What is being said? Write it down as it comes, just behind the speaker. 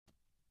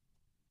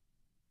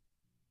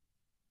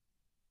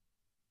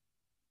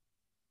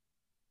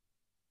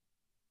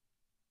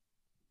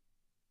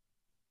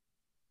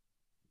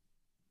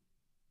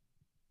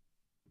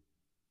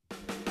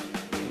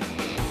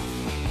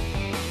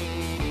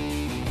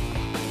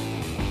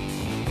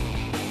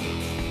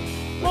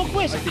Well,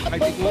 Chris,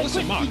 well,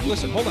 listen, Mark,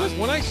 listen, hold on.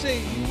 When I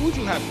say, would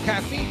you have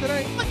caffeine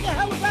today? What the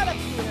hell was that?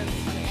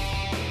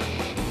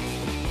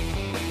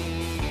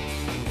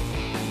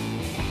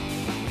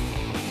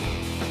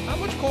 How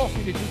much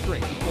coffee did you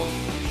drink before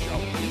the show?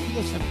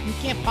 Listen, you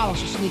can't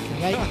polish a sneaker,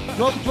 right?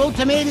 throw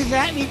tomatoes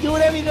at me, do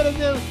whatever you're going to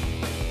do.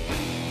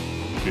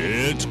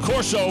 It's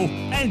Corso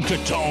and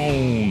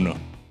Catone.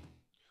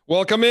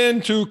 Welcome in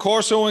to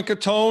Corso and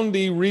Catone,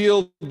 the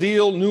real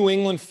deal New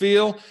England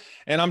feel.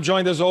 And I'm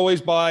joined as always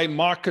by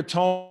Mark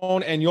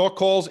Catone, and your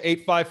calls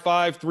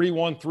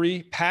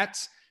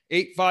 855-313-PATS,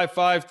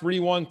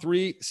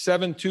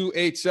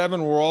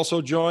 855-313-7287. We're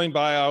also joined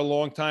by our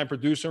longtime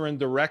producer and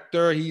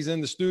director. He's in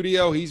the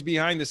studio. He's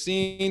behind the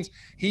scenes.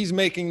 He's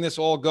making this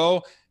all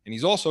go. And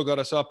he's also got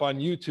us up on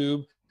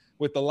YouTube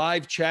with the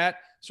live chat.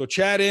 So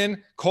chat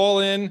in,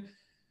 call in.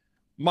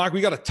 Mark, we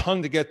got a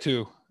ton to get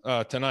to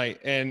tonight.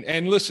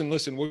 And listen,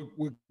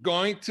 we're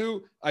going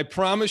to, I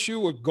promise you,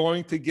 we're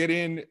going to get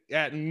in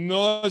at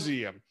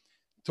nauseum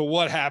to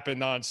what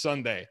happened on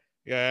Sunday.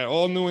 Yeah,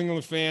 all New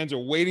England fans are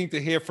waiting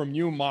to hear from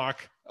you,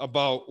 Mark,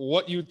 about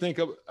what you think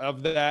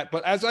of that.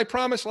 But as I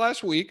promised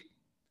last week,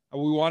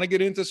 we want to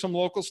get into some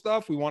local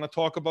stuff. We want to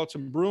talk about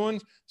some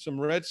Bruins, some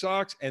Red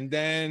Sox, and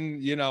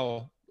then,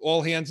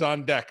 all hands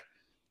on deck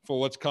for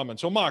what's coming.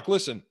 So, Mark,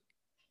 listen,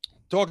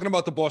 talking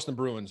about the Boston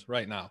Bruins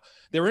right now.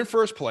 They're in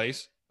first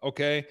place,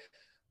 okay?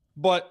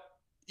 But,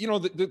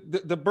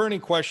 the burning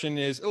question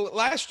is,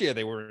 last year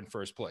they were in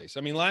first place.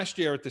 I mean, last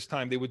year at this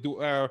time, they would do,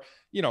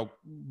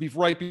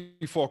 right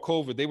before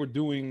COVID, they were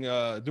doing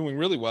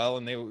really well,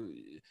 and they were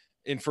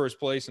in first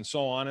place and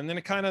so on. And then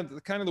it kind of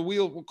the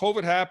wheel,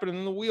 COVID happened, and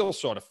then the wheel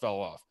sort of fell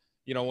off,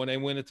 when they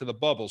went into the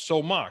bubble.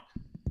 So, Mark,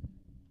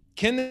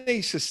 can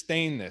they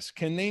sustain this?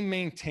 Can they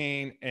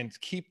maintain and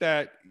keep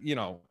that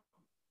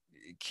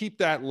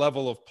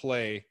level of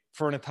play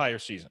for an entire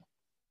season?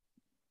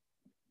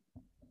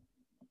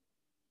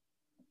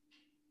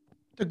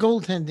 The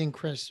goaltending,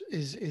 Chris,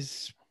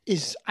 is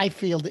I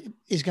feel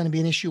is going to be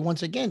an issue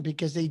once again,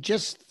 because they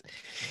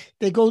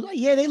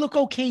look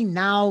okay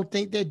now.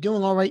 They're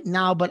doing all right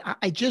now, but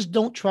I just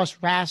don't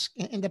trust Rask,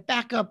 and the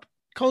backup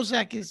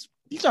Kozak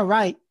he's all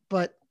right,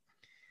 but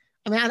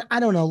I mean, I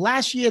don't know.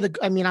 Last year,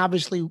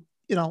 obviously,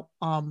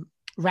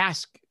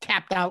 Rask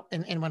tapped out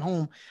and went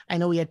home. I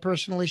know he had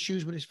personal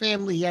issues with his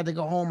family. He had to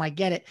go home. I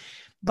get it.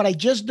 But I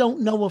just don't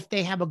know if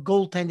they have a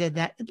goaltender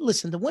that,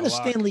 listen, to win a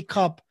Stanley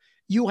Cup,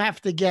 you have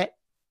to get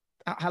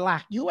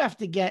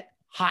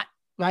hot,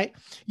 right?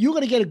 You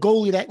got to get a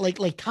goalie that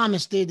like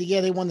Thomas did the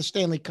year they won the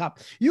Stanley Cup.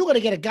 You got to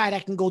get a guy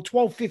that can go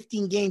 12,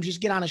 15 games, just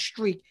get on a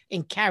streak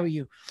and carry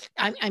you.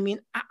 I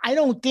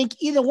don't think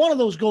either one of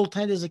those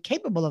goaltenders are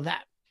capable of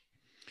that.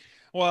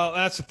 Well,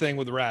 that's the thing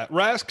with Rask.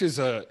 Rask is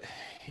like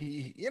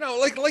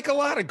a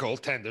lot of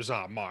goaltenders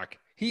are, Mark.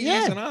 He's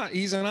an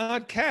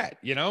odd cat.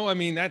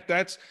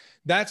 That's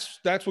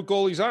what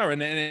goalies are.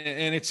 And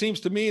it seems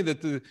to me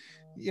that the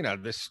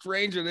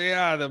stranger they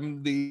are,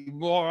 the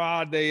more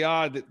odd they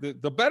are,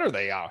 the better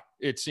they are,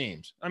 it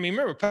seems. I mean,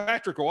 remember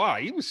Patrick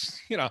Roy, he was,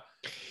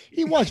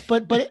 He was,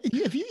 but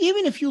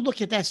if you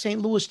look at that St.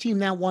 Louis team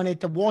that won it,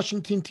 the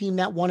Washington team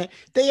that won it,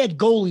 they had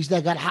goalies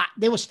that got hot.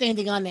 They were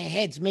standing on their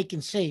heads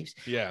making saves.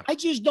 Yeah. I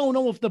just don't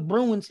know if the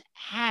Bruins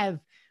have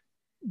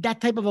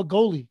that type of a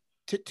goalie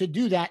to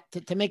do that,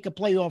 to make a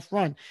playoff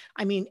run.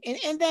 I mean,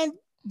 and then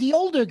the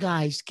older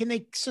guys, can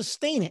they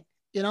sustain it?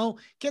 Can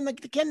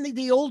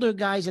the older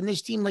guys in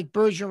this team, like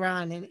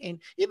Bergeron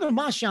and even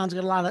Marchand's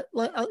got a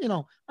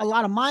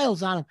lot of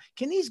miles on him.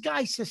 Can these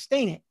guys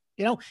sustain it?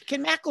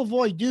 Can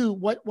McAvoy do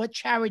what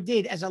Chara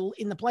did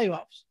in the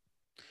playoffs?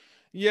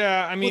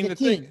 Yeah, I mean,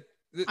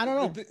 I don't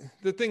know.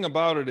 The thing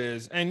about it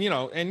is,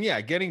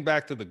 getting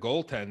back to the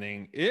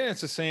goaltending,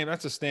 it's the same.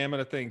 That's a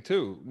stamina thing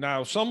too.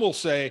 Now, some will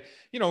say,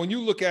 when you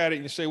look at it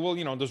and you say, well,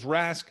 does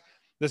Rask,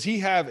 is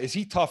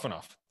he tough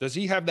enough? Does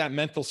he have that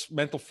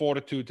mental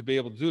fortitude to be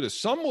able to do this?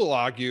 Some will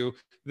argue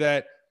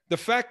that the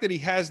fact that he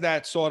has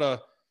that sort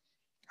of,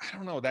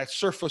 that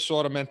surfer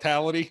sort of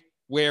mentality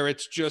where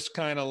it's just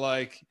kind of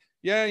like,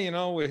 yeah,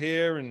 we're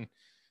here and,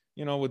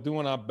 we're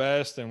doing our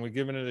best and we're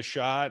giving it a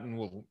shot and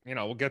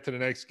we'll get to the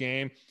next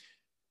game.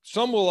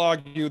 Some will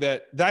argue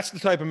that that's the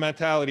type of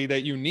mentality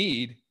that you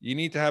need. You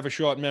need to have a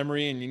short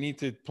memory and you need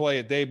to play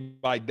it day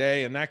by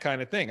day and that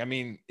kind of thing. I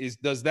mean,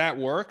 does that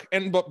work?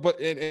 And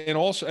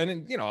also,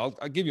 I'll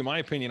give you my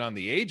opinion on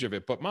the age of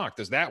it. But Mark,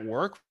 does that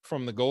work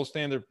from the goal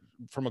standard,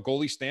 from a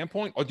goalie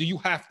standpoint, or do you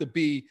have to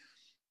be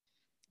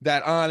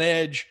that on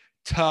edge,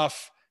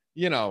 tough,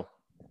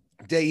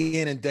 day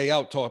in and day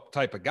out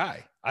type of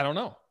guy? I don't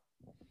know.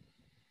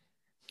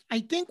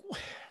 I think.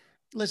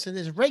 Listen,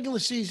 there's regular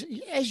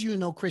season, as you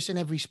know, Chris, in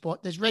every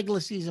sport, there's regular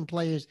season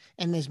players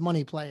and there's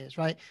money players,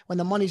 right? When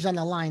the money's on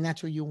the line,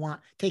 that's what you want,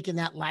 taking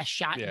that last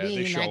shot,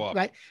 they show up.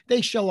 Right?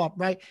 They show up,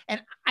 right?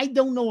 And I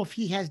don't know if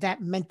he has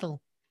that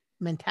mental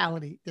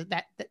mentality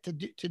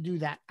to do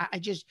that. I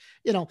just,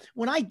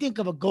 when I think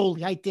of a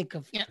goalie, I think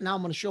of, now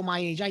I'm going to show my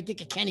age. I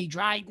think of Kenny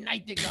Dryden. I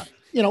think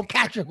of,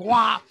 Patrick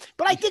Waugh.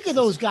 But I think of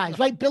those guys,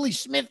 right? Billy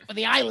Smith for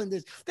the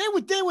Islanders. They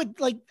would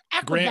like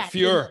acrobats.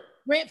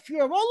 Grant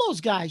Fuhr, all those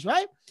guys,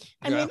 right?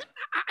 I mean,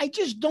 I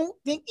just don't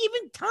think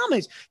even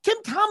Tim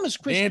Thomas,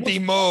 Chris. Andy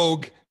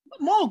Moog,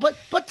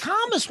 but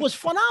Thomas was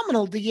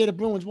phenomenal the year the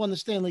Bruins won the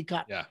Stanley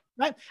Cup. Yeah.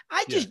 Right.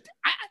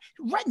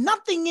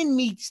 Nothing in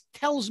me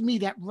tells me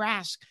that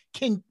Rask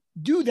can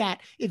do that.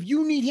 If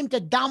you need him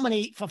to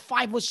dominate for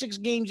 5 or 6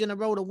 games in a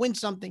row to win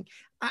something,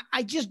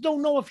 I just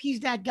don't know if he's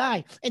that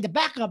guy. And the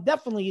backup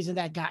definitely isn't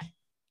that guy.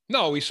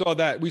 No, we saw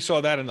that. We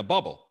saw that in the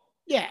bubble.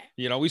 Yeah.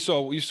 We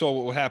saw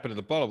what happened in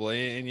the bubble.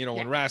 And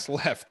when Rask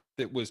left,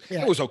 it was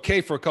okay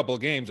for a couple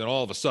of games, and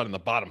all of a sudden the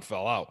bottom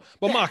fell out.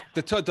 But Mark,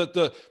 the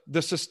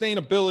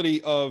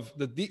sustainability of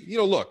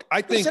look,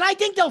 I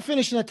think they'll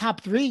finish in the top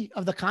 3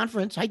 of the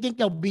conference. I think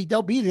they'll be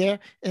there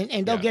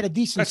and they'll get a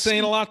decent. That's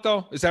saying a lot,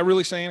 though. Is that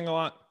really saying a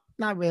lot?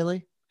 Not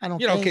really. I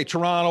don't. Okay,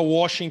 Toronto,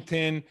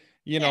 Washington,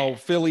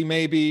 Philly,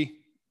 maybe.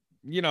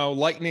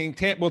 Lightning,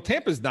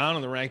 Tampa's down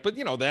in the rank, but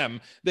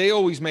they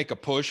always make a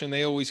push and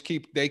they always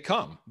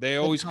come.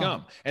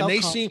 And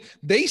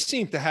they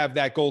seem to have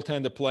that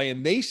goaltender play,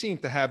 and they seem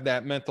to have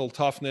that mental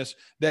toughness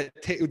that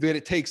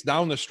it takes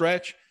down the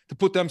stretch to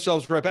put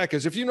themselves right back.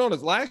 Because if you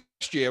notice, last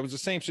year it was the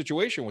same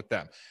situation with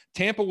them.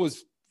 Tampa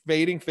was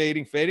fading,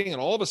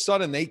 and all of a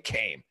sudden they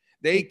came.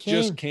 They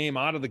just came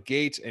out of the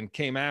gates and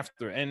came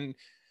after.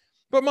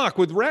 But Mark,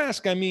 with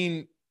Rask, I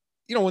mean,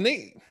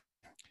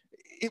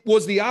 it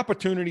was the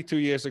opportunity 2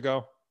 years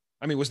ago.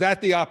 I mean, was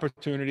that the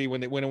opportunity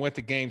when it went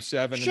to Game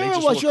 7? Sure, and they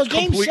just looked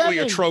completely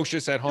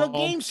atrocious at home.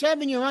 Game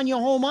 7, you're on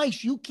your home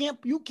ice. You can't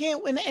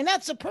win, and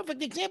that's a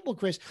perfect example,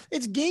 Chris.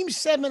 It's Game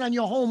 7 on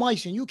your home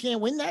ice, and you can't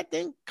win that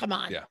thing. Come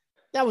on,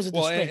 that was a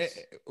disgrace.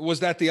 Was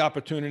that the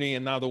opportunity,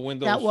 and now the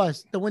window? That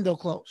was the window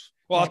closed.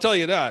 Well, I'll tell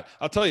you that.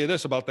 I'll tell you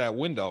this about that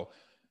window.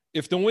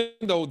 If the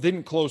window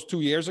didn't close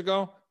 2 years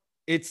ago,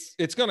 it's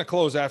going to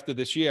close after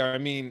this year. I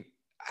mean,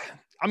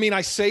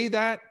 I say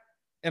that.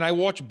 And I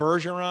watch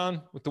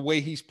Bergeron with the way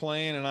he's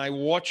playing, and I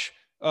watch,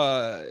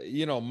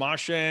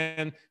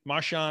 Marchand.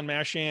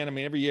 I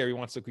mean, every year he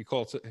wants to be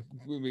called.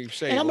 We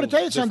say. And I'm going to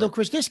tell you something, though,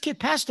 Chris. This kid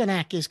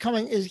Pasternak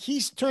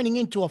he's turning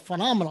into a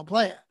phenomenal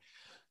player.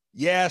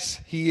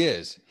 Yes, he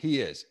is.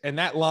 And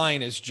that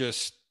line is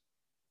just,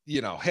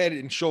 head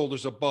and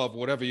shoulders above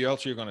whatever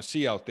else you're going to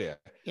see out there.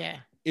 Yeah.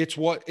 It's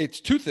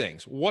 2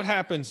 things. What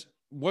happens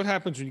when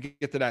you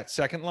get to that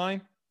second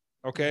line?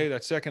 Okay,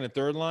 that second and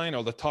third line,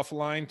 or the tough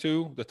line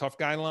too, the tough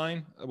guy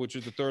line, which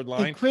is the third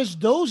line. And Chris,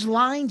 those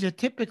lines are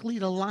typically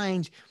the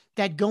lines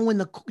that go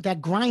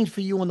that grind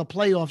for you in the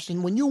playoffs.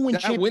 And when you win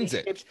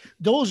championships,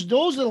 those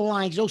are the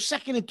lines. Those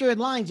second and third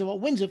lines are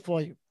what wins it for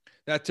you.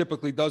 That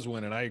typically does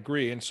win, and I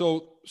agree. And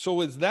so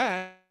is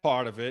that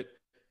part of it.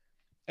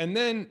 And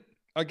then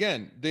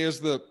again,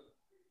 there's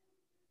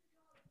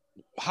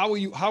how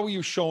are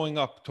you showing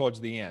up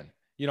towards the end?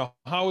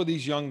 How are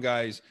these young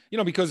guys,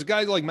 because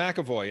guys like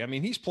McAvoy, I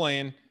mean, he's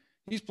playing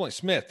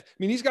Smith. I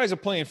mean, these guys are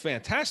playing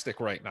fantastic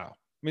right now.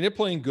 I mean, they're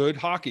playing good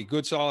hockey,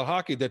 good solid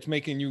hockey that's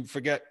making you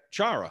forget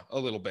Chara a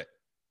little bit.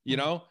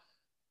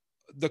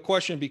 The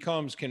question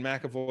becomes, can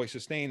McAvoy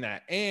sustain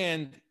that?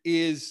 And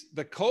is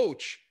the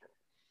coach,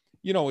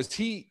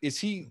 is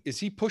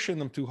he pushing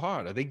them too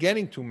hard? Are they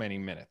getting too many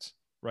minutes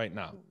right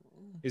now?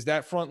 Is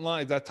that front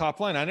line, that top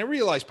line? I didn't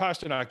realize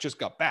Pasternak just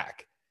got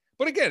back.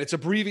 But again, it's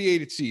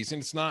abbreviated season.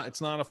 It's not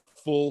a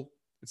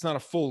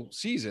full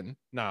season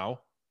now.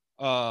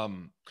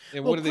 And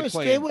what are Chris,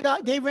 they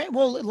playing? They ran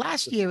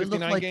last year. It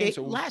looked like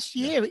last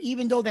year,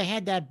 even though they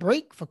had that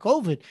break for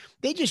COVID,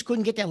 they just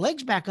couldn't get their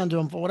legs back under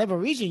them for whatever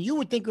reason. You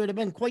would think it would have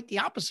been quite the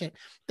opposite.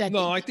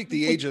 I think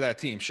the age of that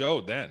team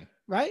showed then.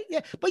 Right?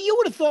 Yeah. But you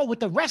would have thought with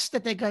the rest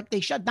that they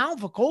shut down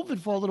for COVID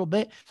for a little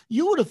bit,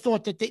 you would have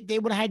thought that they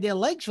would have had their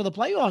legs for the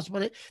playoffs,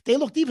 but they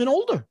looked even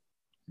older.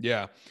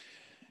 Yeah.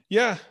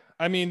 Yeah.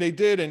 I mean, they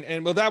did.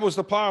 And that was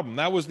the problem.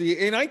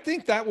 And I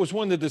think that was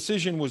when the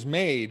decision was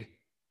made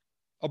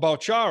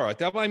about Chara.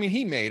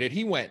 He made it.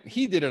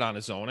 He did it on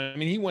his own. I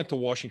mean, he went to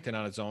Washington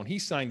on his own. He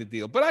signed the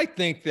deal. But I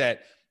think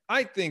that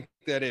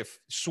if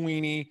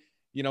Sweeney,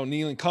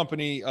 Neal and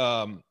company,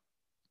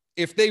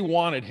 if they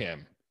wanted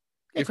him,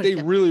 if they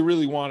really,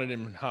 really wanted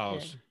him in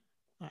house,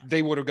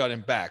 they would have got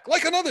him back.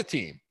 Like another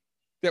team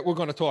that we're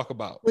going to talk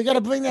about. We got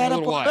to bring that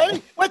up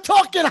already. We're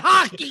talking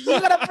hockey. You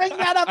got to bring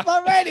that up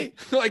already.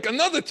 Like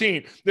another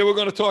team that we're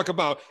going to talk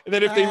about. And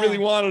that if they really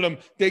wanted him,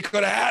 they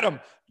could have had him.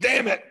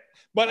 Damn it.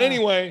 But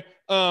anyway,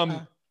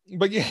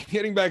 but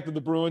getting back to the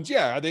Bruins.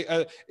 Yeah. They,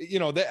 and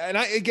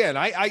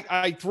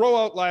I throw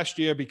out last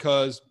year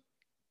because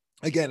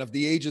again, of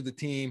the age of the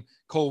team,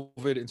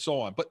 COVID and so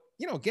on. But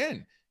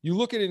again, you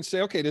look at it and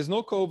say, okay, there's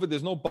no COVID,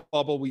 there's no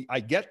bubble. I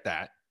get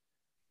that.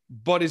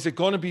 But is it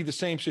going to be the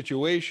same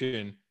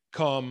situation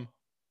come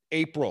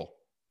April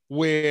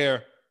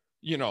where,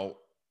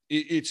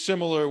 it's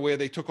similar where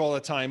they took all the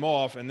time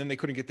off and then they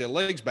couldn't get their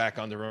legs back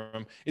under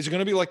them? Is it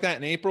going to be like that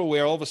in April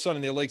where all of a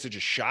sudden their legs are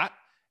just shot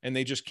and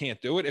they just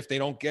can't do it if they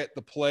don't get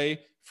the play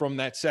from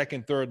that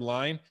second, third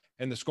line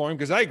and the scoring.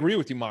 Because I agree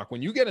with you, Mark.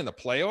 When you get in the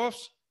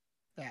playoffs,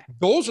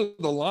 those are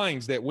the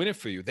lines that win it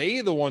for you. They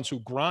are the ones who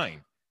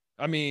grind.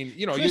 I mean,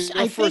 Chris,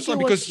 you're first line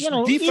because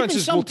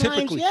defenses will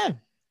typically. Yeah.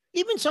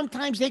 Even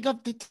sometimes the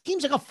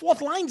teams got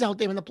fourth lines out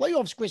there in the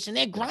playoffs, Chris, and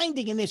they're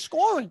grinding and they're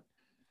scoring.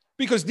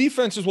 Because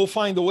defenses will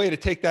find a way to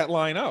take that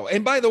line out.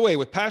 And by the way,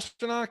 with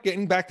Pastrnak,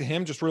 getting back to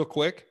him just real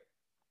quick,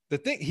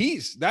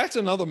 that's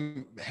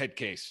another head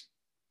case.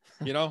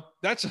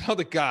 That's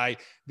another guy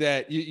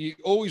that you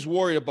always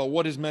worry about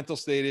what his mental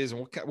state is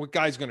and what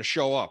guy's going to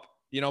show up,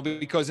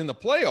 because in the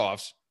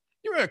playoffs,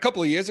 you remember a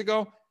couple of years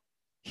ago,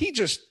 he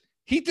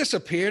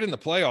disappeared in the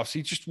playoffs.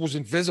 He just was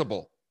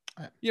invisible.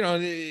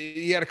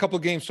 He had a couple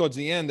of games towards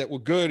the end that were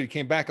good. He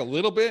came back a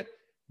little bit,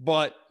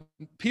 but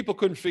people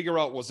couldn't figure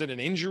out, was it an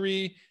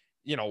injury?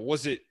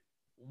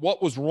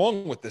 What was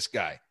wrong with this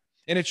guy?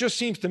 And it just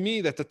seems to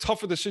me that the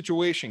tougher the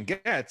situation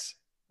gets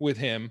with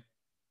him,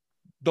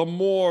 the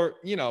more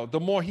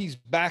he's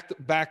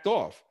backed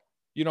off,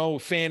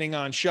 fanning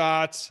on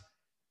shots,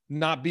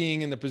 not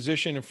being in the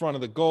position in front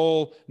of the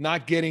goal,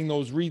 not getting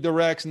those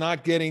redirects,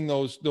 not getting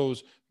those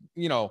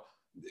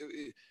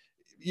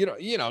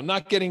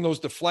not getting those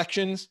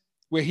deflections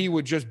where he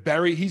would just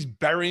he's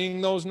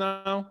burying those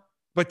now.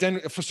 But then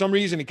for some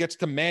reason it gets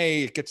to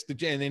May,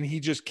 and then he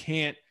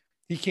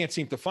can't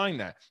seem to find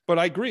that. But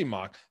I agree,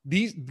 Mark.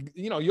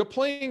 You're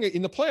playing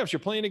in the playoffs, you're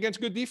playing against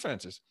good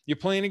defenses. You're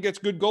playing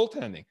against good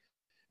goaltending.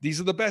 These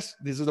are the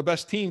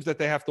best teams that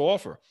they have to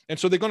offer. And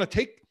so they're going to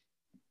take,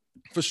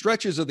 for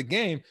stretches of the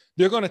game,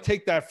 they're going to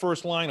take that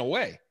first line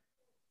away.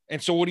 And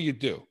so what do you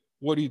do?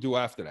 What do you do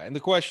after that? And the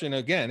question,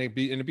 again,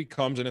 it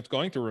becomes, and it's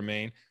going to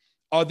remain,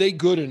 are they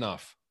good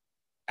enough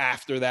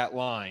after that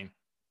line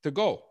to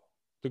go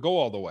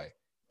all the way?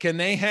 Can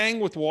they hang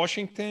with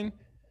Washington?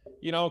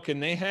 Can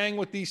they hang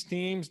with these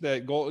teams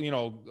that go,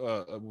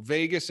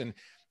 Vegas and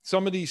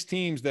some of these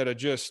teams that are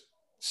just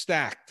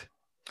stacked?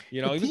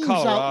 Even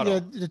Colorado.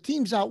 The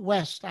teams out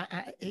west,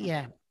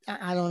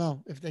 I don't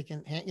know if they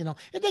can, if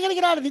they're going to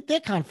get out of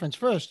their conference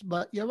first.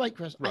 But you're right,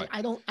 Chris. Right.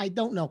 I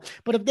don't know.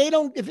 But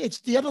if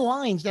it's the other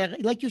lines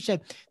that, like you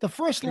said, the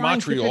first line,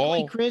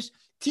 typically, Chris,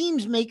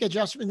 teams make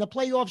adjustments in the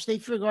playoffs. They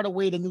figure out a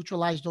way to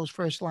neutralize those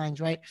first lines,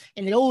 right?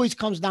 And it always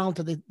comes down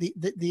to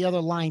the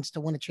other lines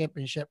to win a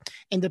championship.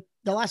 And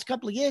the last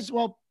couple of years,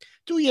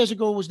 2 years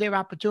ago was their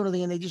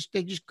opportunity, and they just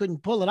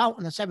couldn't pull it out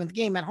in the seventh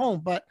game at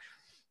home. But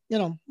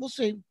we'll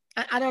see.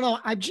 I don't know.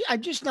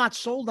 I'm just not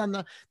sold on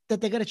that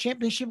they got a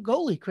championship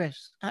goalie,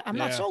 Chris. I'm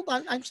not sold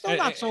on. I'm still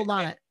not sold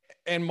on it.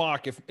 And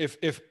Mark,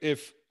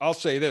 if I'll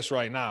say this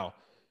right now,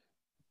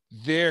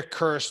 they're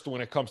cursed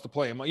when it comes to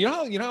playing. You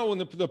know when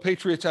the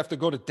Patriots have to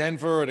go to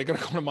Denver or they're going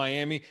to go to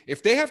Miami.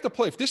 If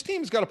this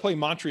team's got to play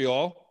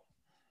Montreal,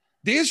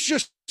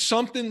 there's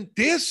something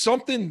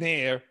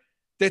there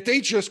that they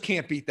just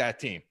can't beat that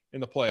team in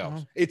the playoffs.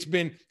 Mm-hmm. It's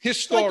been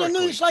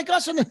historically. It's like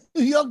us and the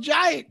New York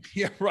Giants.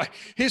 Yeah, right.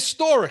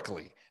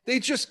 Historically. They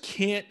just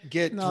can't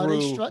get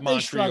through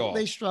Montreal.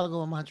 They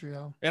struggle in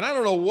Montreal. And I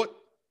don't know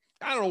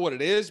what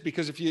it is,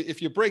 because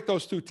if you break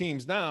those two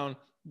teams down,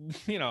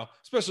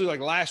 especially like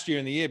last year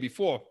and the year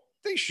before,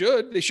 they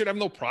should have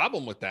no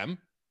problem with them.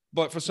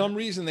 But for some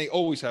reason, they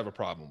always have a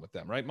problem with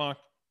them, right, Mark?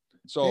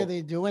 So yeah,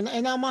 they do.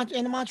 And now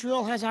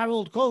Montreal has our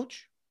old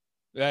coach.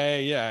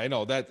 Yeah, I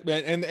know that.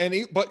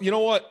 But you know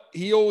what?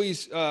 He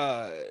always,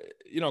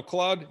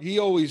 Claude. He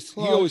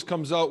always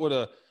comes out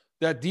with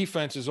that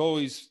defense is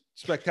always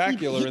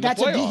spectacular in the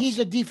playoffs. He's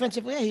a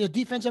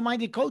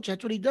defensive-minded coach.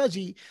 That's what he does.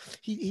 He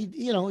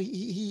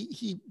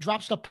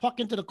drops the puck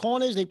into the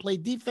corners. They play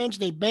defense.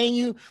 They bang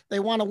you.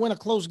 They want to win a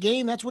close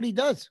game. That's what he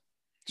does.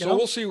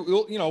 We'll see.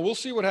 We'll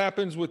see what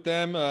happens with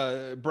them.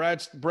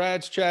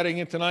 Brad's chatting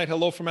in tonight.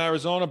 Hello from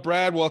Arizona,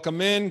 Brad.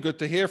 Welcome in. Good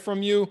to hear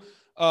from you.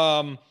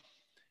 And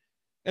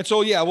so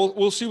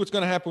we'll see what's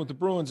going to happen with the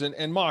Bruins.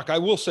 And Mark, I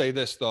will say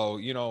this though.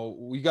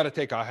 We got to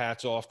take our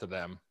hats off to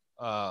them.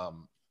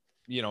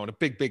 In a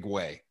big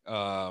way.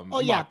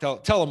 Mark,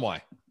 tell them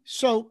why.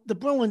 So the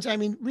Bruins,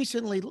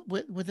 recently,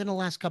 within the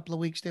last couple of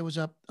weeks, there was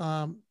a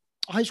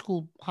high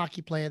school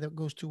hockey player that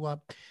goes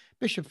to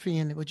Bishop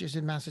Fien, which is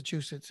in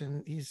Massachusetts.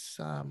 And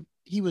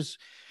he was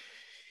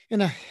in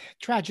a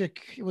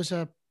tragic, it was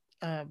a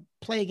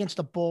play against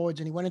the boards,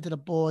 and he went into the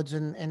boards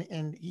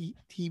and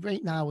he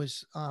right now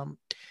is,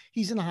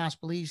 he's in the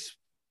hospital. He's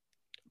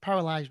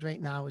paralyzed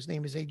right now. His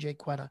name is AJ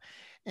Quetta.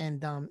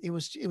 And it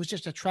was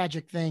just a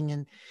tragic thing,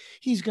 and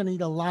he's going to need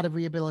a lot of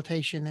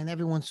rehabilitation, and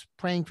everyone's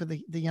praying for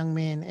the young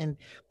man. And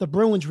the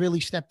Bruins really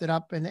stepped it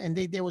up, and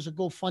there was a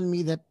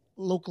GoFundMe that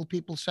local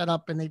people set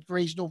up, and they've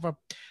raised over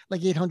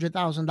like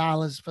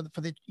 $800,000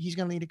 for the he's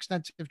going to need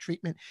extensive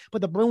treatment,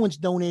 but the Bruins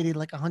donated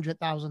like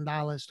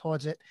 $100,000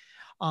 towards it.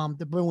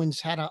 The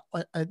Bruins had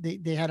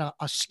they had a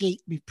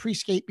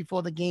pre-skate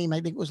before the game.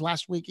 I think it was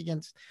last week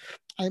against,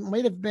 it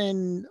might have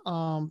been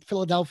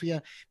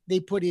Philadelphia. They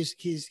put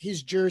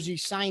his jersey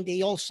signed.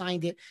 They all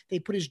signed it. They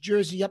put his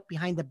jersey up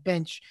behind the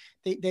bench.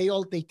 They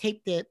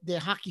taped their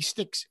hockey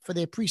sticks for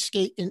their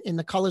pre-skate in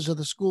the colors of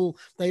the school.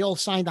 They all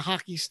signed the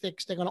hockey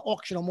sticks. They're going to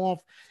auction them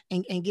off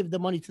and give the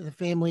money to the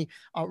family.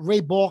 Ray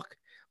Bork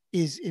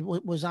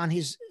was on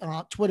his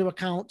Twitter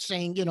account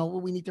saying,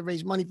 we need to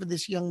raise money for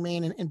this young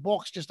man. And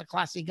Bork's just a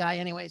classy guy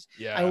anyways.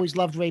 Yeah. I always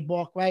loved Ray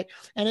Bork, right?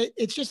 And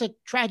it's just a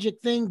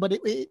tragic thing, but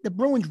the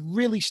Bruins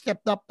really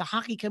stepped up. The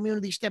hockey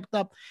community stepped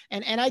up.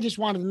 And I just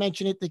wanted to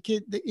mention it. The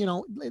kid,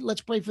 let's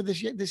pray for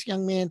this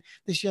young man,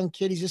 this young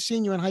kid. He's a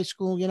senior in high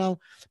school,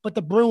 but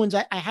the Bruins,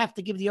 I have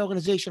to give the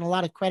organization a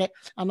lot of credit.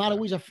 I'm not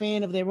always a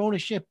fan of their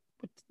ownership,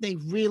 but they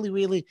really,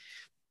 really,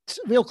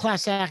 real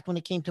class act when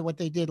it came to what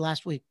they did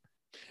last week.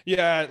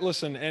 Yeah,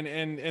 listen,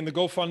 and the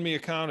GoFundMe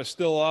account is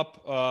still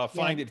up.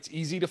 Find it. It's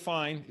easy to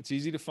find. Put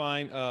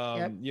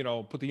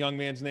the young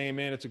man's name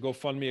in. It's a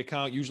GoFundMe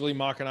account. Usually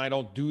Mark and I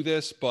don't do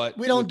this, but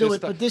we don't do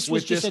it. But this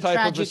was just a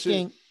tragic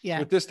thing.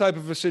 Yeah. With this type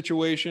of a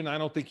situation, I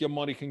don't think your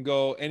money can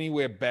go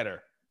anywhere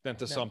better than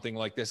to something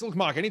like this. Look,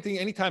 Mark,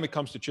 anytime it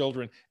comes to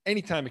children,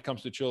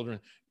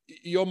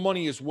 your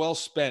money is well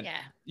spent,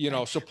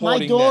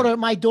 supporting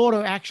my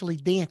daughter actually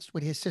danced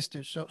with his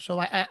sisters. So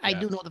I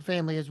do know the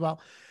family as well.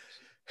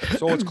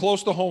 So it's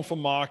close to home for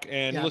Mark.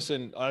 And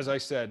listen, as I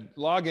said,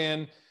 log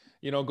in,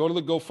 go to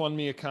the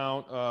GoFundMe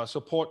account,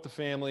 support the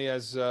family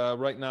as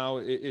right now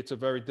it's a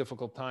very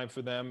difficult time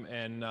for them.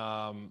 And,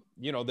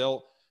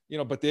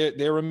 but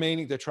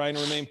they're trying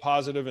to remain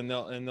positive and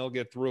they'll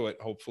get through it,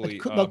 hopefully.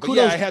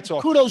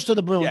 Kudos to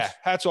the Bruins. Yeah,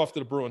 hats off to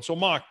the Bruins. So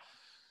Mark,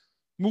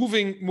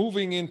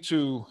 moving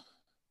into,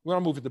 we're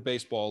going to move into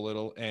baseball a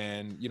little,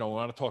 and, we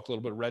want to talk a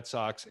little bit of Red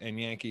Sox and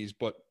Yankees,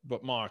 but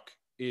Mark,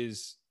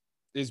 is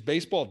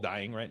baseball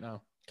dying right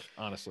now,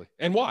 honestly?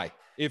 And why,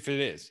 if it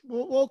is?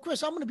 Well,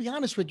 Chris, I'm going to be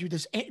honest with you.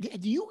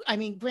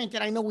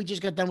 Granted, I know we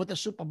just got done with the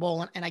Super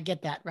Bowl, and I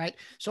get that, right?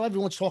 So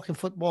everyone's talking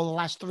football. The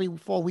last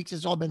 3-4 weeks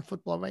has all been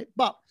football, right?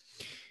 But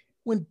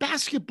when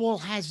basketball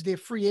has their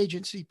free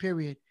agency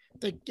period,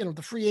 the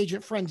free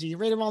agent frenzy,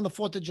 right around the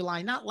 4th of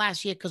July, not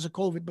last year because of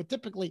COVID, but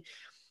typically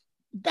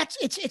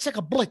it's like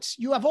a blitz.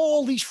 You have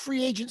all these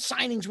free agent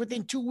signings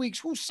within 2 weeks.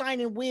 Who's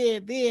signing where,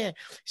 there?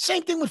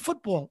 Same thing with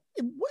football.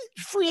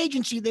 Free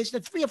agency, there's the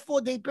 3 or 4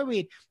 day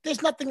period.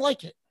 There's nothing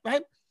like it,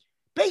 right?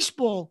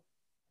 Baseball,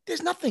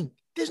 there's nothing.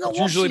 There's no. It's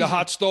usually the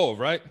hot stove,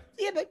 right?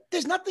 Yeah, but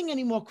there's nothing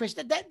anymore, Chris.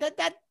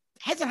 That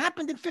hasn't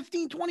happened in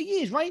 15, 20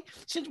 years, right?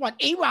 Since what?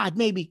 A-Rod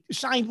maybe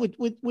signed with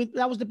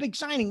that was the big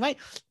signing, right?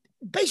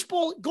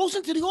 Baseball goes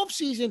into the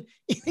offseason,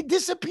 it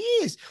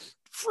disappears.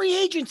 Free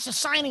agents are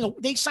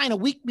they sign a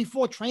week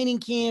before training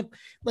camp.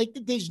 Like,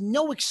 there's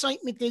no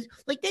excitement.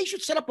 They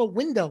should set up a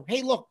window.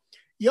 Hey, look,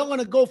 you're going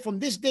to go from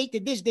this date to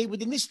this date.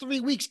 Within this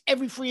 3 weeks,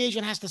 every free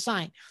agent has to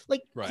sign.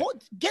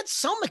 Get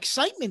some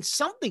excitement,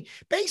 something.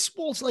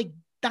 Baseball's like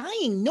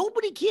dying.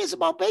 Nobody cares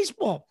about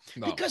baseball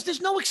because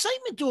there's no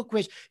excitement to it,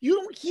 Chris. You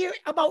don't hear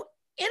about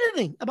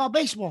anything about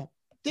baseball.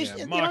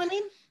 You know what I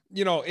mean?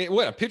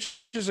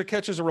 Pitchers or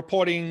catchers are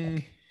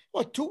reporting...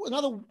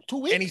 Another 2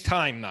 weeks?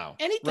 Anytime now.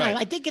 Anytime.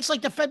 Right. I think it's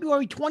like the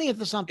February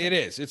 20th or something. It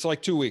is. It's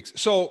like 2 weeks.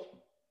 So,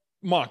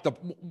 Mark,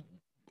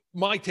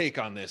 my take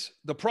on this,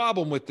 the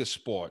problem with this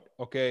sport,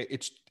 okay,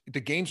 it's the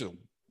games are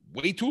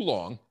way too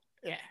long.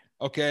 Yeah.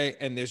 Okay,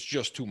 and there's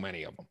just too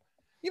many of them.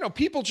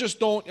 People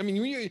just don't,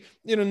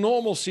 in a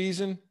normal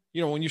season,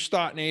 when you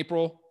start in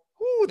April,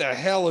 who the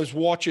hell is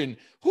watching?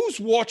 Who are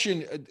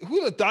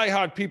the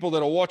diehard people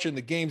that are watching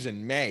the games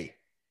in May?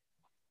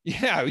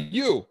 Yeah,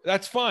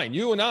 that's fine.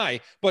 You and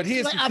I, but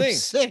here's the thing. I'm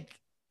sick.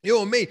 You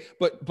and me.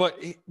 But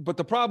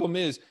the problem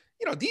is,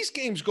 these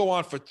games go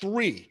on for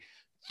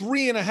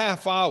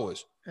 3.5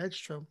 hours. That's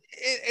true.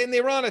 And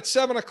they're on at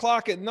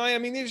 7:00 at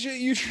night.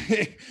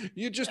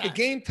 The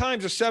game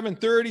times are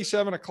 7:30,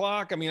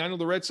 7:00. I know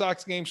the Red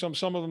Sox games,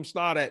 some of them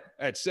start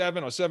at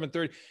 7 or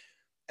 7:30.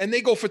 And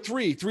they go for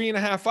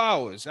 3.5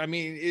 hours.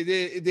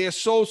 They're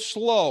so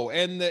slow,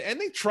 and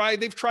they've tried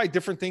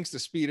different things to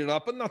speed it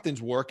up, but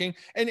nothing's working.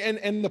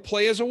 And the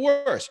players are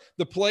worse.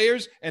 The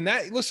players,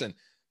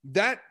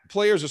 that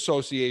Players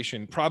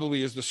Association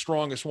probably is the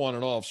strongest one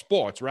in all of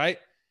sports, right?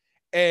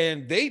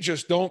 And they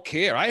just don't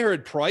care. I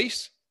heard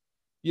Price,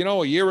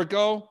 a year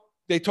ago,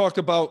 they talked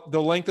about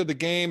the length of the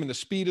game and the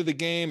speed of the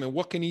game and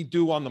what can he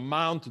do on the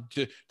mound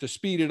to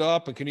speed it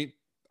up, and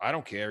I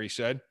don't care, he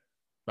said.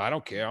 I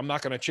don't care. I'm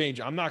not going to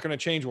change. I'm not going to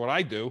change what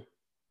I do.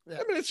 Yeah.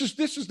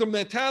 This is the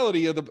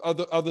mentality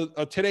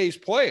of today's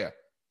player.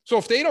 So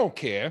if they don't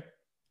care,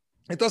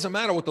 it doesn't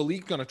matter what the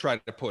league's going to try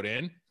to put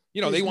in.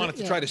 They wanted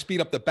to try to speed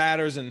up the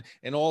batters and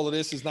all of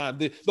this is not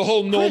the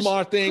whole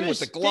Nomar thing with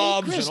the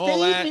gloves and all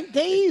that.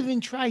 They even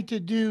tried to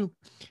do.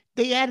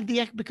 They added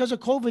because of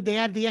COVID, they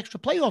added the extra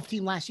playoff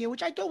team last year,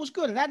 which I thought was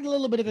good. It added a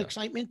little bit of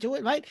excitement to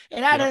it, right? It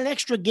added an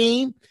extra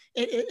game.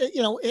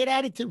 It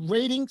added to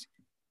ratings.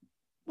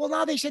 Well,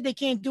 now they said they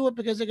can't do it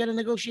because they're going to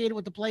negotiate it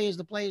with the players.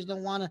 The players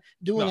don't want to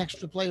do an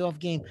extra playoff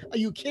game. Are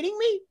you kidding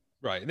me?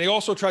 Right. And they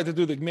also tried to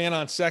do the man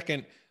on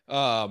second.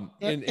 And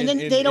then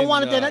they don't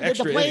want the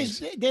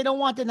players. Innings. They don't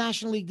want the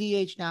National League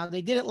DH now.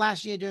 They did it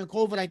last year during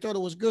COVID. I thought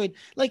it was good.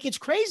 Like, it's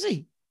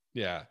crazy.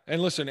 Yeah.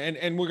 And listen,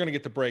 and we're going to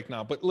get the break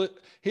now, but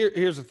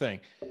here's the thing.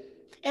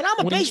 And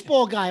I'm a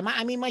baseball guy.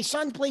 My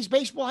son plays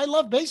baseball. I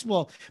love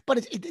baseball, but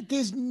it's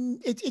just you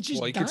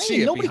dying. can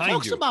see it. Nobody behind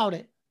talks you. about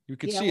it. You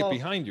can see it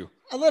behind you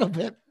a little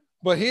bit.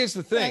 But here's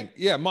the thing.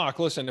 Yeah, Mark,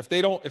 listen, if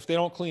they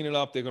don't clean it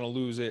up, they're going to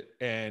lose it.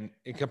 And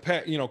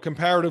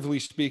comparatively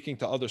speaking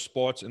to other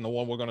sports, and the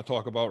one we're going to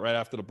talk about right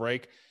after the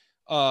break,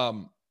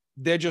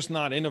 they're just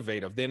not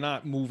innovative. They're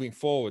not moving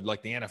forward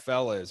like the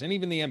NFL is, and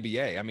even the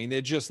NBA. I mean,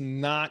 they're just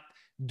not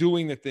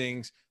doing the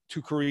things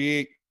to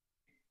create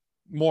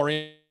more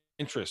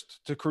interest,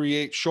 to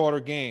create shorter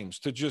games,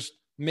 to just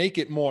make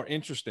it more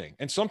interesting.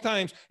 And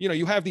sometimes,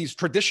 you have these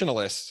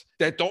traditionalists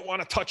that don't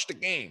want to touch the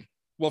game.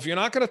 Well, if you're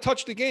not going to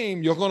touch the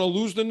game, you're going to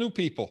lose the new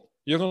people.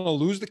 You're going to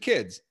lose the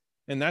kids.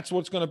 And that's what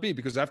it's going to be,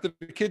 because after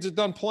the kids are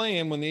done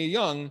playing when they're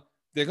young,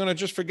 they're going to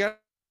just forget.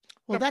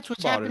 Well, that's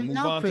what's happening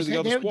now, Chris.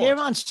 They're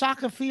on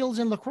soccer fields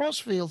and lacrosse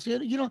fields. They're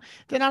not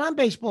on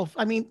baseball.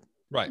 I mean,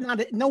 right.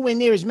 Nowhere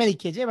near as many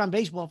kids. They're on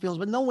baseball fields,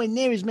 but nowhere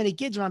near as many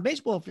kids are on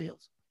baseball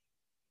fields.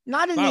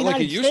 Not in the United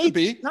States. Used to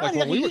be, like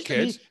when we were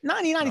kids. Not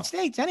in the United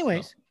States,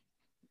 anyways.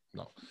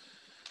 No.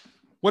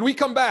 When we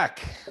come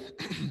back,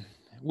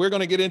 we're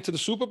going to get into the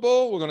Super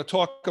Bowl. We're going to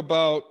talk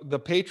about the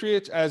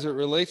Patriots as it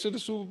relates to the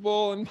Super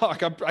Bowl. And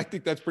Mark, I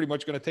think that's pretty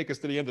much going to take us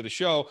to the end of the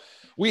show.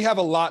 We have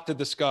a lot to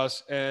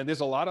discuss, and there's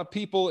a lot of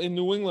people in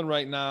New England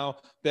right now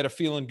that are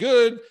feeling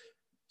good.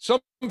 Some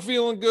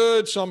feeling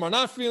good, some are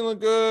not feeling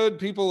good.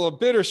 People are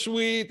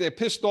bittersweet. They're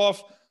pissed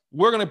off.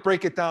 We're going to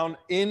break it down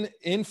in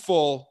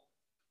full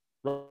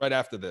right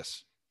after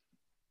this.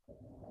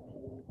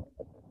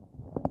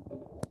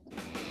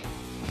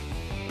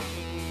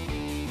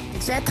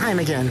 It's that time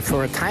again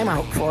for a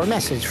timeout for a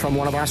message from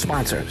one of our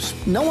sponsors.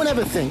 No one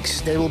ever thinks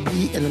they will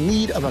be in the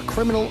need of a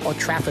criminal or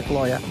traffic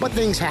lawyer, but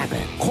things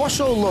happen.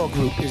 Corso Law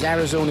Group is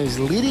Arizona's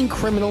leading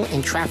criminal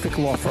and traffic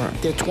law firm.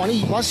 Their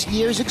 20-plus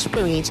years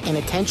experience and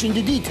attention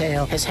to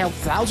detail has helped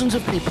thousands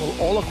of people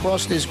all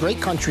across this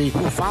great country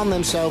who found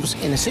themselves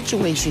in a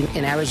situation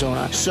in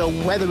Arizona. So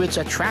whether it's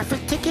a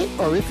traffic ticket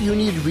or if you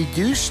need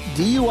reduced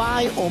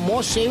DUI or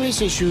more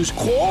serious issues,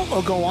 call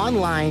or go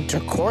online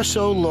to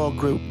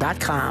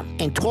CorsoLawGroup.com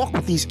and talk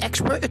with these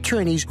expert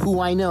attorneys who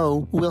I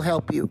know will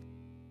help you.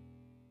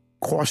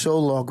 Corso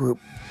Law Group.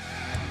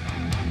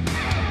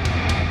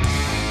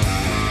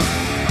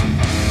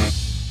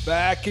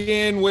 Back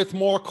in with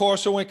more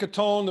Corso and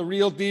Catone, the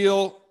real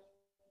deal,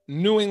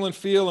 New England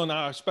feel, and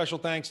our special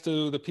thanks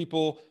to the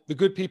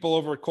good people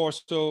over at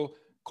Corso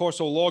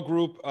Law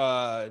Group,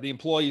 the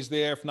employees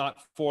there. If not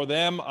for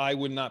them, I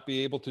would not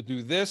be able to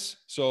do this.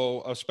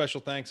 So a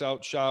special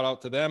shout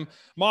out to them.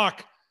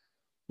 Mark,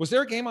 was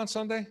there a game on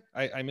Sunday?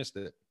 I missed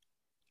it.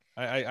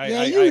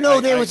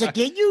 There was a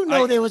game.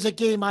 There was a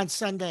game on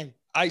Sunday.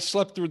 I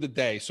slept through the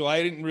day, so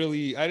I didn't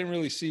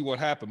really see what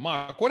happened.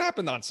 Mark, what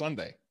happened on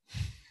Sunday?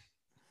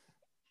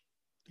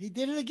 He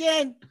did it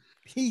again.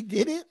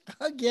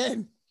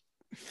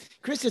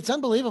 Chris, it's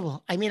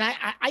unbelievable. I mean,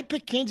 I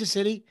picked Kansas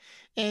City,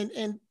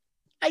 and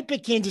I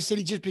picked Kansas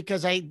City just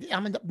because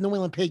I'm a New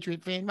England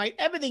Patriot fan, right?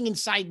 Everything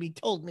inside me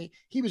told me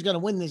he was going to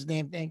win this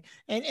damn thing.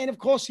 And of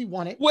course he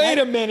won it. Wait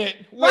a minute.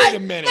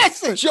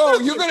 Listen, Joe,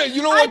 you're going to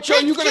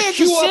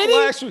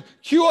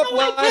cue up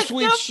last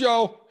week's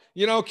show.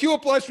 Cue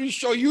up last week's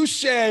show. You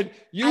said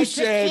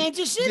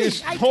Kansas City.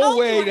 There's no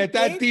way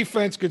that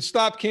defense could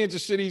stop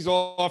Kansas City's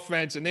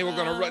offense, and they were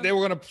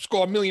going to score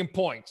 1 million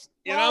points.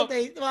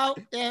 They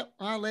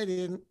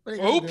didn't.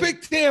 Who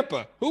picked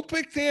Tampa?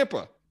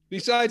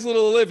 Besides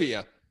little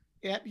Olivia.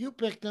 Yeah, you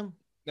picked them.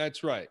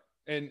 That's right.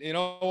 And you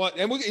know what?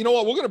 And we're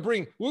gonna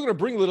bring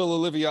little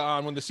Olivia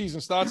on when the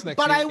season starts next.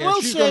 But week, I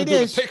will she's say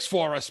do the picks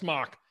for us,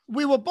 Mark.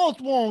 We were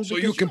both wrong. So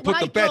you can put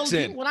the bets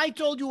in. When I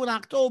told you in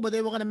October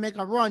they were going to make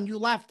a run, you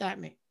laughed at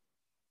me.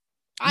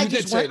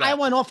 I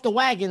went off the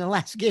wagon the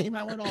last game.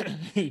 I went off.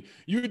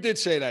 You did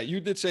say that.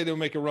 You did say they'll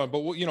make a run. But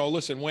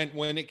listen,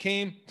 when it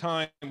came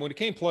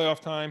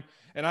playoff time,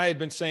 and I had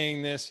been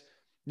saying this.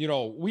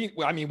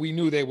 We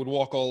knew they would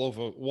walk all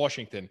over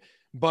Washington,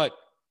 but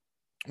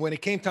when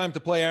it came time to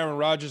play Aaron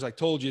Rodgers, I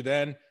told you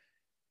then,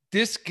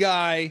 this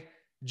guy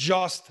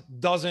just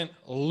doesn't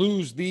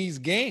lose these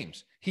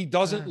games. He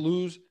doesn't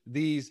lose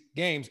these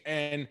games.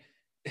 And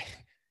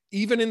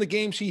even in the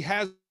games he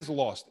has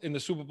lost in the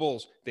Super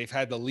Bowls, they've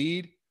had the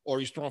lead or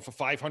he's thrown for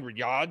 500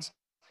 yards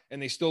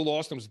and they still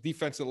lost. It was the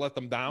defense that let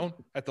them down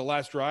at the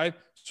last drive.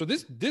 So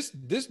this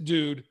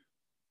dude,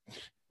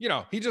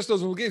 he just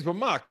doesn't lose games. But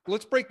Mark,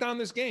 let's break down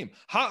this game.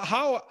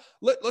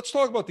 Let's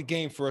talk about the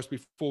game first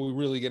before we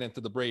really get into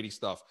the Brady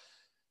stuff.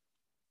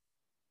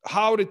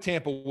 How did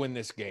Tampa win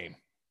this game?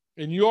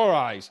 In your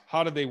eyes,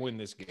 how did they win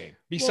this game?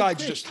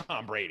 Besides just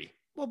Tom Brady.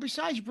 Well,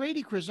 besides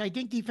Brady, Chris, I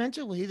think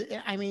defensively,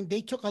 I mean,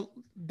 they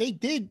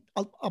did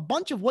a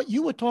bunch of what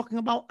you were talking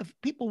about. If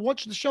people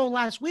watched the show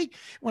last week,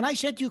 when I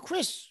said to you,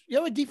 Chris,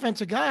 you're a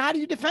defensive guy. How do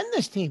you defend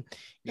this team?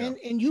 Yeah.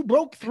 And you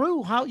broke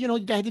through how, they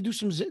had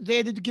to they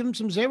had to give them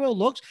some zero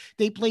looks.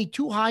 They played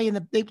too high in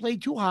the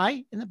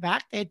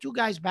back. They had two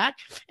guys back,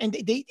 and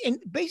and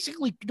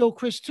basically,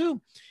 Chris too,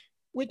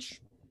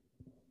 which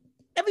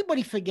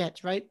everybody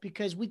forgets, right?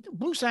 Because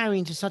Bruce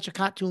Arians is such a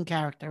cartoon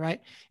character,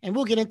 right? And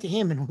we'll get into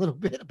him in a little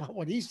bit about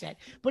what he said.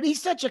 But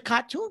he's such a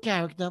cartoon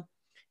character,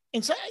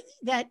 and so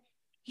that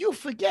you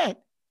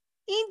forget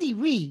Andy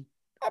Reid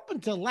up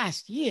until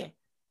last year.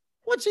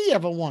 What's he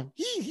ever won?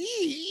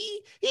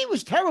 He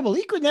was terrible.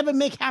 He could never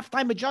make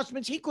halftime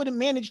adjustments. He couldn't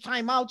manage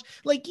timeouts.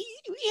 Like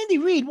Andy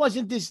Reid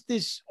wasn't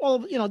this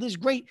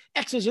great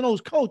X's and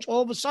O's coach.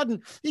 All of a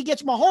sudden he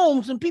gets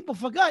Mahomes, and people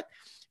forgot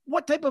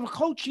what type of a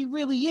coach he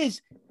really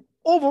is.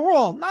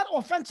 Overall, not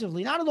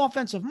offensively, not an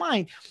offensive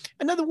mind.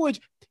 In other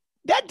words,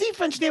 that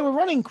defense they were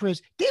running,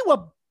 Chris, they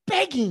were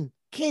begging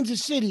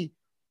Kansas City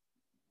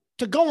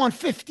to go on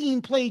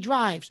 15-play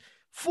drives,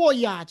 4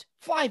 yards,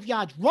 5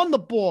 yards, run the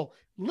ball,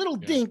 little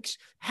dinks,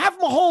 have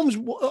Mahomes,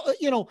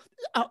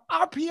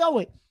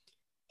 RPO it.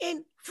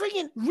 And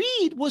friggin'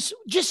 Reed was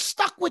just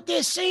stuck with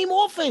their same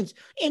offense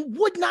and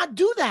would not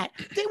do that.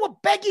 They were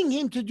begging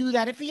him to do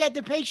that if he had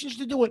the patience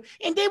to do it.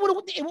 And they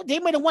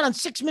might have won on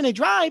 6-minute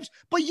drives,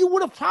 but you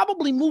would have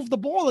probably moved the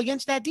ball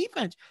against that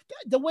defense,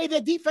 the way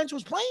that defense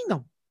was playing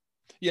them.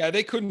 Yeah,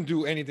 they couldn't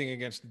do anything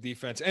against the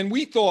defense. And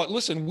we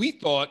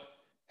thought,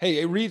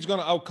 hey, Reed's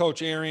going to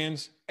outcoach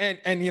Arians.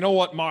 And you know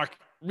what, Mark?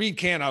 Reed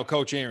can't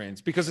outcoach Arians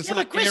because it's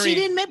not Chris, Arians. He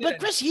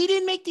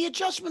didn't make the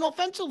adjustment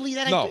offensively He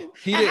at didn't.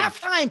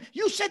 halftime.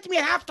 You said to me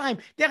at halftime,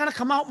 they're going to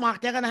come out,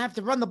 Mark. They're going to have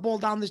to run the ball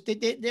down this. They're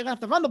going to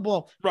have to run the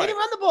ball. Right. They didn't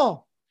run the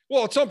ball.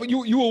 Well, it's something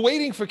you were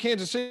waiting for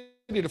Kansas City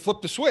to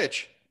flip the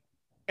switch,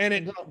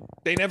 and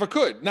they never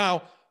could.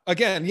 Now,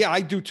 again, yeah,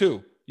 I do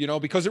too,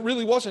 because it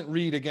really wasn't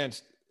Reed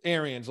against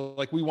Arians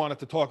like we wanted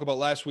to talk about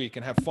last week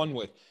and have fun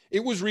with.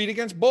 It was Reed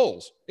against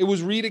Bowles. It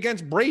was Reed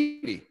against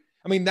Brady.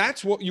 I mean,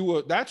 that's what you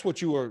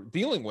were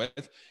dealing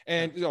with.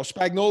 And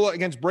Spagnuolo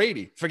against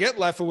Brady. Forget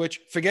Leftwich,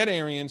 forget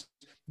Arians.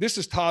 This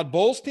is Todd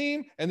Bowles'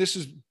 team, and this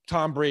is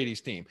Tom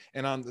Brady's team.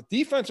 And on the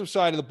defensive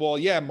side of the ball,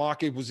 yeah,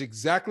 Mark, it was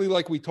exactly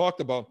like we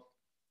talked about.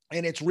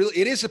 And it's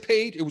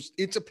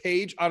a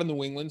page out of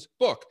New England's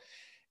book.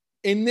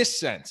 In this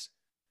sense,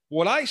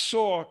 what I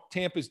saw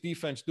Tampa's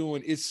defense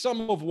doing is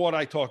some of what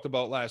I talked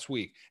about last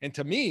week. And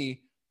to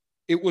me,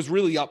 it was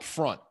really up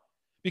front.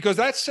 Because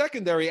that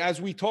secondary, as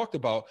we talked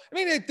about, I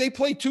mean, they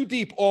played too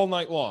deep all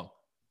night long.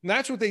 And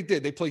that's what they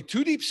did. They played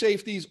two deep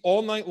safeties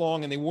all night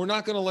long, and they were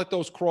not going to let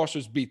those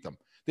crossers beat them.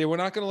 They were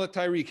not going to let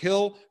Tyreek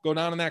Hill go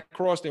down in that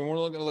cross. They weren't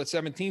going to let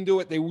 17 do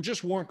it. They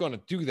just weren't going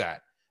to do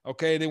that,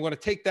 okay? They were going to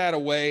take that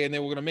away, and they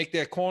were going to make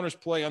their corners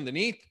play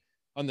underneath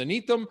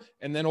them,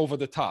 and then over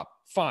the top.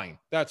 Fine.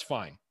 That's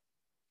fine.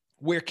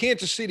 Where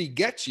Kansas City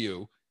gets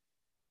you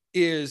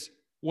is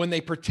when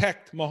they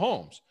protect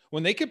Mahomes.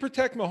 When they can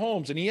protect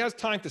Mahomes and he has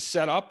time to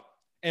set up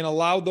and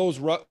allow those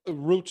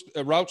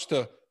routes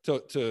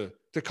to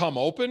come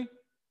open,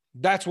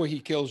 that's where he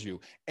kills you.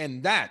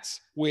 And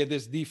that's where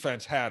this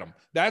defense had them.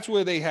 That's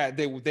where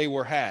they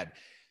were had.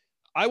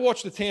 I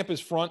watched the Tampa's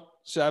front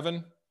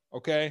seven,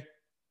 okay?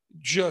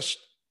 Just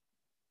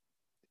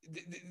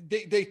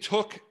they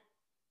took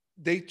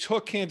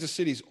Kansas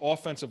City's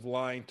offensive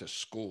line to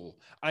school.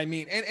 I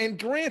mean, and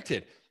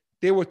granted,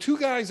 there were two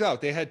guys out.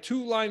 They had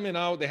two linemen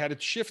out. They had to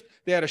shift.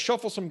 They had to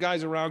shuffle some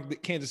guys around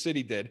that Kansas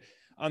City did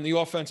on the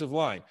offensive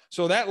line.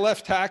 So that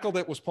left tackle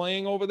that was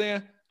playing over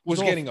there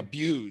was getting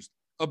abused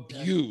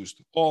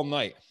all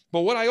night.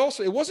 But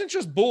it wasn't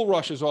just bull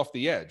rushes off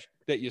the edge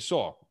that you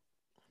saw.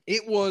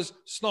 It was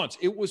stunts.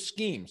 It was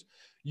schemes.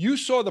 You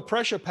saw the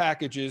pressure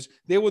packages.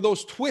 There were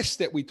those twists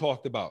that we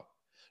talked about.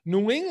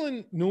 New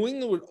England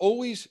would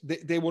always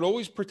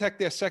protect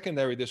their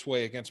secondary this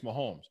way against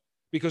Mahomes.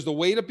 Because the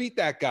way to beat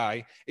that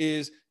guy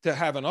is to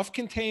have enough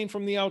contained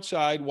from the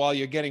outside while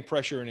you're getting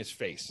pressure in his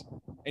face.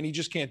 And he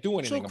just can't do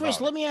anything about it. So, Chris,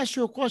 let me ask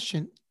you a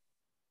question.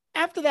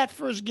 After that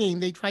first game,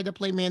 they tried to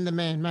play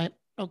man-to-man, right?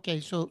 Okay,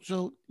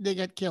 so they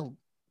got killed,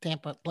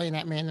 Tampa, playing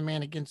that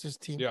man-to-man against this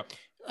team. Yeah.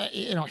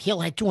 Hill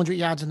had 200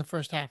 yards in the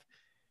first half.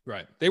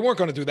 Right. They weren't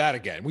going to do that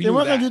again. They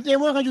weren't going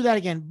to do that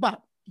again.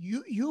 But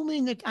you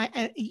mean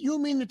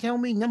to tell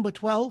me number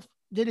 12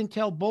 didn't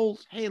tell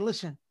Bowles, hey,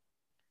 listen,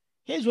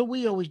 here's what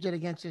we always did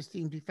against this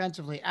team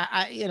defensively.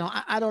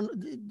 I don't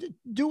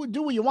do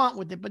what you want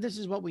with it, but this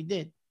is what we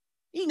did.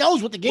 He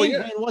knows what the game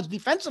plan was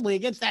defensively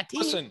against that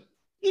team. Listen,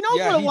 he knows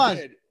what it was.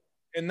 Did.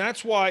 And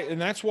that's why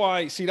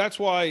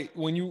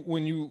when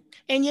you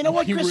and you know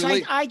what, Chris,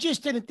 I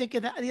just didn't think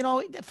of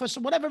that. For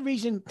whatever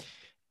reason,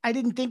 I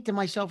didn't think to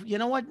myself, you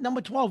know what, number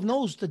 12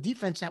 knows the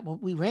defense that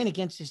we ran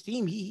against this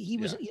team.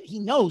 He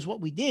knows what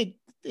we did.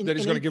 That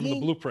he's going to give him the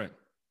blueprint.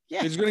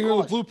 Yeah, he's going to give him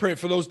a blueprint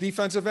for those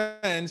defensive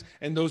ends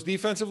and those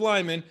defensive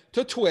linemen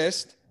to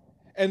twist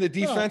and the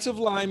defensive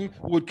line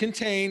would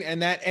contain,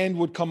 and that end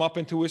would come up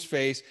into his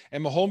face,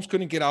 and Mahomes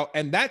couldn't get out.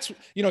 And that's,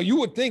 you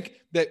would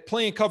think that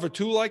playing cover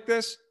 2 like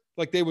this,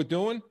 like they were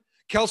doing,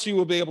 Kelce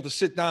will be able to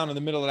sit down in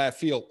the middle of that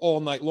field all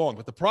night long.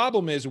 But the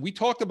problem is, we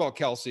talked about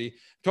Kelce,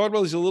 talked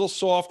about he's a little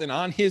soft, and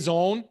on his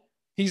own,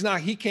 he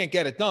can't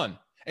get it done.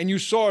 And you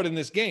saw it in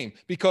this game,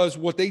 because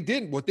what their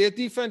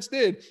defense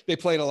did, they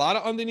played a lot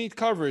of underneath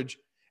coverage,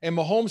 and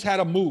Mahomes had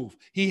to move.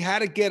 He had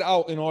to get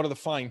out in order to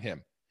find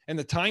him. And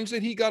the times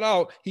that he got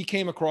out, he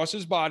came across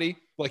his body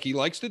like he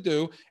likes to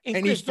do,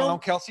 and Chris, he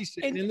found Kelce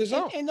sitting in the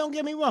zone. And don't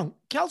get me wrong,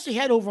 Kelce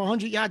had over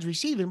 100 yards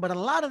receiving, but a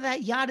lot of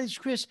that yardage,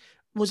 Chris,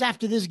 was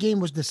after this game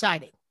was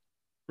decided.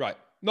 Right.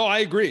 No, I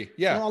agree.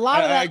 Yeah, a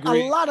lot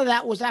of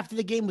that was after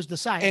the game was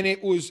decided. And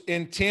it was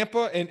in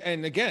Tampa.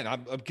 And again, I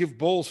give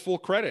Bowles full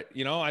credit.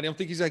 I don't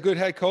think he's a good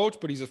head coach,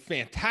 but he's a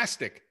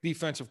fantastic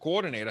defensive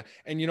coordinator.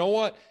 And you know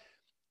what?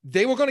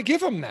 They were going to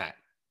give him that.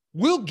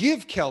 We'll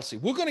give Kelce.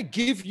 We're going to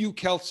give you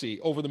Kelce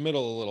over the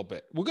middle a little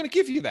bit. We're going to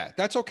give you that.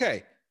 That's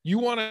okay. You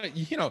want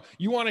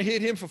to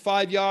hit him for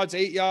 5 yards,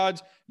 8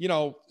 yards,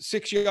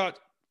 6 yards.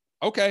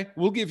 Okay,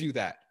 we'll give you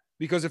that.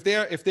 Because if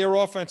their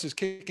offense is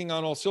kicking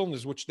on all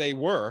cylinders, which they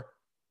were,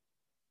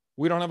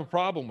 we don't have a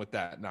problem with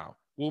that now.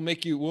 We'll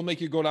make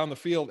you go down the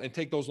field and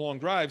take those long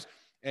drives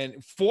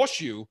and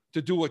force you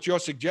to do what you're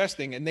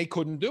suggesting, and they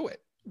couldn't do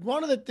it.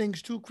 One of the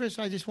things too, Chris,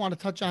 I just want to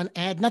touch on,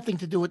 had nothing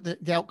to do with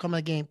the outcome of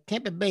the game.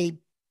 Tampa Bay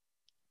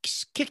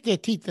kicked their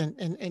teeth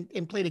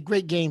and played a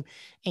great game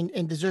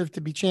and deserved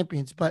to be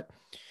champions. But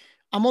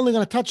I'm only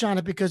going to touch on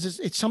it because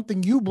it's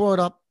something you brought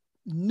up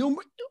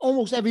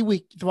almost every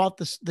week throughout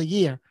the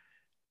year.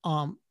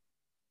 The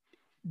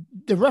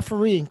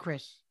refereeing,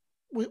 Chris,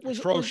 was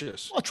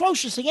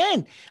atrocious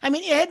again. I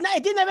mean,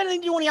 it didn't have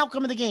anything to do with the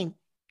outcome of the game.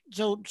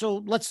 So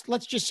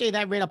let's just say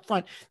that right up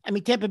front. I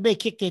mean, Tampa Bay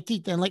kicked their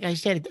teeth, and like I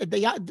said,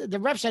 the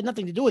refs had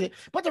nothing to do with it.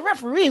 But the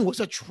refereeing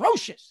was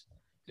atrocious.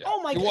 Yeah,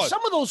 oh my God!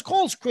 Some of those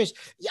calls, Chris,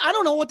 I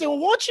don't know what they were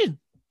watching.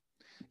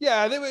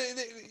 Yeah,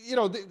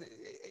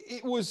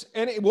 it was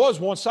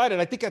one-sided.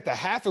 I think at the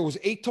half it was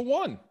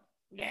 8-1.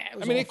 Yeah,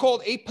 they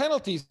called 8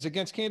 penalties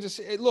against Kansas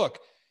City. Look,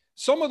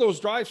 some of those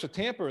drives for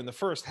Tampa in the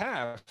first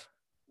half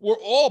were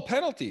all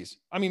penalties.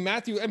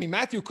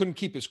 Matthew couldn't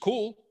keep his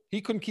cool. He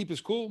couldn't keep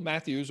his cool.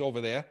 Matthews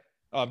over there,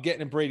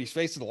 getting in Brady's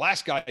face. The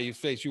last guy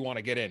you want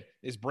to get in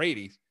is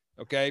Brady,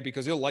 okay?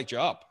 Because he'll light you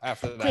up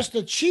after that. Chris,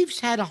 the Chiefs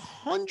had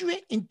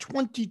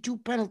 122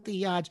 penalty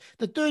yards,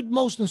 the third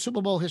most in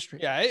Super Bowl history.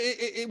 Yeah,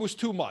 it was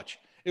too much.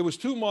 It was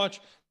too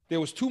much. There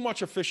was too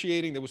much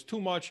officiating. There was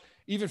too much.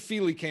 Even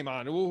Feely came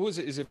on. Who is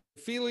it? Is it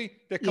Feely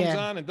that comes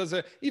on and does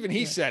it? Even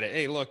he said it.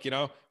 Hey, look,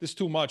 this is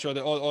too much. Or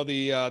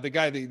the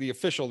guy, the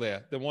official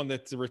there, the one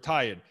that's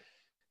retired,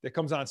 that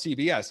comes on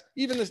CBS.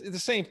 Even the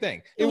same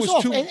thing. It was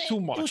too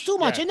much. It was too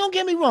much. Yeah. And don't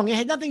get me wrong, it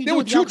had nothing to do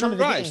with the outcome of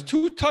the game.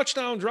 2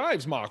 touchdown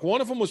drives, Mark. One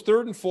of them was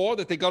 3rd and 4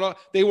 that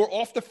they were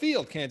off the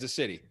field, Kansas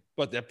City.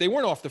 But they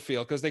weren't off the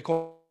field because they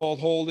called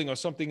holding or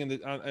something in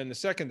the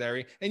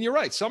secondary. And you're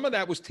right. Some of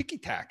that was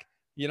ticky-tack.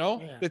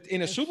 That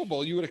in a Super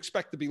Bowl you would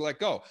expect to be let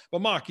go.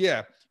 But Mark,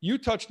 you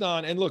touched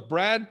on, and look,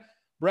 Brad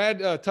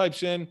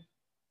types in,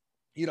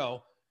 he's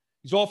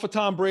all for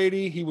Tom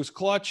Brady. He was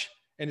clutch,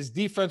 and his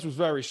defense was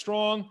very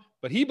strong.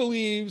 But he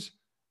believes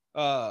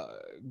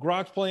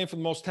Gronk's playing for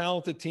the most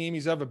talented team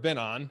he's ever been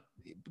on.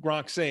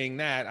 Gronk saying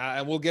that,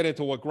 and we'll get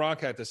into what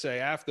Gronk had to say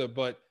after.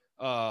 But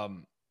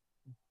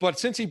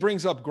since he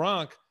brings up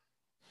Gronk,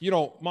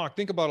 Mark,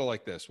 think about it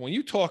like this. When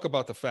you talk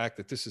about the fact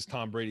that this is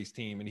Tom Brady's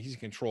team and he's in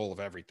control of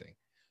everything,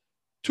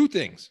 2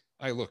 things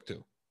I look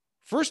to.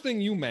 First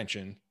thing you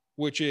mentioned,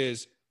 which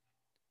is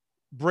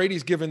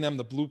Brady's given them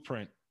the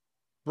blueprint.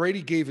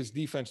 Brady gave his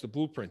defense the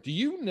blueprint. Do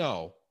you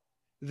know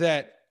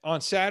that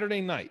on Saturday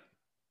night,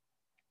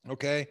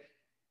 okay,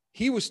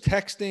 he was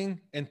texting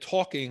and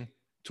talking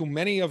to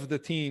many of the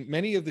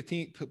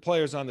team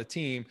players on the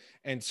team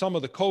and some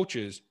of the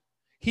coaches?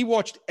 He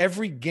watched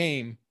every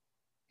game.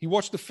 He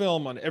watched the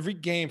film on every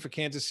game for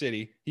Kansas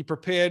City. He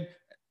prepared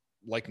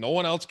like no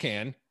one else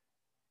can.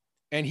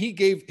 And he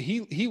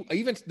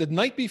even the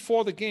night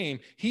before the game,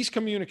 he's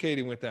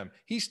communicating with them.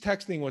 He's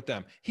texting with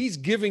them. He's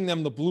giving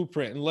them the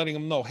blueprint and letting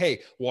them know,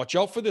 hey, watch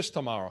out for this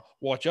tomorrow.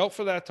 Watch out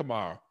for that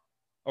tomorrow.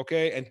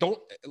 Okay. And don't,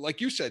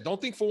 like you said, don't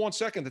think for 1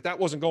 second that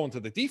wasn't going to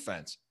the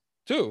defense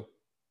too.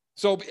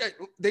 So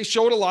they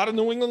showed a lot of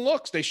New England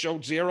looks. They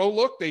showed zero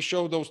look. They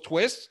showed those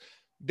twists.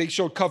 They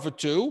showed cover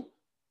 2.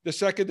 The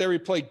secondary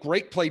played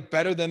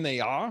better than they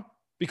are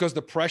because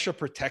the pressure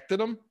protected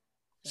them.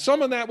 Yeah.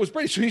 Some of that was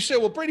Brady. So you say,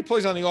 well, Brady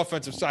plays on the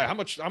offensive side. How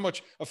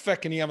much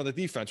effect can he have on the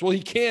defense? Well,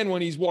 he can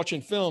when he's watching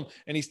film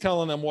and he's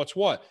telling them what's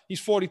what. He's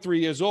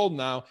 43 years old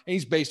now, and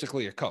he's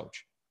basically a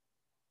coach.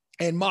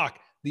 And Mark,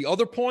 the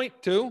other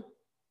point too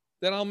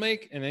that I'll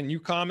make, and then you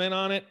comment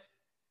on it.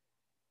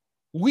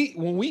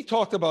 When we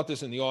talked about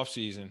this in the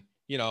offseason,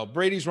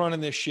 Brady's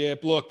running this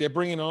ship. Look, they're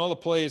bringing in all the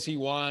players he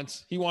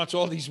wants. He wants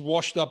all these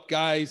washed up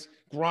guys,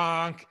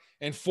 Gronk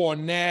and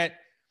Fournette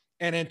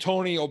and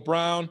Antonio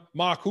Brown.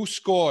 Mark, who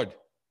scored?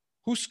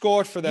 Who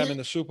scored for them in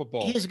the Super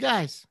Bowl? His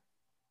guys.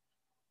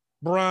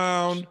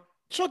 Brown,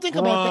 So think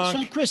about that.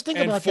 So Gronk, Chris, think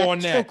and about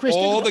Fournette. that. So Chris,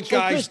 All the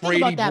guys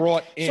Brady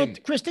brought in.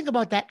 So Chris, think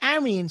about that.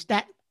 Arians,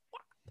 that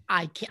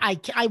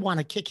I want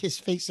to kick his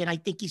face in. I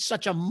think he's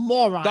such a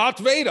moron. Darth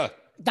Vader.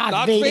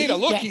 Darth Vader.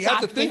 Look, Yeah, he had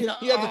Darth the thing. Vader.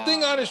 He had the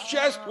thing on his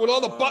chest with all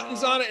the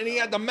buttons on it, and he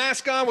had the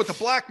mask on with the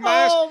black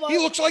mask. He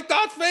looks like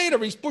Darth Vader.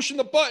 He's pushing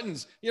the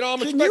buttons. You know,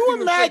 I'm expecting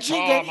him to say,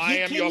 "Tom, I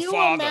am your father." Can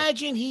you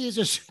imagine he is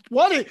a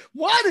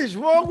what is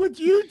wrong with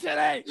you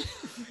today?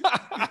 Can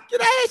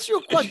I ask you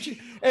a question?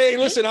 Hey,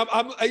 listen,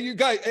 I'm you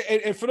guys,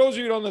 and for those of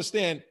you who don't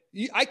understand,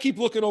 I keep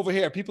looking over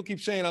here. People keep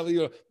saying,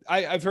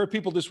 I've heard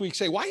people this week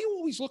say, "Why are you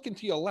always looking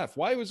to your left?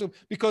 Why was it?"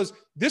 Because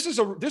this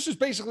is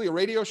basically a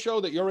radio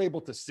show that you're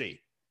able to see.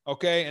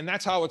 Okay. And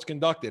that's how it's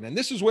conducted. And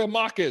this is where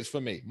Mark is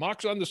for me.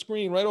 Mark's on the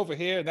screen right over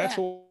here. That's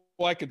who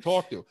I can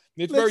talk to.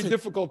 It's very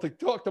difficult to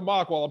talk to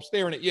Mark while I'm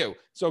staring at you.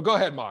 So go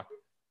ahead, Mark.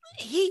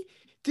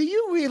 Do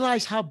you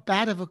realize how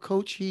bad of a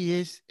coach he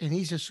is? And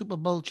he's a Super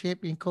Bowl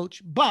champion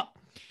coach. But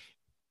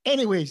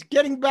anyways,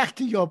 getting back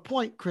to your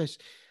point, Chris.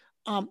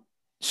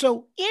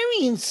 So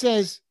Arian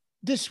says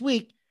this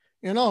week,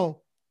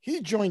 he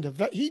joined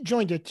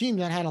a team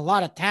that had a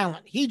lot of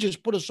talent. He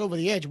just put us over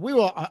the edge. We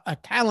were a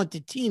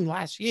talented team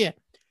last year.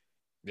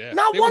 Yeah.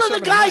 Now one of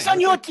the guys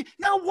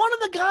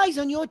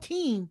on your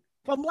team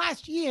from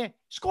last year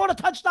scored a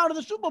touchdown in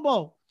the Super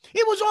Bowl.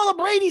 It was all of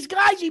Brady's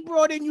guys he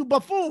brought in, you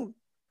buffoon.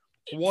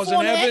 Wasn't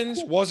Fournette,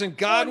 Evans, wasn't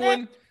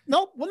Godwin.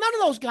 Nope, well, none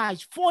of those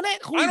guys.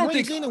 Fournette, who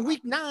brings in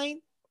week 9.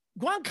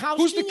 Gronkowski.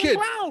 Who's the kid?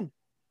 Brown.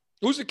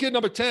 Who's the kid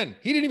number 10?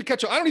 He didn't even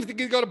catch I don't even think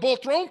he got a ball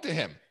thrown to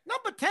him.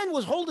 Number 10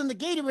 was holding the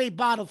Gatorade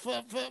bottle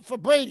for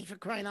Brady, for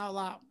crying out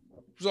loud.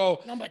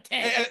 So number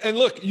 10. And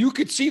look, you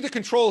could see the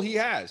control he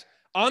has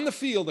on the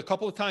field a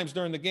couple of times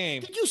during the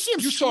game. Did you see him?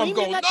 You saw him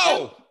go,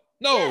 no.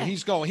 Yeah.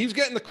 He's going. He's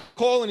getting the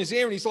call in his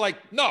ear, and he's like,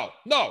 no.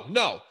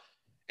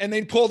 And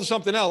they pulled to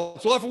something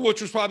else.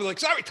 Leftwich was probably like,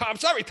 sorry,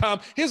 Tom.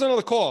 Here's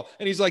another call.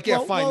 And he's like,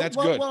 fine, that's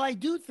good. Well, I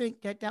do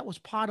think that was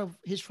part of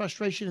his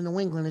frustration in New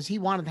England is he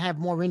wanted to have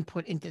more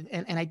input into,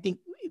 and I think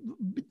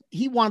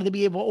he wanted to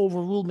be able to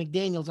overrule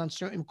McDaniels on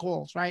certain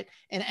calls, right?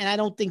 And I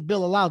don't think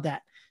Bill allowed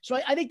that. So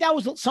I think that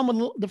was some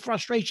of the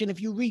frustration if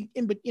you read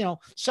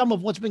some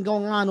of what's been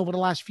going on over the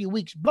last few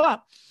weeks.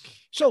 But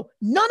so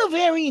none of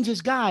Arians'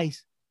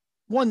 guys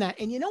won that.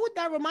 And you know what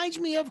that reminds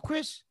me of,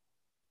 Chris?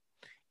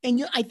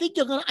 And I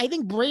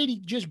think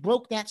Brady just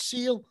broke that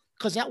seal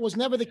because that was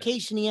never the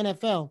case in the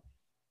NFL.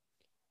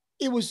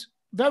 It was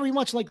very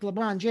much like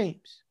LeBron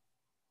James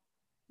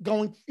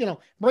going,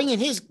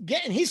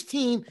 getting his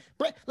team.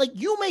 But like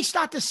you may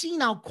start to see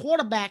now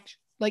quarterbacks,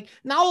 like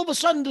now all of a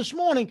sudden this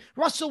morning,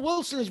 Russell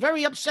Wilson is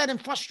very upset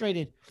and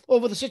frustrated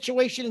over the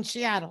situation in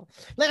Seattle.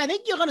 Like I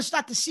think you're going to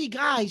start to see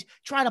guys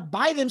try to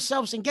buy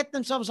themselves and get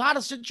themselves out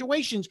of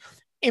situations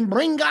and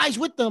bring guys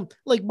with them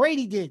like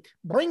Brady did.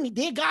 Bring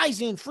their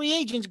guys in, free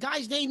agents,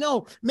 guys they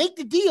know. Make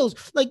the deals.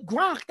 Like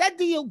Gronk,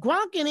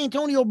 Gronk and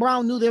Antonio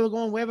Brown knew they were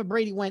going wherever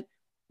Brady went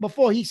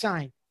before he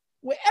signed.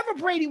 Wherever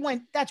Brady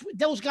went,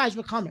 those guys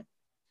were coming.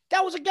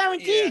 That was a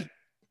guarantee. Yeah.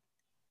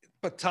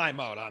 But time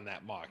out on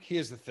that, Mark.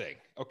 Here's the thing,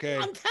 okay?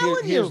 I'm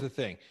telling you. Here's the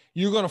thing.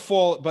 You're going to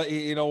fall, but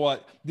you know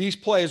what? These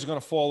players are going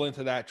to fall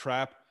into that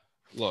trap.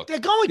 Look, they're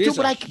going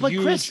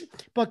to,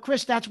 but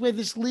Chris, that's where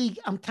this league,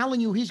 I'm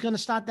telling you, he's going to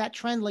start that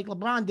trend like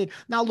LeBron did.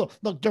 Now,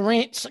 look,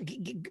 Durant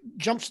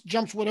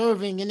jumps with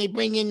Irving and they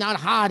bring in not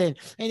Harden.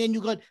 And then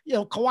you got,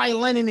 Kawhi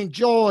Leonard and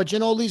George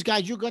and all these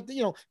guys. You got,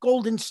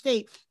 Golden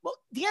State. Well,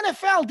 the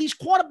NFL, these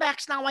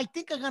quarterbacks now, I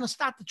think are going to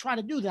start to try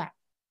to do that.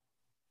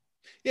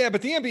 Yeah,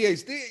 but the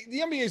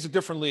NBA is a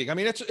different league. I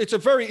mean, it's a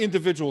very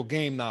individual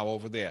game now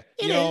over there.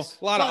 It is,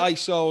 a lot of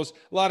ISOs,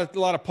 a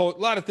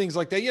lot of things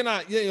like that. You're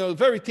not, the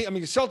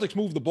Celtics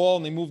move the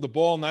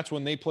ball and that's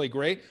when they play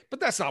great. But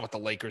that's not what the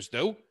Lakers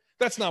do.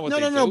 That's not what they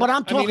do. No. But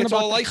I'm talking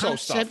about all ISO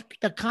stuff.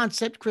 The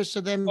concept, Chris,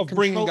 of them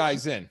bringing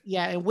guys in.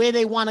 Yeah, and where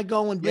they want to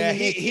go and bringing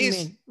their team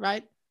in,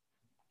 right?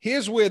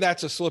 Here's where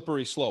that's a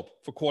slippery slope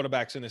for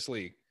quarterbacks in this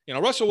league.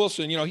 Russell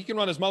Wilson, he can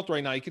run his mouth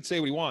right now. He can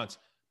say what he wants,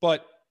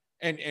 but.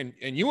 And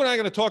you and I are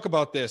going to talk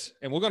about this,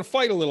 and we're going to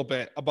fight a little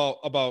bit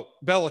about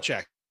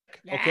Belichick,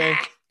 okay,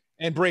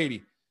 and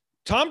Brady.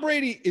 Tom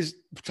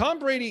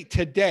Brady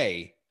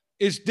today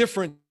is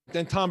different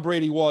than Tom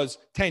Brady was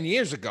 10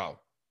 years ago,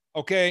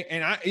 okay?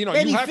 And you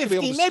have to be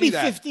able to see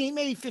that.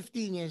 Maybe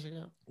 15 years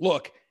ago.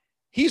 Look,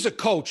 he's a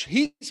coach.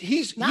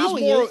 He's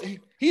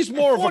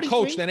more of a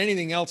coach than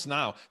anything else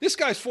now. This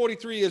guy's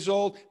 43 years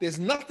old. There's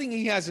nothing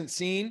he hasn't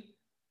seen.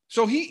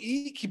 So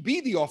he could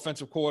be the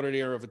offensive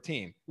coordinator of a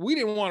team. We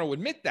didn't want to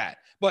admit that,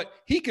 but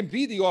he can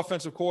be the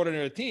offensive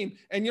coordinator of a team.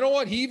 And you know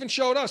what? He even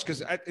showed us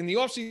because in the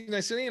offseason,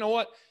 I said, you know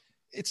what?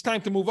 It's time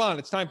to move on.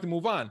 It's time to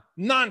move on.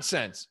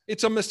 Nonsense.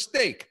 It's a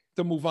mistake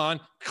to move on.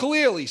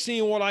 Clearly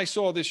seeing what I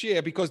saw this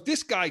year because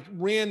this guy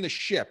ran the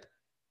ship,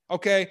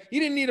 okay? He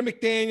didn't need a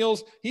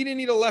McDaniels. He didn't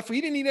need a left.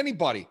 He didn't need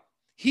anybody.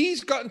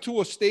 He's gotten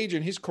to a stage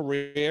in his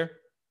career,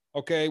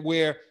 okay,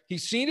 where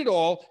he's seen it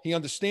all. He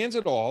understands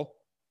it all.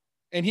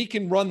 And he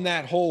can run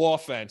that whole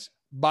offense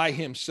by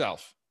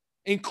himself,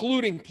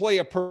 including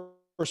player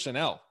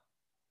personnel.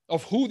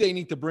 of who they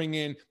need to bring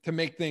in to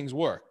make things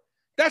work.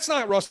 That's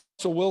not Russell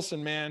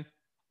Wilson, man.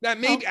 That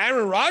maybe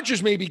Aaron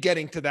Rodgers may be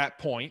getting to that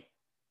point.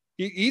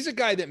 He's a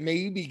guy that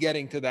may be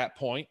getting to that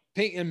point.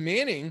 Peyton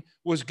Manning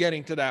was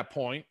getting to that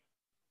point,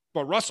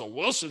 but Russell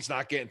Wilson's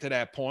not getting to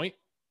that point.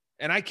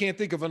 And I can't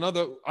think of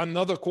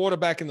another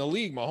quarterback in the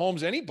league,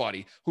 Mahomes,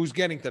 anybody who's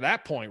getting to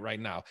that point right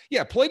now.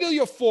 Yeah, play till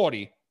you're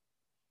 40,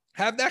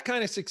 have that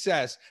kind of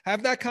success,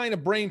 have that kind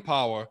of brain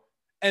power,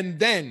 and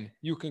then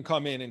you can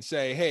come in and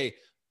say, hey,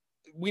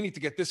 we need to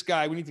get this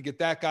guy, we need to get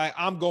that guy.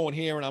 I'm going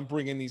here and I'm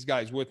bringing these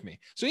guys with me.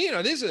 So,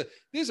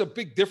 there's a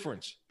big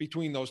difference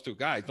between those two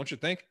guys, don't you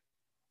think?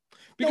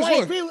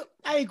 Because no,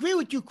 I agree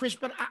with you, Chris,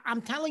 but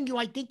I'm telling you,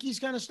 I think he's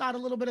going to start a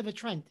little bit of a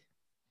trend.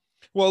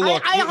 Well,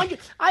 look,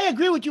 I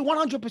agree with you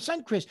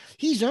 100%, Chris.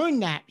 He's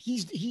earned that.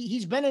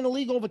 He's been in the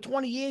league over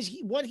 20 years.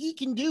 What he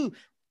can do,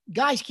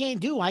 guys can't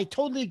do. I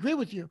totally agree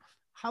with you.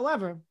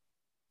 However,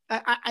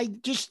 I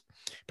just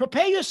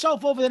prepare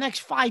yourself over the next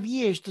 5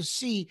 years to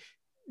see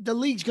the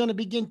league's going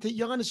to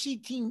you're going to see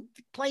team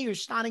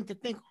players starting to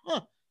think,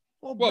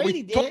 well,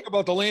 Brady did it.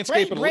 About the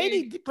landscape of the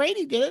league.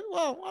 Brady did it.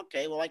 Well,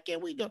 okay. Well, why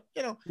can't we do?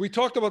 We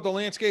talked about the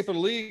landscape of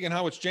the league and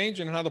how it's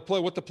changing and how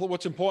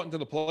what's important to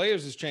the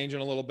players is changing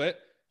a little bit.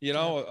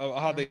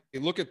 How they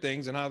look at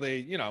things and how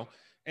they,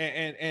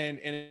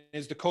 and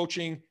is the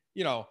coaching,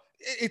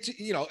 it's,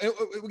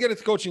 we get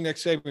into coaching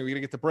next segment. We're going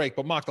to get the break.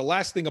 But Mark, the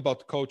last thing about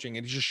the coaching,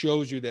 and it just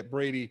shows you that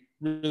Brady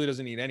really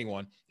doesn't need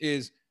anyone,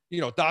 is,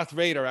 Darth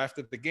Vader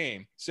after the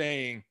game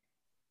saying,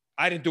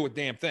 I didn't do a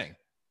damn thing.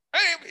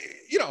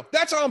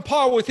 That's on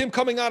par with him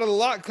coming out of,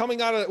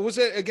 was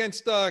it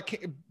against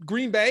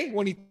Green Bay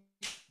when he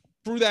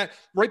threw that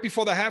right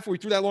before the half where he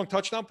threw that long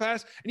touchdown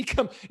pass?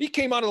 And he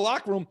came out of the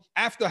locker room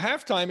after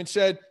halftime and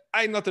said,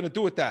 I had nothing to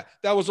do with that.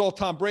 That was all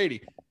Tom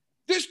Brady.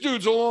 This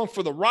dude's along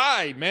for the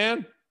ride,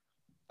 man.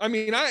 I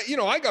mean,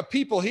 I got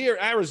people here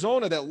in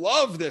Arizona that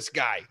love this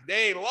guy.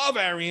 They love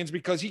Arians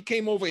because he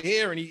came over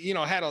here and he,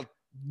 had a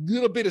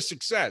little bit of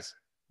success.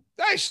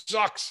 That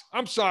sucks.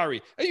 I'm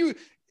sorry.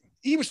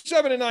 He was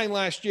 7-9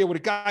 last year with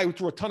a guy who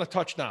threw a ton of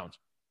touchdowns.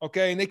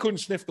 Okay. And they couldn't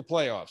sniff the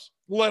playoffs,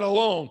 let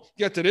alone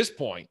get to this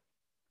point.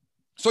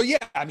 So, yeah,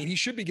 I mean, he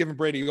should be giving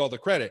Brady all the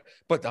credit.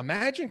 But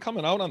imagine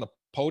coming out on the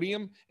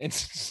podium and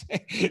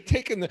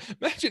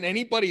imagine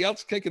anybody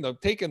else taking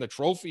the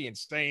trophy and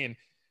saying,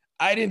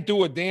 I didn't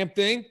do a damn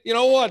thing. You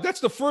know what?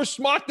 That's the first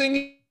smart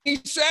thing he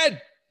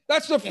said.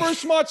 That's the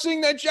first smart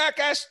thing that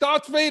jackass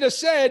Darth Vader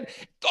said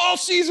all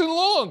season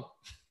long.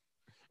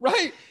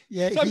 Right?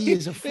 Yeah, he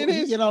is a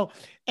fool,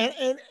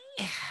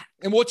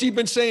 and what's he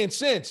been saying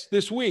since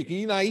this week?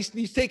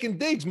 He's taking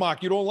digs,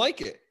 Mark. You don't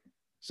like it.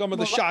 Some of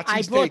the shots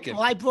he's taken.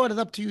 Well, I brought it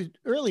up to you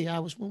earlier.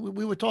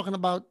 We were talking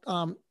about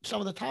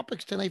some of the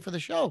topics tonight for the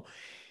show.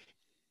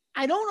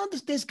 I don't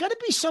understand. There's got to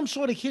be some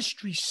sort of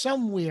history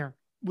somewhere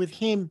with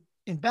him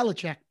and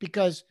Belichick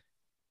because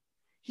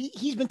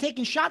he's been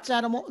taking shots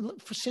at him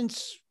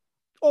since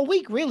all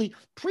week, really,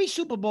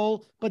 pre-Super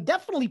Bowl, but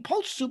definitely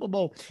post-Super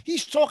Bowl.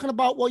 He's talking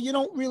about, well, you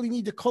don't really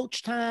need the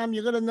coach time.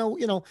 You're going to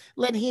know,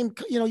 let him,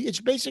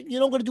 it's basic. You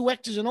don't going to do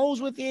X's and O's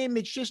with him.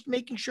 It's just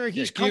making sure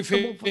he's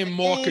comfortable. Give him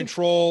more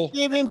control.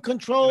 Give him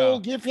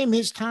control. Give him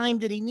his time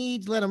that he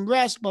needs. Let him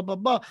rest, blah, blah,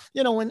 blah.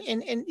 He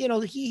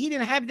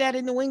didn't have that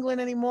in New England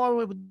anymore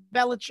with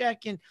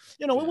Belichick. And,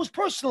 it was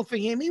personal for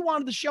him. He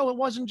wanted to show it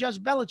wasn't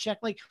just Belichick.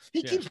 Like,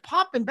 he keeps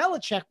popping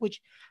Belichick,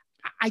 which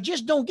I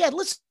just don't get.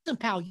 Listen,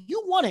 pal,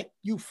 you won it,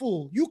 you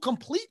fool. You're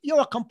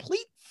a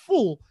complete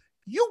fool.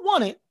 You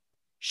won it.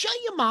 Shut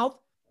your mouth.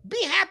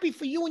 Be happy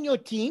for you and your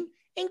team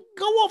and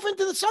go off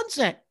into the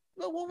sunset.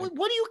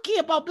 What do you care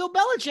about Bill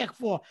Belichick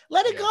for?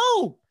 Let it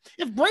go.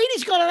 If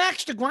Brady's got an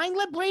axe to grind,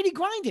 let Brady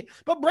grind it.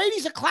 But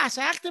Brady's a class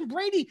act, and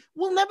Brady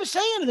will never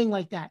say anything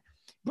like that.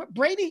 But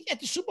Brady at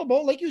the Super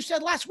Bowl, like you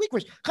said last week,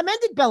 was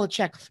commended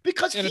Belichick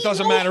because it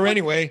doesn't matter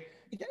anyway.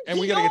 And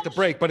we got to get the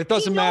break, but it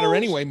doesn't matter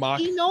anyway,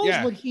 Mark. He knows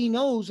what he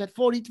knows at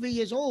 43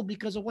 years old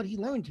because of what he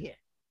learned here.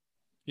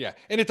 Yeah,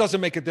 and it doesn't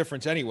make a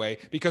difference anyway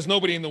because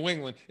nobody in New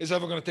England is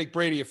ever going to take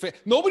Brady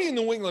nobody in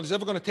New England is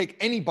ever going to take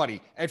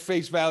anybody at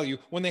face value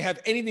when they have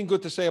anything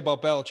good to say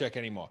about Belichick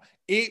anymore.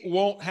 It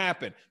won't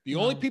happen. The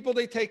only people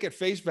they take at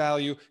face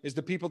value is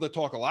the people that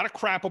talk a lot of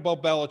crap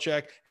about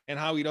Belichick and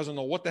how he doesn't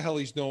know what the hell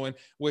he's doing,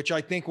 which I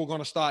think we're going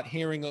to start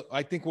hearing.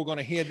 I think we're going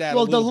to hear that.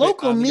 Well, the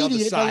local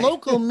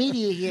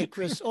media here,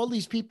 Chris, all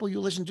these people you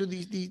listen to,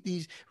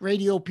 these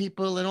radio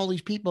people and all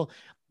these people,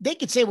 they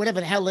could say whatever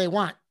the hell they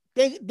want.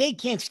 They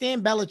can't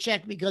stand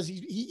Belichick because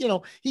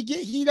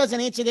he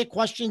doesn't answer their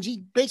questions.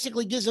 He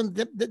basically gives them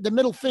the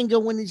middle finger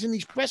when he's in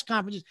these press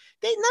conferences.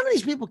 None of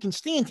these people can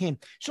stand him.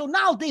 So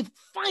now they've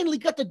finally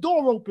got the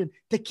door open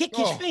to kick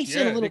his face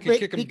in a little bit.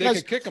 They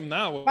can kick him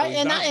now. Right?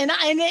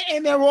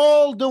 And they're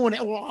all doing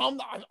it. Well,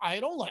 I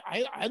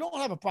don't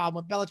have a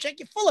problem with Belichick.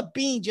 You're full of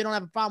beans. You don't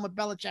have a problem with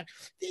Belichick.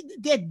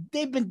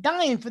 They've been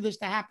dying for this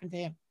to happen to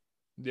him.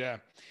 Yeah.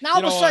 Now all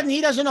of a sudden he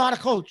doesn't know how to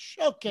coach.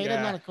 Okay, he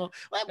doesn't know how to coach.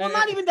 Well,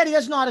 not even that he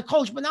doesn't know how to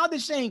coach, but now they're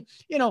saying,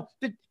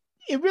 that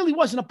it really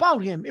wasn't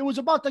about him. It was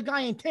about the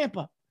guy in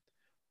Tampa.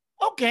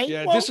 Okay.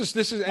 Yeah, well, this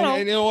is,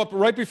 and you know what?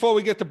 Right before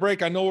we get to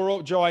break, I know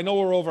we're Joe. I know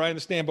we're over. I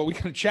understand, but we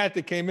got a chat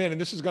that came in,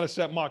 and this is going to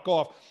set Mark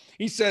off.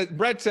 He said,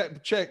 Brett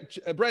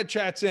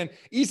chats in.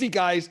 Easy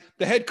guys.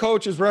 The head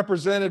coach is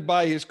represented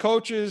by his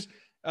coaches,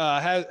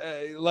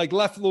 like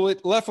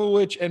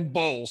Lefowich and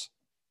Bowles.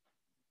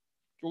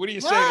 What do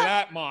you say to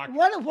that, Mark?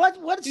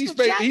 What's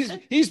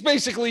he's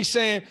basically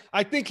saying,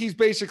 I think he's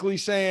basically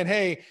saying,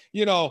 hey,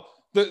 you know,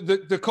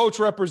 the coach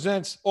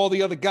represents all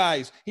the other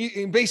guys. He's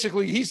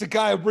the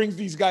guy who brings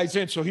these guys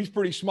in, so he's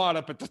pretty smart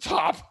up at the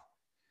top.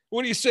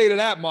 What do you say to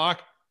that, Mark?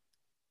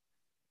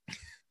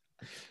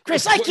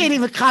 Chris, I can't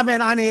even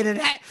comment on it.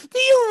 Do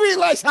you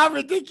realize how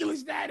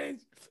ridiculous that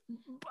is?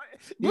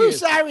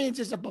 Bruce Arians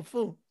is a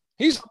buffoon.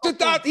 He's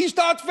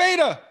Darth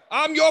Vader.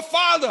 I'm your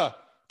father.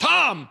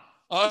 Tom,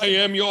 I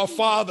am your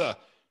father.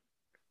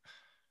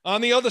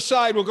 On the other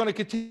side, we're going to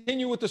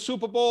continue with the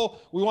Super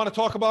Bowl. We want to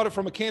talk about it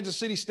from a Kansas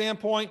City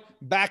standpoint.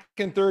 Back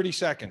in 30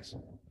 seconds.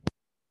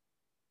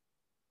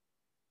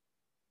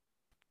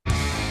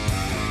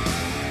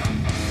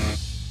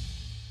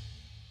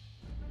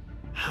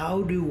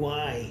 How do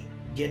I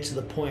get to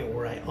the point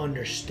where I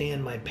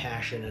understand my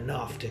passion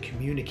enough to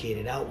communicate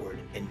it outward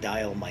and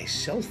dial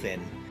myself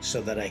in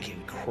so that I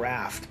can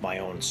craft my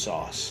own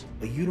sauce?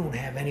 But you don't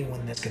have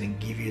anyone that's going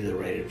to give you the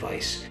right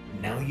advice.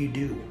 Now you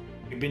do.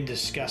 We've been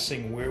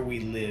discussing where we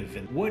live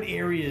and what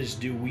areas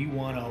do we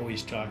want to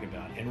always talk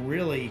about. And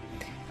really,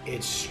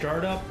 it's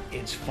startup,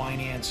 it's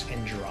finance,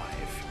 and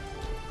drive.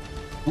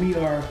 We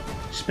are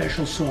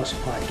Special Sauce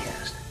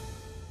Podcast.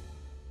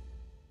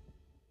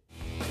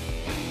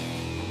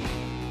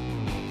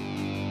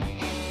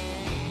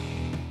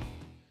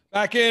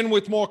 Back in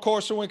with more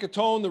Corso and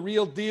Catone, the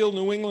real deal,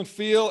 New England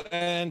feel.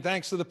 And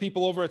thanks to the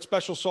people over at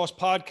Special Sauce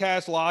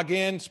Podcast. Log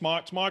in.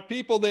 Smart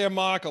people there,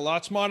 Mark. A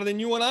lot smarter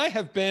than you and I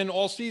have been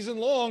all season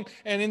long.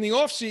 And in the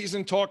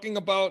offseason, talking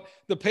about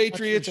the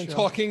Patriots and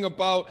talking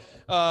about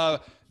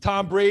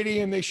Tom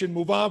Brady, and they should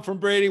move on from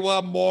Brady.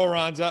 Well,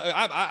 morons.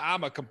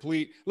 I'm a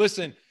complete –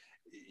 listen,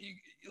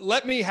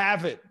 let me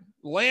have it.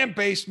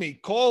 Lambaste me,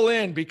 call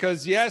in,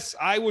 because yes,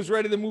 I was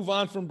ready to move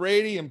on from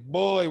Brady, and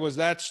boy, was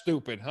that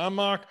stupid, huh,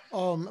 Mark?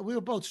 We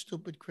were both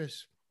stupid,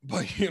 Chris.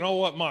 But you know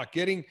what, Mark?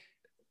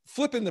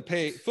 Flipping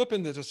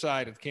the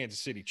side of the Kansas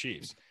City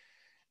Chiefs.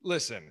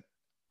 Listen,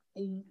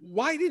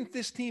 why didn't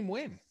this team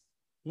win?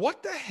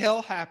 What the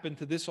hell happened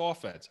to this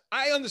offense?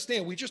 I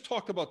understand. We just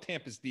talked about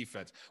Tampa's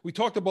defense. We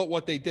talked about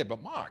what they did,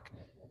 but Mark,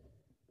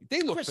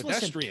 they look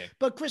pedestrian.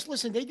 Chris,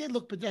 listen, they did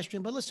look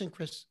pedestrian. But listen,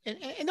 Chris, and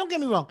don't get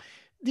me wrong.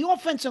 The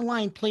offensive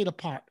line played a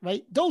part,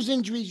 right? Those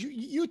injuries,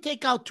 you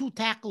take out 2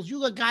 tackles,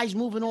 you got guys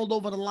moving all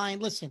over the line.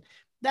 Listen,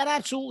 that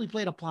absolutely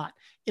played a part.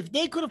 If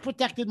they could have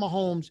protected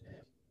Mahomes,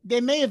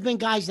 there may have been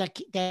guys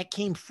that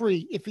came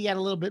free if he had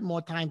a little bit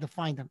more time to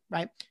find them,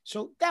 right?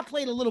 So that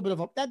played a little bit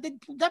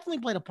definitely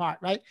played a part,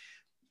 right?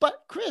 But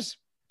Chris,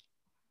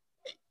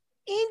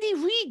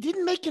 Andy Reid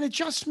didn't make an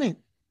adjustment.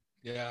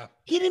 Yeah.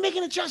 He didn't make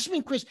an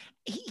adjustment, Chris.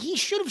 He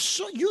should have.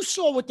 You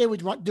saw what they were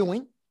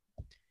doing.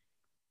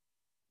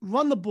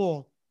 Run the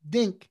ball.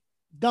 Dink,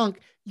 dunk.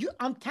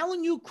 I'm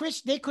telling you,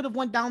 Chris, they could have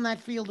went down that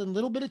field in a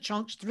little bit of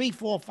chunks, 3,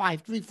 4,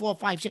 5, 3, 4,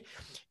 5, 6.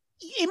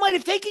 It might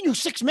have taken you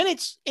 6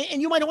 minutes,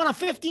 and you might have won on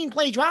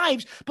 15-play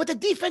drives, but the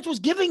defense was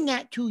giving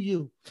that to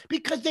you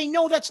because they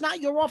know that's not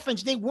your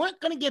offense. They weren't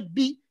going to get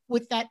beat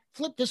with that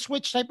flip the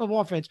switch type of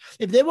offense.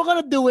 If they were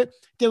going to do it,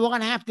 they were going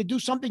to have to do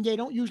something they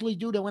don't usually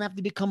do. They were going to have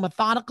to become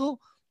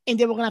methodical, and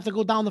they were going to have to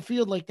go down the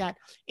field like that.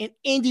 And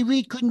Andy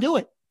Reid couldn't do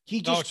it.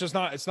 It's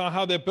not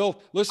how they're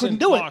built. Listen, couldn't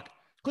do Mark, it.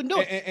 Couldn't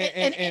do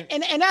it.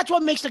 And that's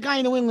what makes the guy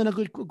in New England a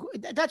good.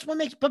 That's what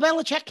makes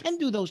Belichick can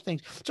do those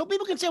things. So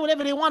people can say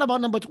whatever they want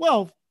about number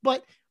 12,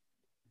 but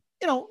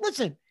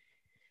listen.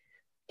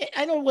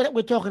 I know what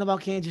we're talking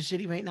about Kansas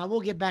City right now.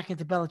 We'll get back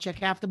into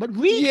Belichick after, but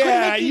Reid.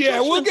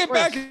 We'll get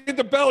back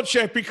into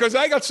Belichick because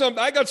I got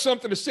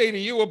something to say to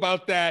you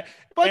about that.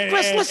 But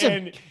Chris,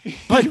 listen.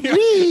 But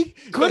Reid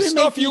couldn't the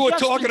stuff make you were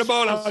talking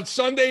about on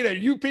Sunday that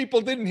you people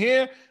didn't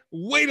hear.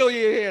 Wait till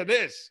you hear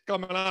this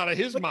coming out of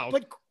his mouth.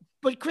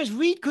 But Chris,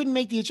 Reid couldn't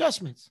make the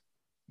adjustments.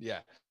 Yeah.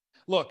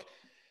 Look,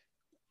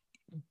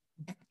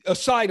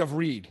 aside of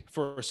Reid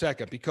for a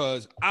second,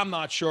 because I'm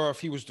not sure if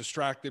he was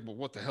distracted with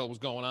what the hell was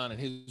going on in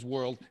his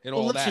world and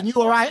all that. Listen, you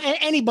or I,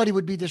 anybody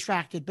would be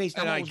distracted based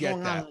on what was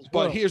going on in his world.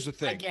 But here's the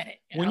thing. I get it.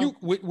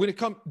 When it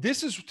comes,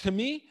 this is, to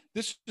me,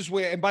 this is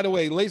where, and by the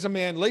way,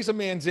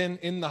 Laserman's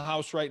in the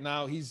house right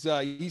now.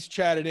 He's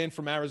chatted in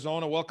from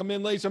Arizona. Welcome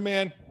in,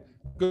 Laserman.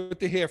 Good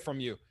to hear from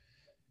you.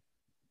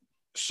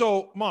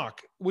 So,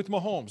 Mark, with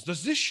Mahomes,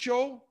 does this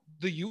show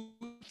the youth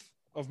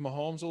of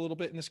Mahomes a little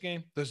bit in this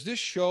game? Does this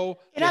show?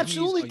 It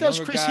absolutely does,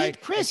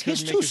 Chris.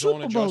 His 2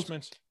 Super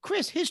Bowls.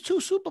 Chris, his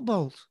 2 Super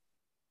Bowls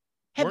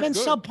have been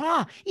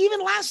subpar.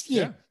 Even last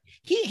year,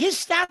 his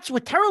stats were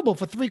terrible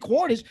for 3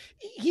 quarters.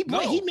 He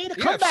made a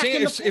comeback.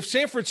 If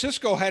San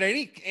Francisco had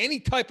any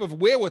type of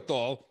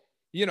wherewithal,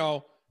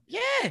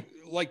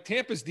 like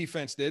Tampa's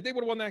defense did, they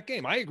would have won that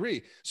game. I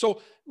agree.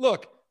 So,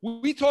 look.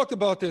 We talked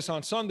about this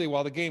on Sunday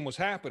while the game was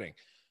happening.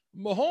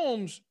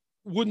 Mahomes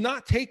would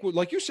not take what,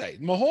 like you say,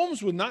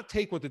 Mahomes would not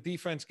take what the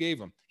defense gave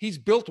him. He's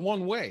built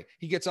one way.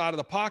 He gets out of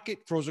the pocket,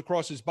 throws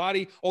across his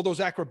body, all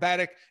those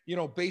acrobatic,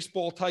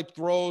 baseball type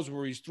throws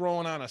where he's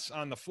throwing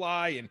on the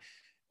fly and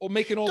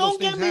making all those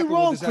things happen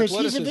with his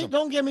athleticism.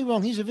 Don't get me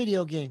wrong. He's a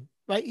video game,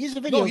 right? He's a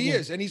video game. No, he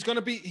is. And he's going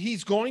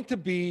to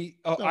be,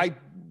 I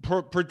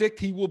predict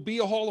he will be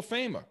a Hall of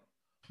Famer,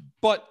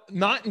 but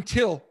not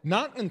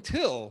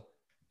until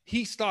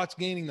he starts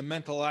gaining the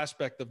mental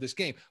aspect of this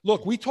game.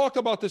 Look, we talked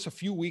about this a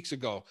few weeks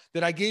ago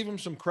that I gave him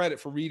some credit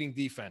for reading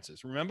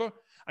defenses. Remember?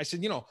 I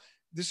said,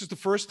 this is the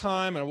first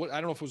time, and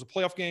I don't know if it was a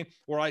playoff game,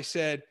 where I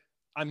said,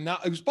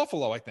 it was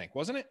Buffalo, I think,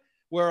 wasn't it?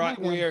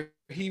 Where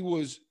he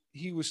was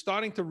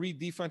starting to read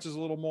defenses a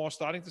little more,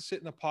 starting to sit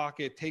in the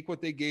pocket, take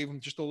what they gave him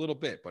just a little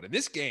bit. But in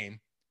this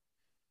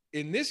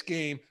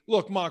game,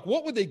 look, Mark,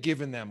 what were they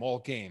giving them all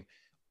game?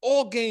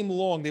 All game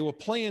long, they were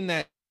playing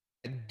that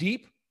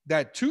deep,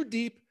 that too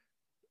deep.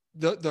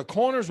 The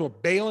corners were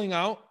bailing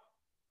out,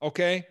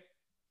 okay?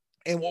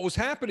 And what was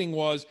happening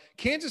was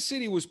Kansas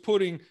City was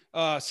putting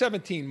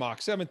 17,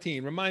 Mark,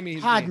 17. Remind me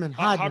his name.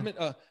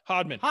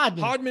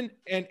 Hodman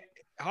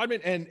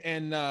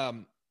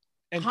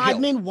and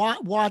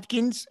Hodman,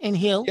 Watkins, and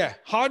Hill. Yeah,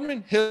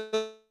 Hodman,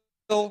 Hill,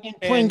 and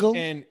Pringle,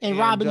 and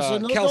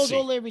Robinson. Kelce. Those are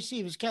all their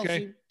receivers, Kelce.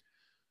 Okay.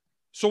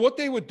 So what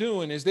they were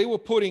doing is they were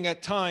putting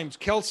at times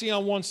Kelce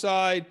on one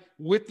side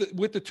with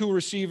the two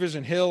receivers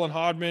and Hill and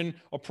Hodman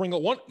or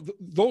Pringle,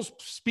 those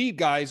speed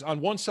guys on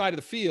one side of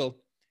the field.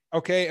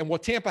 Okay. And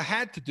what Tampa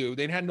had to do,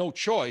 they had no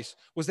choice,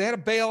 was they had to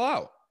bail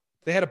out.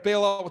 They had to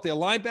bail out with their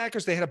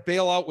linebackers. They had to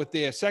bail out with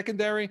their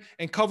secondary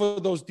and cover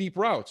those deep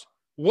routes.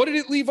 What did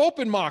it leave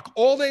open, Mark,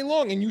 all day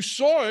long? And you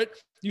saw it.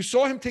 You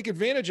saw him take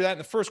advantage of that in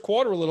the first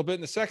quarter a little bit,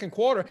 in the second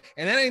quarter,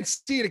 and then I didn't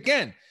see it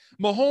again.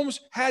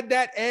 Mahomes had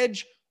that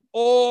edge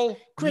all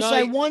Chris,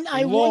 night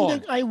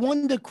I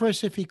wonder,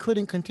 Chris, if he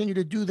couldn't continue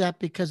to do that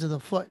because of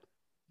the foot.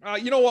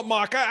 You know what,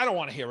 Mark? I don't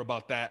want to hear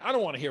about that. I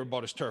don't want to hear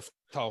about his turf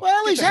toe.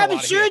 Well, he's having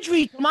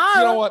surgery tomorrow.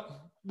 You know what?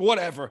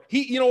 Whatever.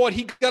 He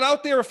got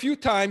out there a few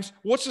times.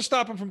 What's to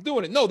stop him from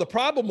doing it? No, the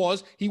problem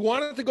was he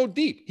wanted to go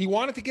deep. He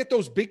wanted to get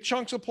those big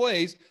chunks of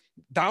plays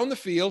down the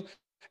field,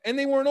 and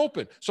they weren't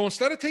open. So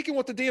instead of taking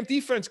what the damn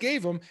defense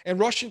gave him and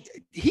rushing,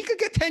 he could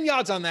get 10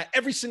 yards on that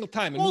every single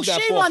time. And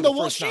shame on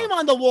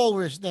the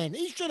Walrus then.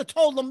 He should have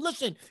told them,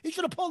 listen, he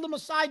should have pulled him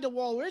aside, the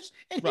Walrus,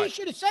 and he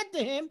should have said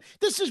to him,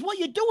 this is what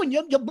you're doing.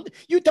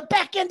 The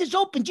back end is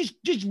open. Just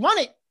run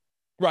it.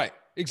 Right.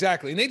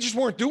 Exactly. And they just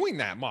weren't doing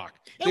that, Mark.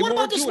 And what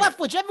about this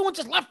Leftwich? Everyone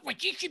says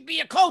Leftwich, he should be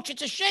a coach.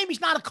 It's a shame he's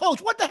not a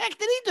coach. What the heck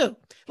did he do?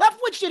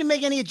 Leftwich didn't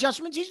make any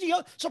adjustments. He's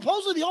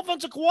supposedly the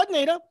offensive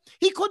coordinator.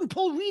 He couldn't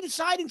pull Reed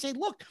aside and say,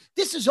 look,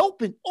 this is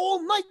open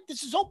all night.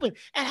 This is open.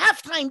 At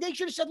halftime, they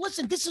should have said,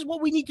 listen, this is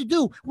what we need to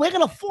do. We're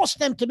going to force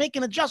them to make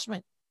an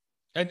adjustment.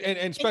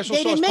 And Special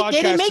Sauce Podcast.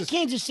 They didn't make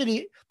Kansas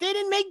City. They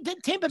didn't make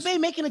Tampa Bay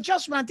make an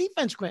adjustment on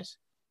defense, Chris.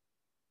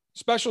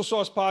 Special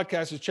Sauce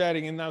Podcast is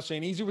chatting and now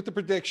saying, easy with the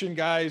prediction,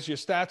 guys. Your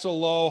stats are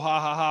low. Ha,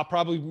 ha, ha.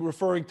 Probably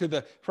referring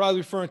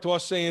to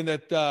us saying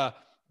that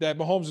that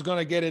Mahomes is going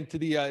to get into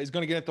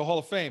the Hall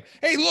of Fame.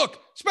 Hey,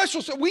 look,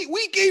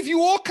 we gave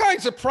you all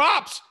kinds of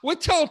props. We're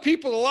telling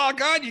people to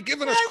log on. You're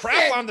giving us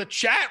crap on the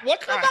chat.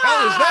 What the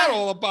hell is that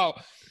all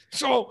about?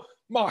 So,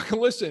 Mark,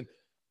 listen,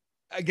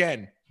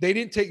 again, they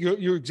didn't take,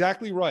 you're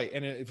exactly right.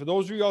 And for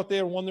those of you out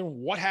there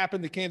wondering what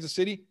happened to Kansas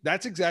City,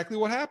 that's exactly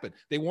what happened.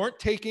 They weren't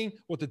taking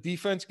what the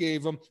defense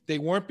gave them. They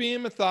weren't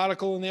being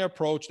methodical in their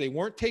approach. They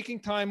weren't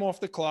taking time off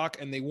the clock,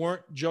 and they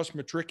weren't just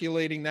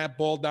matriculating that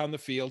ball down the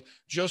field,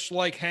 just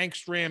like Hank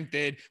Stram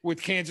did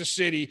with Kansas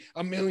City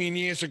a million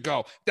years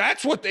ago.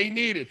 That's what they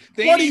needed.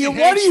 What are you,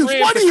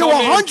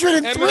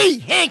 103,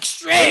 Hank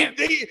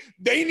Stram?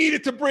 They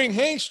needed to bring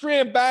Hank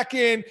Stram back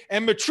in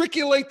and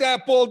matriculate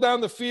that ball down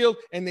the field,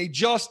 and they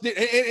just did.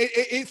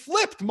 It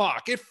flipped,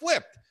 Mark. It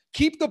flipped.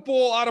 Keep the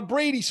ball out of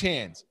Brady's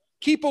hands.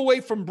 Keep away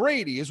from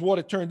Brady is what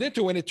it turned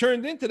into. And it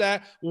turned into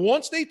that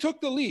once they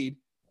took the lead,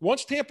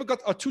 once Tampa got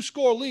a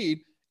 2-score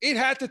lead, it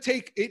had to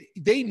take it.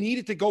 They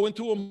needed to go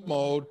into a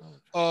mode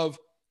of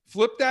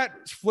flip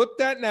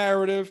that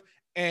narrative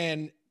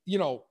and,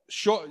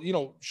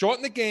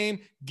 shorten the game,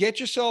 get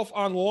yourself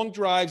on long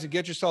drives and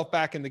get yourself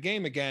back in the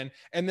game again.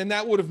 And then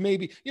that would have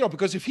maybe,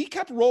 because if he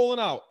kept rolling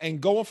out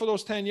and going for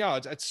those 10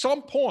 yards at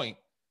some point,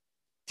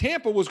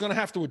 Tampa was going to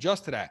have to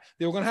adjust to that.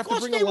 They were going to have to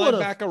bring a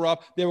linebacker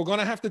up. They were going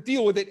to have to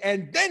deal with it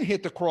and then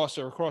hit the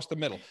crosser across the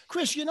middle.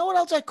 Chris, you know what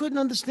else I couldn't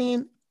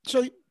understand?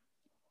 So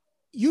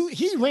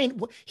he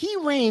ran.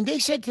 They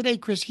said today,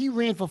 Chris, he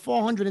ran for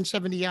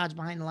 470 yards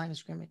behind the line of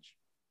scrimmage.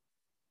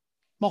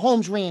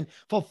 Mahomes ran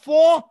for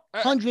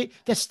 400.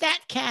 The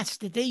StatCast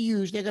that they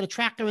use, they're going to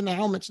track her in the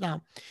helmets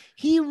now.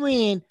 He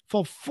ran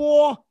for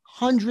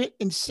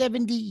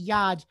 470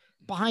 yards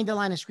behind the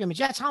line of scrimmage.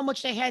 That's how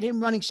much they had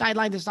him running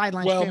sideline to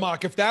sideline. Well,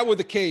 Mark, if that were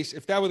the case,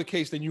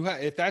 then you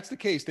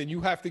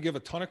have to give a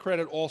ton of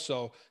credit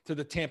also to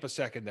the Tampa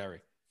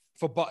secondary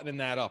for buttoning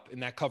that up in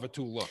that cover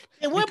 2 look.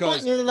 They weren't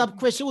buttoning it up,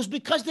 Chris. It was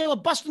because they were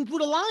busting through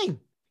the line.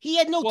 He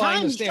had no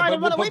time. He's trying to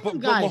run away from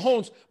guys.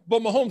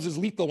 Mahomes is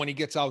lethal when he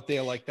gets out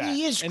there like that.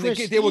 He is, and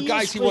Chris. There were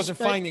guys he wasn't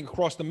finding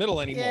across the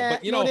middle anymore. Yeah,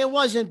 but, you know, there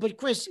wasn't. But,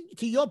 Chris,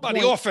 to your point.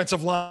 The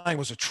offensive line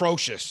was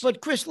atrocious.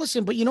 But, Chris,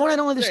 listen, but you know what I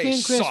don't understand,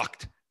 They Chris?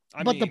 sucked.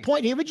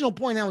 The original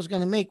point I was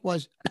going to make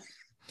was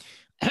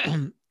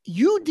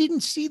you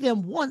didn't see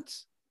them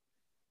once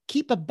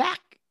keep a back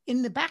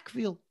in the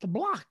backfield to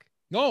block.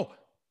 No.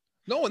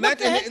 And what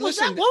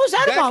was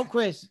that about,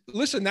 Chris?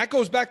 Listen, that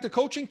goes back to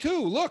coaching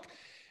too. Look,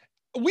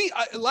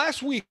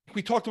 last week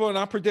we talked about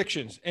our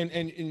predictions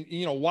and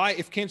you know why,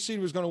 if Kansas City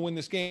was going to win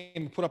this game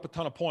and put up a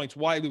ton of points,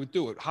 why we would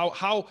do it.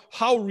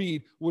 How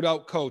Reed would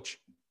outcoach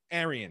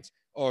Arians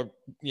or,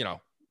 you know,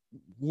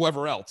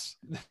 whoever else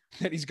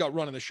that he's got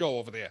running the show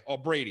over there, or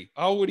Brady.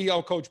 How would he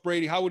outcoach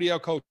Brady? How would he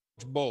outcoach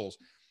Bowles?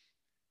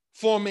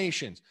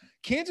 Formations.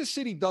 Kansas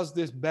City does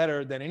this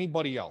better than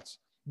anybody else.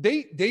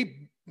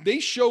 They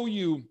show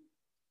you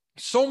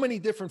so many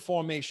different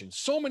formations,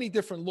 so many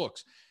different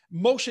looks,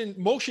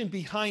 motion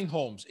behind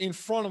Holmes, in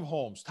front of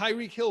Holmes,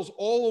 Tyreek Hill's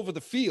all over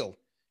the field,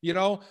 you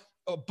know,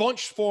 a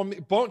bunch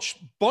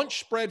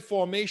spread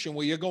formation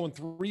where you're going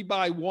 3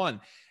 by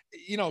 1,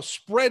 you know,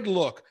 spread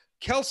look,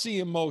 Kelsey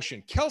in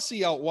motion,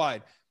 Kelsey out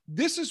wide.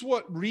 This is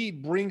what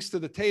Reed brings to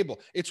the table.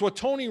 It's what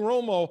Tony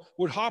Romo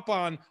would hop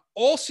on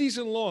all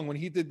season long when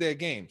he did their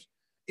games,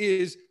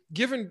 is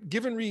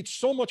giving Reed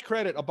so much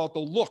credit about the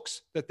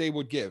looks that they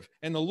would give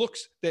and the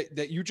looks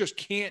that you just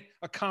can't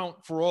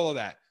account for all of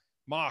that.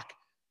 Mark,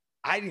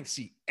 I didn't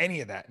see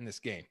any of that in this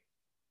game.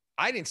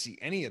 I didn't see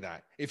any of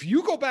that. If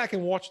you go back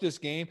and watch this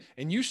game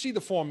and you see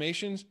the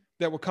formations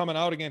that were coming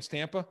out against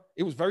Tampa,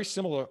 it was very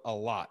similar a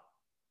lot.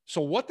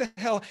 So what the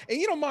hell? And,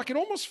 you know, Mark, it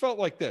almost felt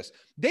like this.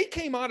 They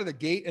came out of the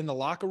gate in the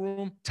locker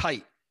room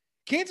tight.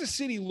 Kansas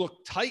City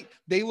looked tight.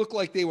 They looked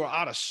like they were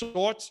out of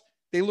sorts.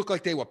 They looked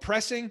like they were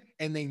pressing,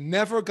 and they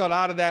never got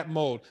out of that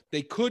mode.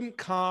 They couldn't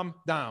calm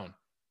down.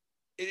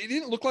 It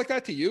didn't look like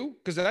that to you?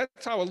 Because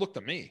that's how it looked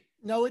to me.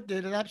 No, it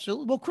did. It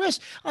absolutely. Well,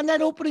 Chris, on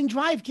that opening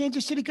drive,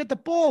 Kansas City got the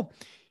ball.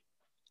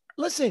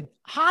 Listen,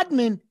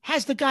 Hodman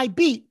has the guy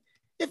beat.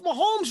 If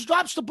Mahomes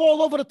drops the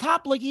ball over the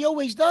top like he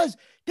always does,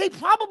 they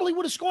probably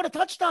would have scored a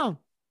touchdown.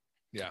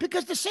 Yeah.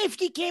 Because the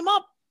safety came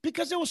up,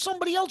 because there was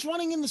somebody else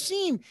running in the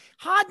seam.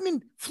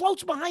 Hodman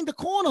floats behind the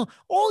corner.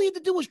 All he had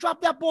to do was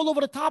drop that ball over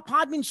the top.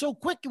 Hodman so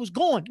quick, it was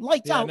gone.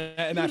 Lights out.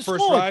 And that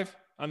first drive,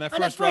 on that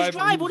first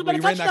drive would have been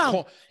a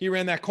touchdown. He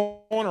ran that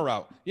corner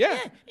out. Yeah.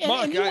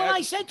 Mark, and you and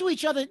I said to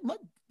each other,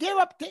 they're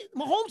up.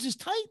 Mahomes is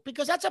tight,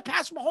 because that's a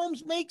pass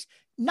Mahomes makes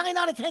 9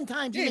 out of 10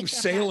 times. He was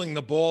sailing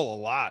the ball a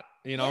lot,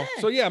 you know?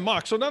 Yeah. So, yeah,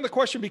 Mark. So now the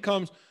question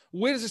becomes,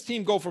 where does this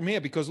team go from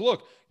here? Because,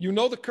 look, you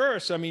know the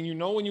curse. I mean, you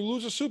know when you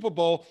lose a Super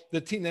Bowl,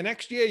 the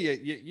next year,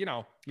 you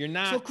know, you're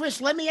not. So,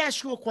 Chris, let me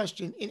ask you a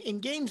question. In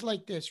games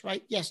like this,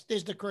 right? Yes,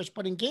 there's the curse.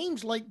 But in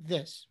games like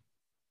this,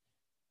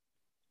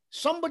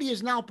 somebody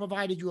has now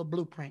provided you a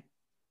blueprint,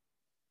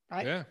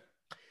 right? Yeah.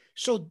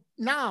 So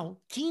now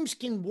teams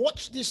can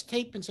watch this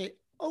tape and say,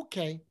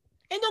 okay,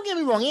 and don't get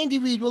me wrong, Andy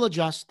Reid will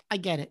adjust. I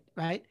get it,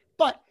 right?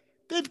 But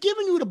they've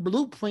given you the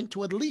blueprint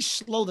to at least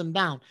slow them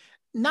down.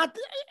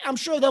 I'm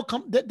sure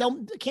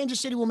Kansas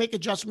City will make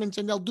adjustments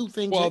and they'll do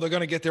things. Well, they're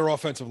going to get their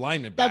offensive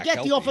lineman back. They'll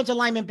get the offensive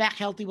lineman back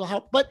healthy will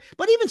help. But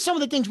even some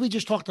of the things we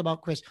just talked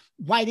about, Chris,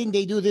 why didn't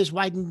they do this?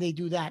 Why didn't they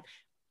do that?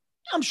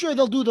 I'm sure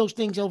they'll do those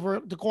things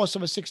over the course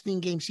of a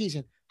 16-game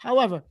season.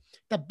 However,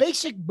 the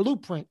basic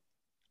blueprint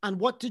on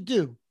what to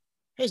do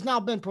has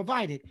now been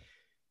provided.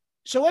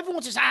 So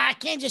everyone says,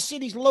 Kansas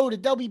City's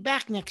loaded. They'll be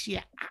back next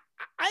year.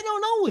 I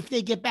don't know if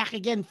they get back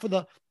again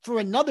for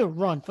another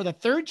run, for the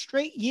third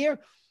straight year.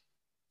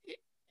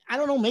 I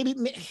don't know. Maybe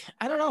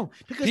I don't know,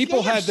 because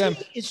people had them.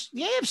 The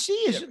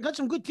AFC has got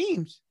some good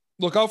teams.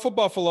 Look out for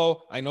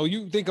Buffalo. I know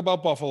you think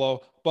about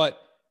Buffalo, but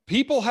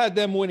people had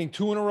them winning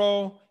 2 in a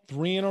row,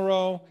 3 in a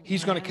row.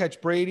 He's going to catch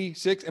Brady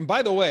 6. And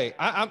by the way,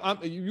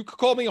 you could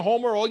call me a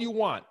homer all you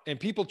want, and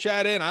people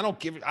chat in. I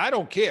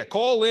don't care.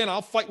 Call in.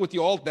 I'll fight with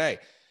you all day.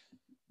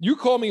 You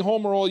call me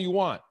homer all you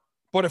want.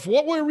 But if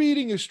what we're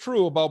reading is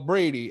true about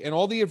Brady and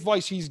all the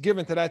advice he's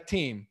given to that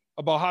team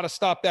about how to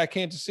stop that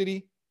Kansas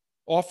City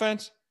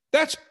offense,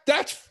 that's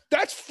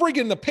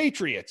friggin' the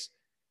Patriots.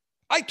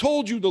 I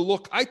told you the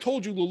look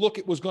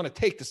it was going to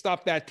take to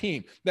stop that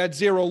team, that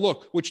zero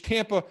look, which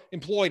Tampa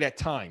employed at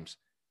times,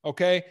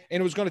 okay? And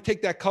it was going to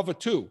take that cover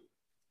too.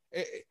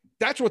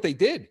 That's what they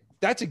did.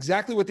 That's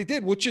exactly what they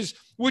did, which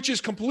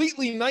is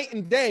completely night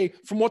and day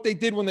from what they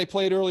did when they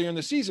played earlier in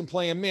the season,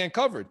 playing man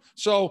covered.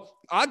 So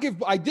I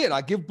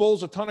give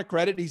Bowles a ton of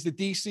credit. He's the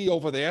DC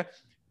over there.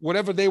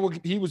 Whatever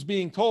he was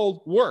being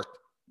told worked.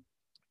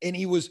 And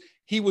he was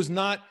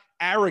not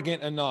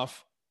arrogant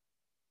enough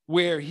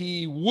where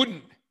he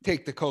wouldn't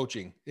take the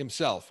coaching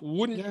himself,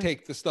 wouldn't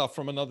take the stuff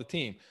from another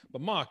team.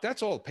 But Mark,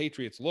 that's all the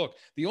Patriots look.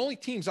 The only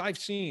teams I've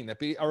seen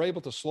that are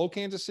able to slow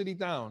Kansas City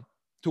down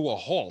to a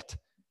halt,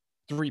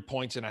 3.5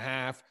 points,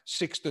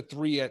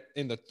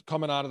 6-3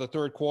 coming out of the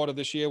third quarter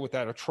this year with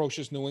that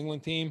atrocious New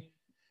England team,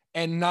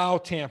 and now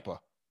Tampa.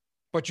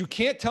 But you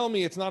can't tell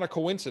me it's not a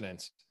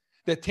coincidence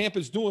that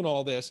Tampa's doing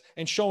all this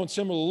and showing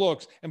similar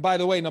looks. And by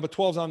the way, number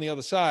 12's on the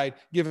other side,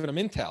 giving him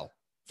intel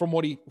from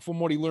what he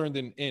learned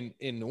in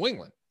New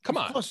England. Come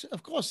on.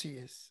 Of course he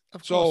is.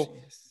 Of course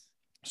he is.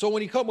 So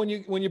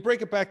when you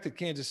break it back to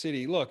Kansas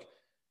City, look.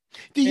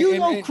 Do you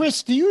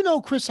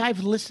know, Chris, I've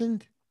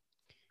listened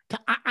to,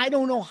 I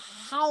don't know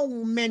how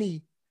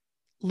many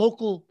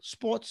local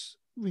sports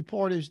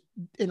reporters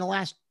in the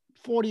last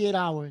 48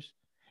 hours,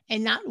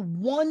 and not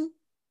one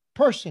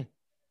person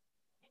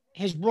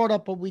has brought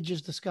up what we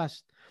just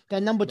discussed.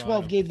 That number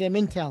 12 gave them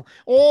intel.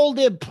 All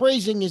they're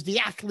praising is the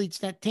athletes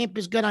that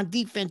Tampa's got on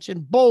defense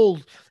and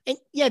Bowles. And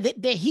yeah,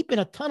 they're heaping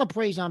a ton of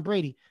praise on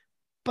Brady,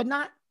 but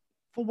not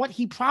for what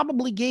he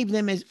probably gave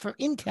them as for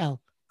intel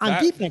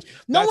on defense.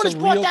 No one has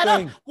brought that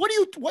up. What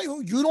you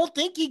don't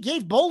think he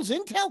gave Bowles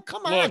intel?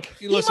 Come on. Look,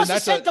 he must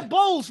have said to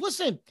Bowles,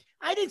 listen,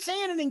 I didn't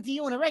say anything to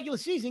you in a regular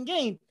season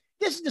game.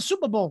 This is the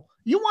Super Bowl.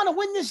 You want to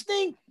win this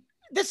thing?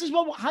 This is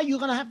how you're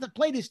going to have to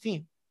play this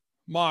team.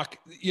 Mark,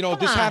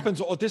 this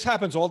happens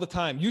all the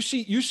time. You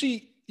see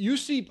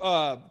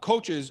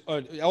coaches,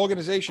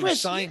 organizations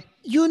Chris, sign.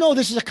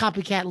 This is a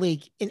copycat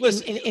league in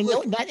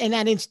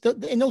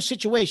those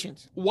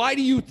situations. Why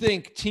do you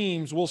think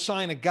teams will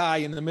sign a guy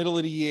in the middle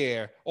of the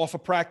year off a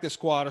practice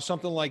squad or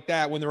something like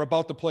that when they're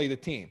about to play the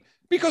team?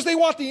 Because they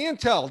want the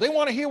intel. They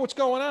want to hear what's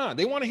going on.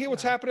 They want to hear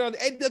what's happening.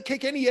 They'll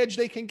kick any edge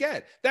they can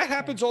get. That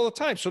happens all the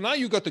time. So now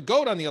you got the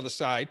GOAT on the other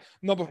side,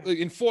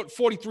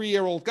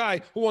 43-year-old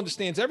guy who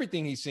understands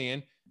everything he's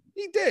seeing.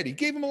 He did. He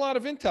gave him a lot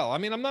of intel. I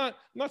mean, I'm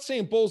not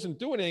saying Bowles didn't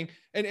do anything.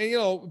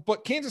 And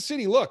but Kansas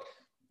City, look,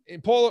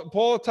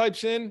 Paula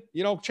types in,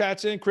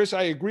 chats in, Chris,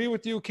 I agree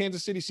with you.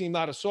 Kansas City seemed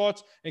out of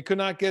sorts and could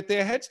not get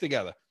their heads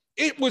together.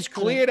 It was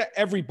clear to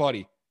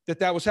everybody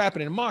that was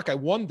happening. And Mark, I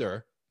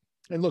wonder,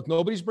 and look,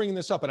 nobody's bringing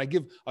this up, and I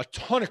give a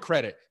ton of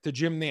credit to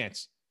Jim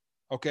Nantz,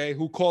 okay,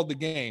 who called the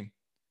game,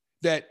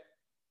 that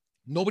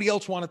nobody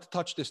else wanted to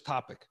touch this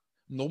topic.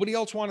 Nobody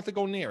else wanted to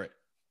go near it,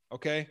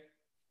 okay?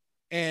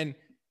 And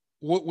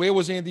where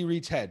was Andy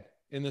Reid's head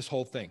in this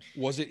whole thing?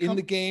 Was it in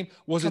the game?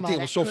 Was it?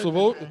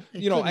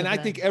 And I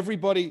think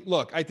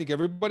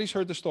everybody's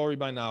heard the story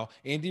by now.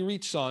 Andy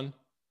Reid's son,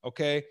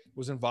 okay,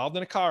 was involved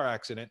in a car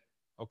accident,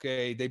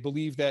 okay? They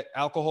believe that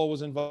alcohol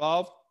was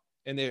involved,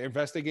 and they're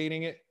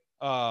investigating it.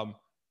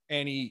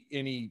 And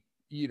he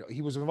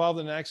was involved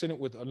in an accident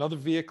with another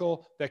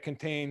vehicle that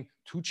contained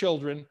two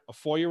children, a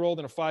 4-year-old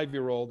and a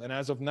 5-year-old. And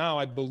as of now,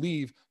 I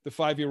believe the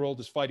 5-year-old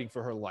is fighting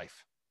for her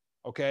life.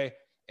 Okay.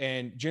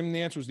 And Jim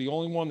Nantz was the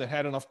only one that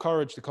had enough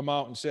courage to come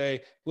out and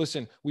say,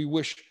 listen, we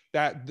wish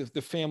that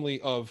the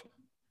family of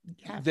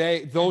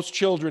those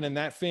children and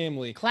that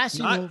family,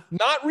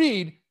 not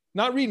Reid.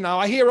 Now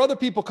I hear other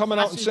people coming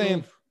out and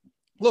saying,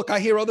 look,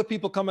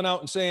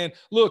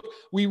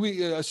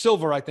 we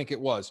Silver, I think it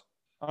was,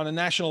 on a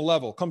national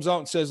level, comes out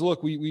and says,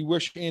 look, we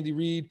wish Andy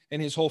Reid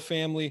and his whole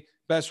family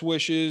best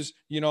wishes,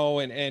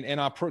 and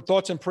our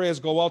thoughts and prayers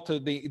go out to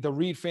the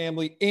Reid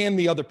family and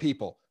the other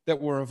people that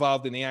were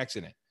involved in the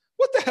accident.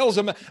 What the hell's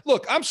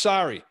look, I'm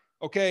sorry.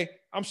 Okay.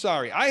 I'm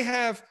sorry. I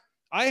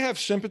have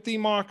sympathy,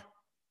 Mark,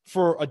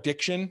 for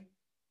addiction.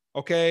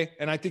 Okay.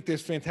 And I think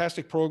there's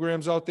fantastic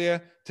programs out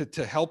there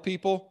to help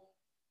people.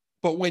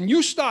 But when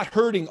you start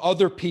hurting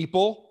other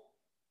people,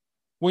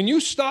 when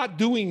you start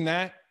doing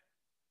that,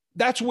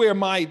 that's where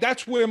my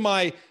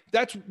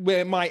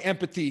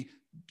empathy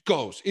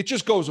goes. It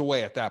just goes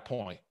away at that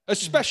point,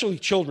 especially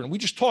children. We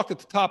just talked at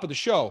the top of the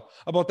show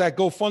about that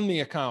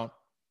GoFundMe account,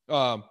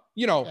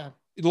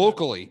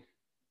 locally.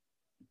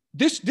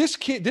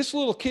 This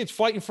little kid's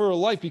fighting for her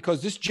life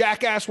because this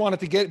jackass wanted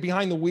to get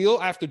behind the wheel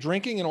after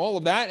drinking and all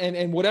of that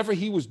and whatever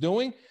he was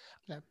doing.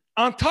 Yeah.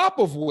 On top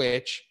of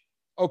which,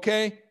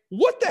 okay,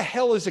 what the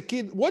hell is a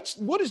kid?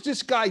 What is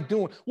this guy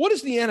doing? What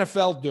is the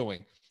NFL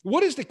doing?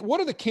 What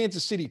are the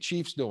Kansas City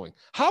Chiefs doing?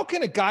 How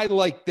can a guy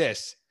like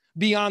this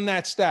be on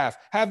that staff,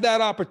 have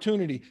that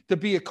opportunity to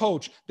be a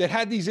coach that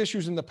had these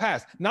issues in the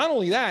past? Not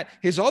only that,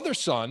 his other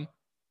son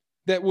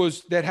that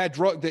had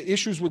the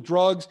issues with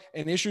drugs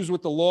and issues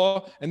with the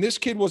law, and this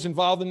kid was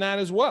involved in that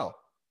as well.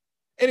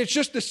 And it's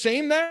just the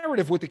same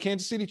narrative with the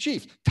Kansas City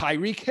Chiefs.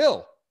 Tyreek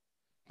Hill.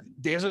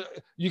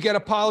 You get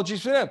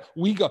apologies for them.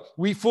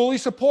 We fully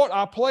support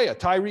our player,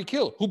 Tyreek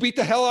Hill, who beat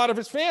the hell out of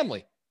his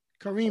family.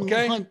 Kareem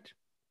Hunt.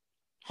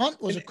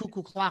 Hunt was a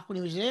cuckoo clock when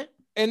he was there.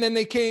 And then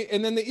they came,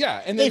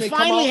 they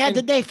finally had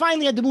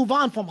to move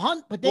on from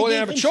Hunt, but they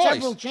gave him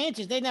several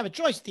chances. They didn't have a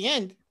choice at the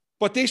end.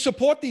 But they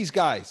support these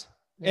guys.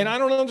 Yeah. And I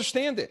don't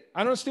understand it.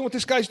 I don't understand what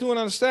this guy's doing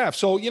on the staff.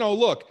 So,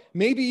 look,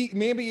 maybe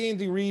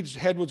Andy Reid's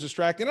head was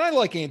distracted. And I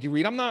like Andy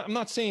Reid. I'm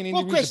not saying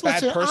Andy Reid's a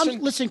bad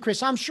person. Listen,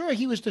 Chris, I'm sure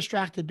he was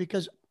distracted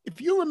because if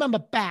you remember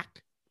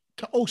back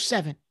to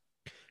 2007,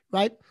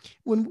 right?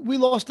 When we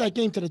lost that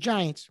game to the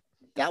Giants,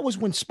 that was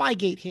when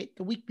Spygate hit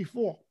the week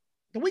before.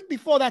 The week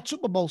before that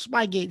Super Bowl,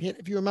 Spygate hit,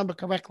 if you remember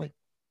correctly,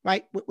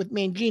 right? With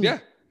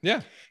Mangini.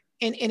 Yeah.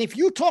 And if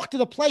you talk to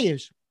the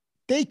players,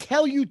 they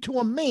tell you to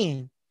a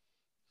man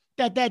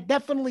that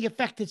definitely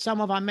affected some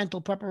of our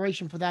mental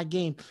preparation for that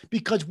game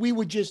because we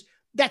would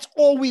that's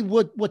all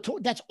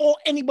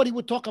anybody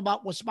would talk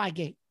about was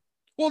Spygate.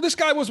 Well, this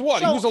guy was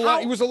what? So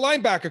he was a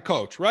linebacker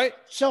coach, right?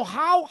 So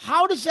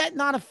how does that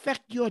not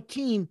affect your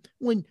team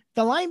when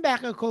the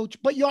linebacker coach,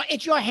 but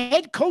it's your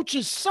head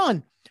coach's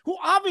son, who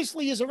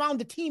obviously is around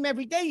the team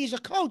every day. He's a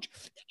coach.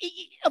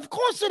 Of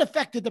course, it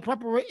affected the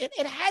preparation.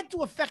 It had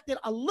to affect it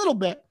a little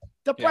bit,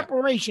 the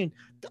preparation.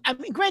 I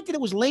mean, granted,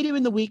 it was later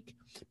in the week,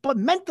 but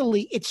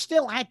mentally, it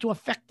still had to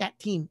affect that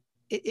team.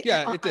 It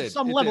did.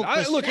 Some level.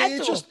 Look,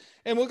 it's just,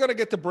 and we're gonna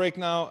get to break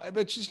now.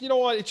 But just, you know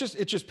what? It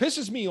just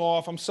pisses me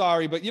off. I'm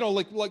sorry, but you know,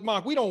 like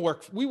Mark,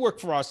 we work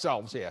for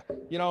ourselves here.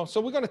 You know,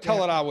 so we're gonna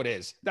tell it how it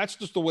is. That's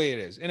just the way it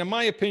is. And in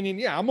my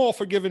opinion, I'm all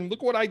for giving.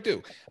 Look what I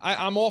do.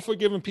 I'm all for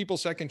giving people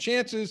second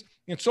chances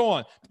and so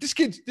on. But this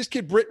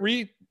kid Britt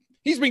Reed,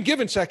 he's been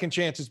given second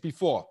chances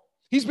before.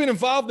 He's been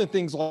involved in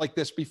things like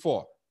this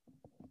before,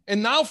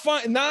 and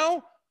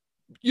now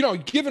you know,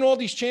 given all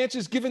these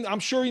chances,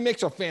 I'm sure he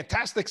makes a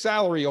fantastic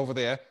salary over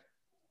there.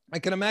 I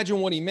can imagine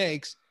what he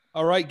makes.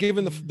 All right.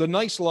 Given the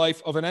nice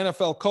life of an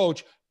NFL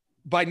coach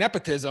by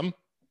nepotism.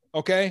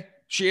 Okay.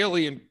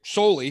 Sheerly and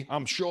solely,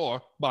 I'm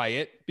sure, by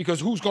it, because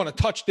who's going to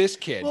touch this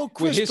kid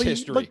with his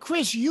history? But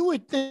Chris, you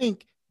would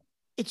think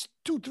it's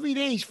 2, 3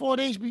 days, 4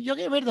 days, but you're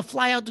getting ready to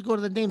fly out to go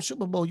to the damn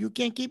Super Bowl. You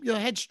can't keep your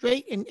head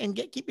straight and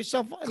keep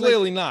yourself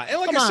clearly not. And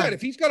like I said,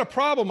 if he's got a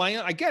problem,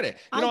 I get it.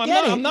 You know,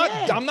 I'm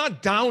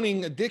not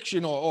downing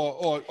addiction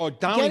or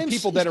downing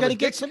people that are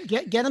addicted.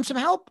 Get him some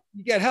help.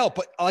 You get help,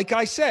 but like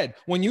I said,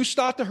 when you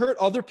start to hurt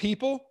other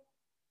people,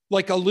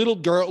 like a little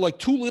girl, like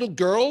 2 little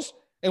girls,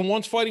 and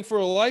one's fighting for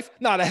her life,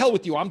 nah, to hell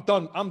with you. I'm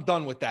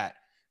done with that.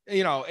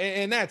 You know,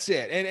 and that's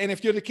it. And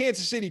if you're the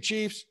Kansas City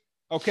Chiefs,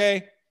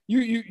 okay,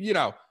 you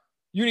know.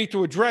 You need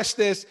to address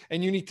this,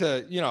 and you need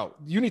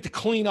to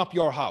clean up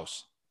your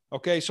house.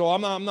 Okay. So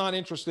I'm not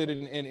interested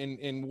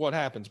in what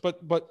happens, but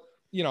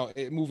you know,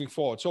 moving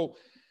forward. So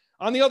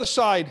on the other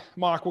side,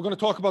 Mark, we're going to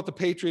talk about the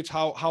Patriots,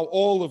 how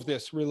all of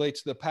this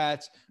relates to the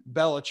Pats,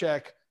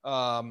 Belichick.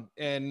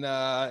 And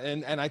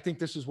I think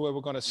this is where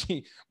we're going to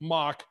see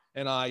Mark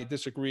and I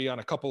disagree on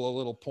a couple of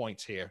little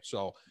points here.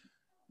 So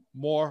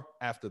more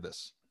after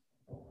this.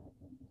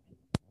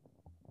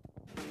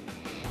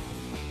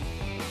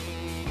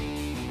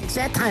 It's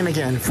that time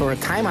again for a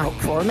timeout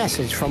for a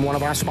message from one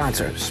of our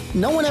sponsors.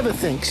 No one ever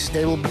thinks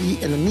they will be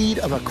in the need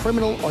of a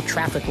criminal or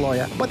traffic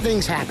lawyer, but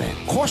things happen.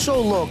 Corso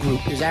Law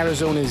Group is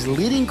Arizona's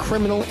leading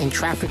criminal and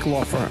traffic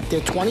law firm. Their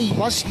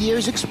 20-plus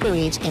years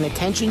experience and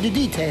attention to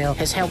detail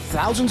has helped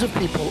thousands of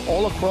people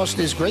all across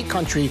this great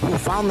country who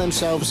found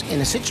themselves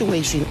in a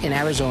situation in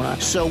Arizona.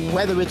 So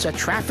whether it's a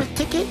traffic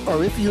ticket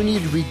or if you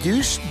need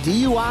reduced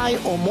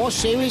DUI or more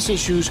serious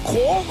issues,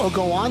 call or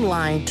go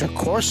online to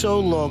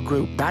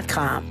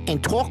CorsoLawGroup.com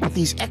and talk with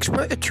these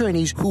expert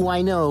attorneys who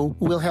I know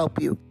will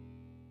help you.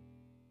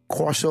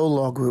 Corso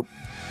Law Group.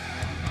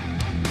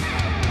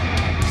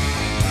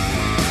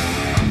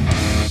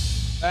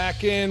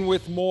 Back in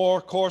with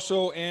more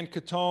Corso and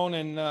Catone,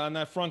 and on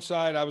that front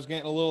side, I was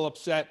getting a little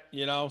upset,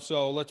 you know,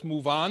 so let's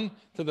move on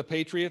to the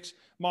Patriots.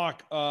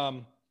 Mark,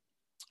 and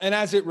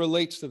as it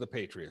relates to the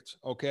Patriots,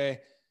 okay,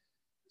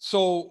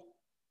 so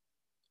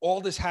all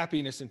this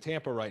happiness in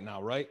Tampa right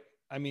now, right?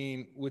 I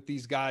mean, with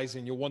these guys,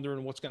 and you're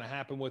wondering what's going to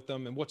happen with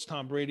them, and where does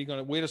Tom Brady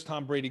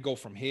go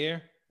from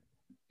here?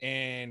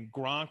 And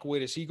Gronk, where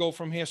does he go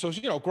from here? So,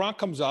 you know, Gronk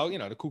comes out, you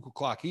know, the cuckoo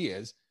clock he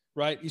is,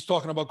 right? He's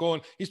talking about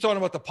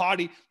the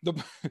party,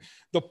 the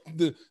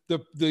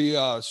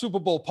Super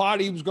Bowl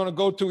party he was going to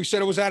go to. He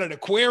said it was at an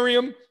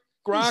aquarium.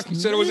 Gronk, he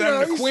said it was at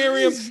an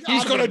aquarium.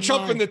 He's going to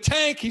jump in the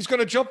tank. He's going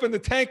to jump in the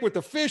tank with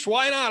the fish.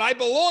 Why not? I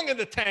belong in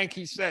the tank,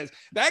 he says.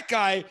 That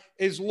guy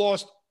is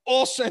lost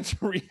all sense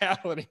of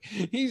reality.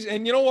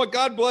 And you know what?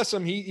 God bless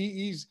him.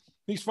 He's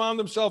found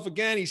himself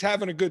again. He's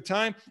having a good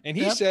time. And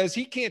he says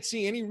he can't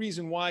see any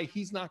reason why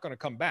he's not going to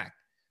come back.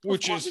 Of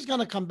course he's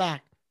going to come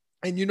back.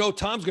 And you know,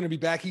 Tom's going to be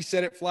back. He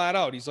said it flat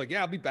out. He's like,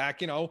 yeah, I'll be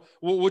back. You know,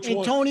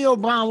 Antonio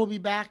Brown will be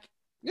back.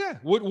 Yeah.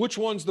 Which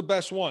one's the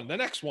best one? The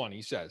next one,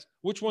 he says.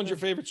 Which one's your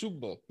favorite Super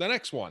Bowl? The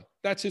next one.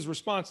 That's his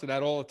response to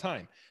that all the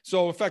time.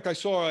 So in fact, I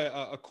saw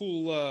a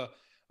cool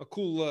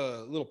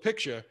little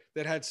picture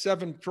that had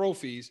 7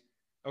 trophies.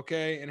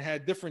 Okay. And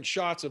had different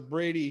shots of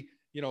Brady,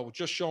 you know,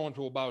 just showing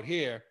to about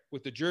here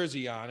with the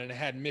jersey on, and it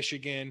had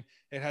Michigan,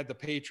 it had the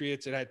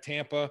Patriots, it had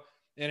Tampa,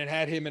 and it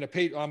had him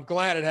I'm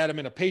glad it had him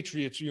in a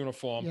Patriots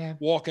uniform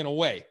walking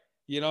away,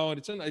 you know, and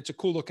it's a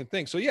cool looking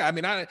thing. So yeah, I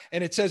mean, and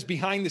it says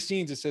behind the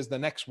scenes, it says the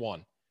next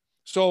one.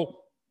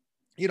 So,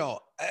 you know,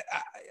 it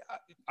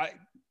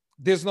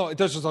just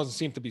doesn't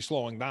seem to be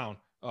slowing down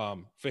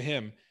for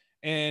him.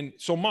 And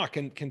so Mark,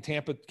 can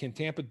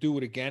Tampa do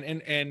it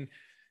again? And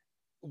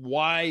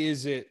why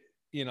is it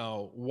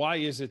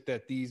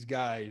that these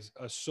guys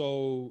are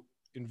so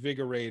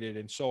invigorated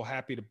and so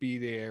happy to be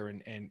there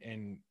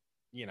and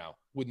you know,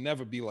 would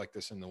never be like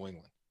this in New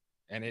England?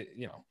 And it,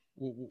 you know,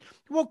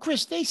 well,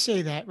 Chris, they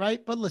say that,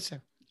 right? But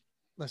listen,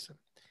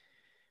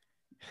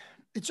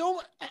 It's over.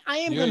 I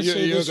am going to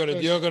say this.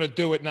 You're gonna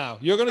do it now.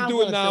 You're gonna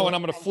do it now, and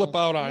I'm gonna flip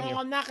out on you. No,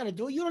 I'm not going to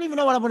do it. You don't even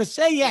know what I'm going to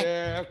say yet.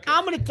 Yeah, okay.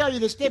 I'm going to tell you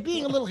this. They're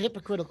being a little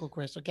hypocritical,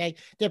 Chris, okay?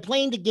 They're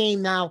playing the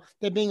game now.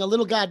 They're being a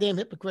little goddamn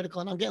hypocritical,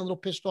 and I'm getting a little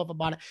pissed off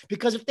about it.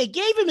 Because if they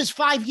gave him his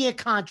 5-year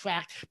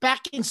contract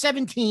back in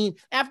 2017,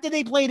 after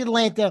they played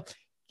Atlanta,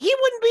 he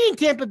wouldn't be in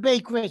Tampa Bay,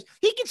 Chris.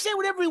 He can say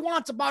whatever he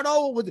wants about,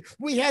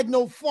 we had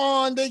no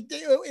fun.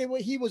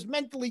 He was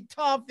mentally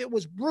tough. It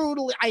was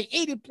brutal. I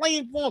hated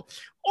playing for him.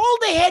 All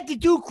they had to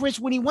do,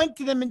 Chris, when he went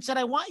to them and said,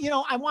 I want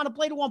to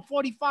play to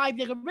 145.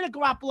 They got rid of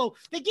Garoppolo.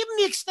 They give him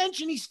the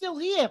extension. He's still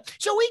here.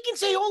 So he can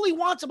say all he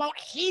wants about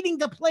hating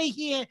to play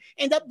here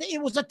and that it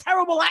was a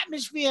terrible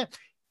atmosphere.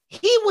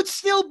 He would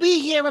still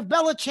be here if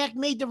Belichick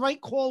made the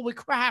right call with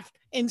Kraft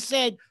and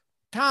said,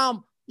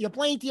 Tom, you're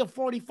playing to your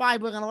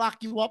 45. We're going to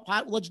lock you up.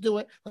 Let's do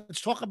it.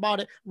 Let's talk about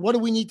it. What do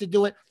we need to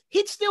do it?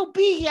 He'd still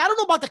be here. I don't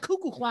know about the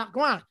cuckoo clock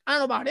Gronk. I don't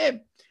know about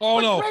him.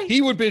 Oh, no. Great.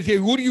 He would be here.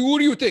 Who do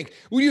you think?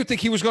 Who do you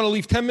think he was going to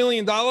leave $10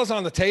 million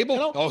on the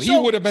table? He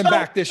would have been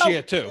back this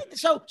year, too.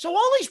 So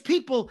all these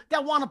people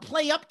that want to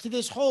play up to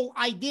this whole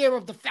idea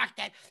of the fact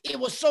that it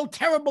was so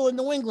terrible in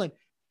New England,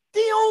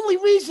 the only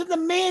reason the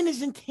man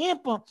is in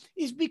Tampa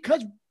is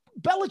because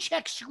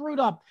Belichick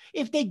screwed up.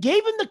 If they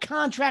gave him the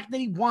contract that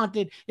he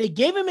wanted, they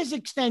gave him his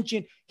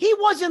extension, he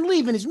wasn't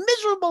leaving. As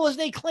miserable as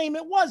they claim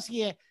it was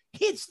here,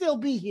 he'd still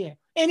be here.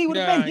 And he would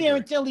have been here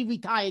until he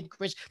retired,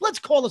 Chris. Let's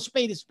call a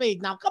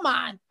spade now. Come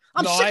on.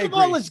 I'm sick of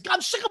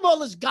all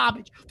this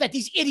garbage that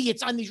these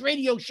idiots on these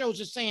radio shows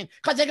are saying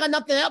because they got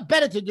nothing else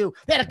better to do.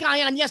 They had a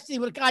guy on yesterday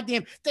with a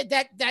goddamn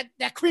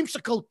that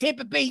creamsicle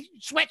Tampa Bay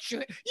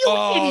sweatshirt.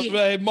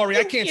 Idiot. Murray,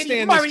 I can't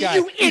stand Murray,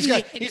 this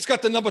guy. He's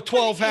got the number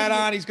 12 hat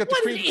on. He's got the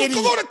cream.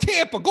 Go to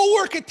Tampa. Go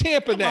work at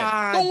Tampa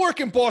then. Don't work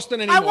in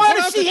Boston anymore.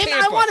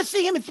 I want to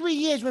see him in 3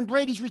 years when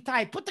Brady's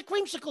retired. Put the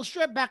creamsicle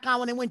shirt back on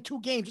when they win 2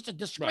 games. It's a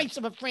disgrace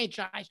of a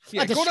franchise.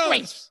 Yeah, a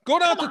disgrace. Go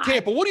down to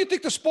Tampa. What do you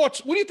think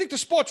the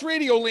sports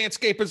radio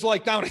landscape is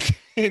like down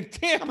in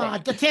Tampa? Come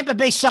on, the Tampa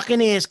Bay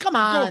sucking ears. Come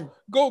on,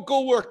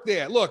 go work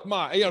there. Look,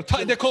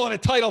 they're calling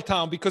it Title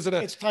Town because of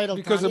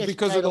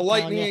the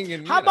Lightning. Yeah.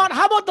 And how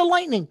about the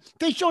Lightning?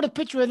 They showed a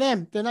picture of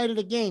them the night of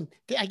the game.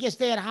 I guess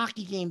they had a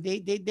hockey game.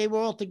 They were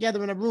all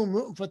together in a room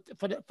rooting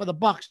for the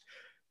Bucks.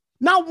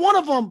 Not one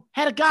of them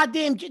had a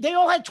goddamn. They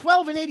all had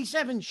 12 and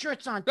 87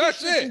 shirts on.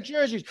 That's it. And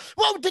jerseys.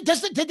 Well,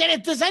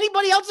 does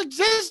anybody else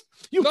exist?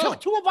 You took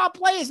 2 of our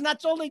players, and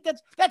that's all.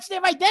 That's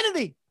their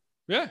identity.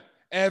 Yeah.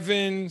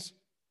 Evans,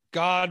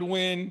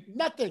 Godwin,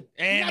 nothing.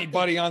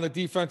 Anybody on the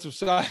defensive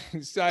side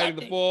of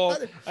the ball.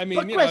 I mean,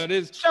 Chris, it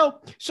is.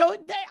 So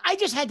I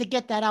just had to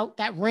get that out,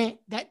 that rant.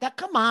 That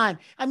come on.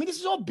 I mean, this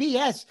is all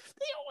BS.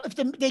 If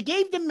they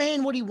gave the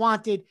man what he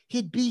wanted,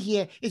 he'd be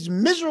here. As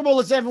miserable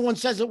as everyone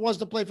says it was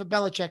to play for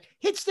Belichick,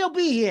 he'd still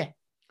be here.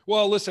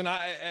 Well, listen,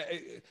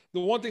 the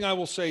one thing I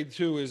will say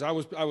too is I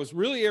was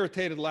really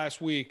irritated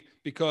last week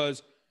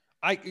because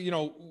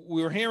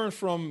we were hearing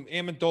from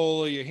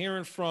Amendola, you're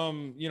hearing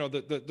from,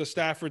 the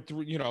Stafford,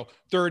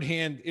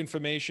 third-hand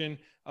information.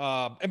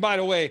 And by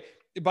the way,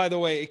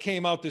 it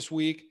came out this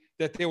week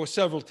that there were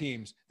several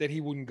teams that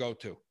he wouldn't go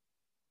to.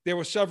 There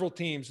were several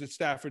teams that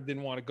Stafford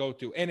didn't want to go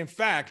to. And in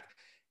fact,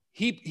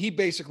 he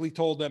basically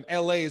told them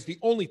LA is the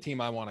only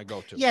team I want to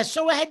go to. Yeah,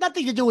 so it had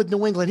nothing to do with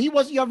New England.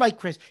 You're right,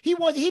 Chris. He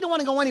didn't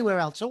want to go anywhere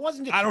else. So it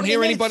wasn't. I don't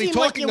hear anybody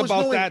talking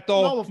about that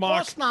though. No, of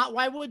course not.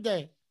 Why would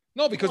they?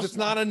 No, because it's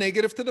not a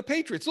negative to the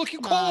Patriots. Look, you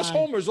call us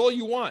homers all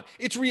you want.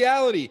 It's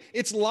reality.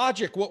 It's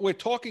logic, what we're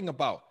talking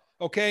about,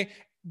 okay?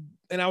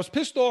 And I was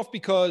pissed off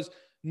because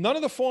none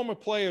of the former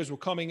players were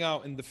coming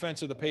out in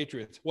defense of the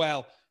Patriots.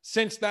 Well,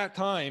 since that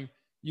time,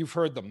 you've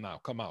heard them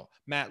now come out.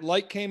 Matt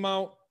Light came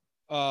out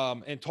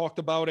and talked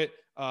about it.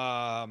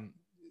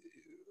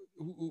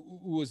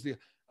 Who was the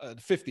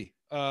 50?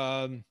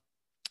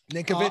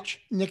 Nikovich.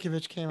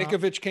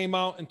 Nikovich came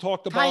out and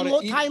talked about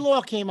it. Ty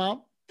Law came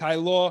out. Ty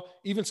Law,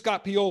 even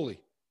Scott Pioli.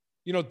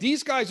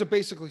 These guys are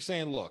basically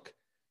saying, look,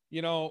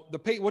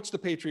 what's the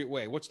Patriot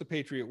way? What's the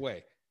Patriot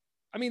way?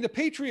 I mean, the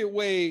Patriot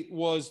way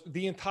was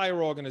the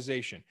entire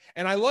organization.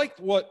 And I liked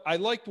what,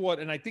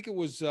 and I think it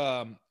was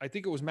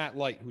Matt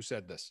Light who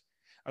said this.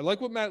 I like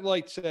what Matt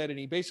Light said. And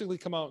he basically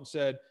come out and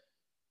said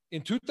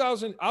in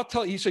 2000,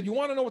 he said, you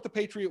want to know what the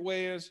Patriot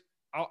way is?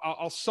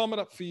 I'll sum it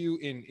up for you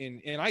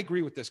and I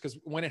agree with this because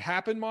when it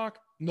happened, Mark,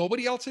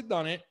 nobody else had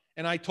done it.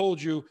 And I told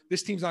you,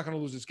 this team's not going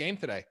to lose this game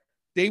today.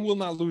 They will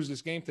not lose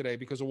this game today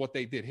because of what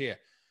they did here.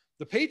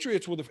 The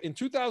Patriots were in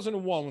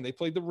 2001, when they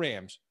played the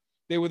Rams,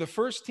 they were the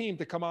first team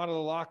to come out of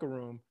the locker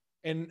room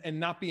and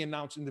not be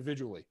announced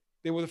individually.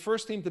 They were the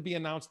first team to be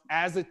announced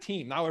as a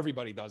team. Now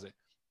everybody does it.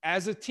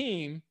 As a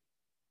team,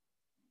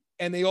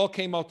 and they all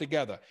came out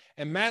together.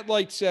 And Matt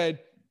Light said,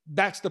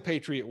 that's the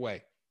Patriot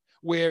way,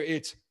 where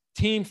it's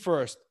team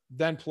first,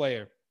 then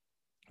player.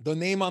 The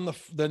name on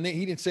the name,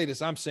 he didn't say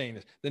this, I'm saying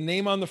this. The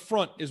name on the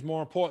front is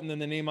more important than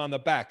the name on the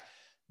back.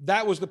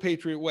 That was the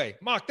Patriot way.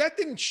 Mark, that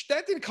didn't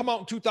come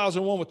out in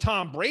 2001 with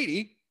Tom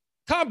Brady.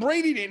 Tom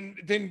Brady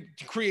didn't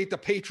create the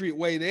Patriot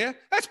way there.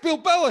 That's Bill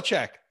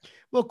Belichick.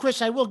 Well,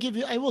 Chris, I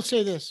will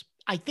say this.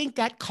 I think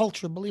that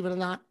culture, believe it or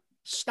not,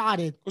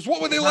 started. Because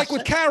what were they like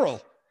with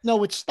Carroll?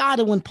 No, it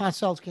started when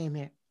Parcells came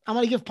here. I'm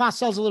going to give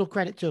Parcells a little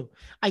credit too.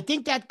 I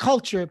think that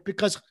culture,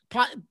 because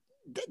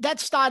that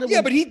started.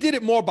 Yeah, but he did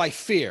it more by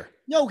fear.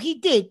 No, he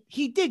did.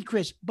 He did,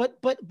 Chris. But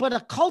a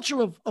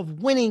culture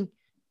of winning,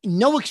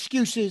 no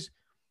excuses.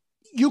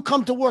 You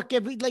come to work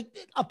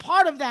a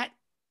part of that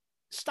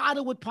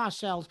started with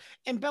Parcells,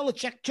 and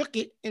Belichick took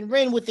it and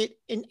ran with it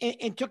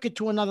and took it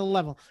to another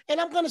level.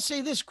 And I'm going to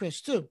say this,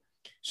 Chris, too.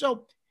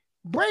 So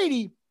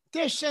Brady,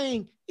 they're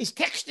saying, is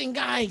texting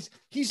guys.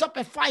 He's up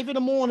at 5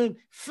 a.m.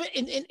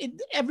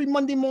 every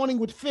Monday morning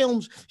with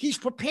films. He's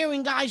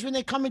preparing guys when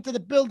they come into the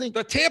building.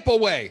 The Tampa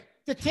way.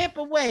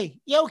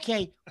 Yeah,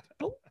 okay.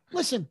 But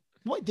listen,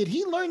 what did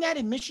he learn that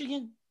in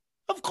Michigan?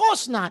 Of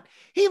course not.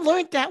 He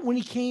learned that when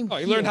he came. Oh,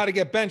 he learned how to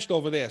get benched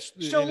over there.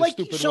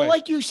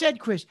 Like you said,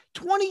 Chris,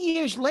 20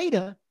 years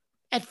later,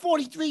 at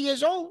 43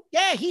 years old,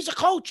 yeah, he's a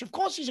coach. Of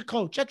course he's a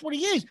coach. That's what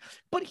he is.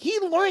 But he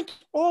learned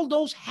all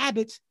those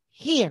habits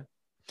here.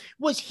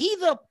 Was he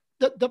the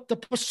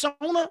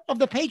persona of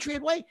the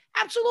Patriot way?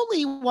 Absolutely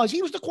he was.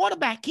 He was the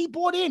quarterback. He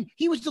bought in.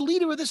 He was the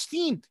leader of this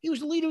team. He was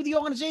the leader of the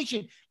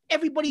organization.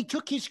 Everybody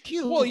took his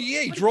cue. Well,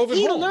 yeah, he drove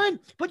it home.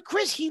 But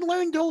Chris, he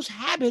learned those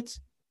habits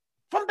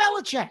from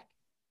Belichick.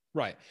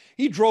 Right.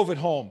 He drove it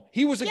home.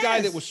 He was a guy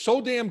that was so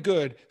damn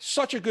good,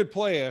 such a good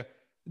player,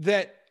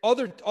 that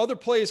other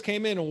players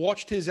came in and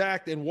watched his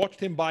act and watched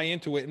him buy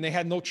into it, and they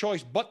had no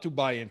choice but to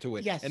buy into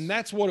it. Yes. And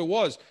that's what it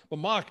was. But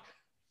Mark,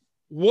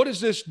 what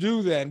does this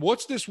do then?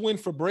 What's this win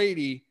for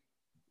Brady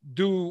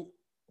do?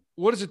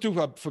 What does it do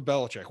for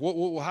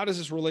Belichick? How does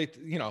this relate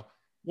to,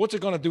 what's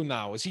it going to do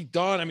now? Is he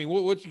done? I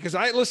mean, because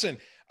I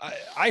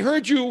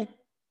heard you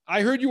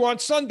on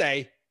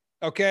Sunday.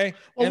 Okay.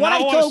 Well, what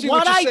I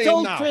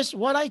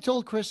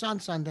told Chris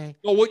on Sunday.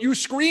 Well, what you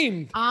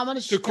screamed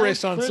to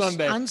Chris on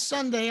Sunday. On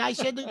Sunday, I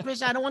said to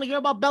Chris, I don't want to hear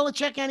about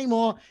Belichick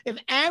anymore. If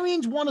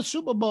Arians won a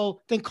Super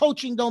Bowl, then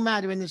coaching don't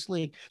matter in this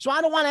league. So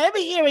I don't want to ever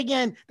hear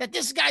again that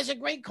this guy's a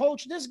great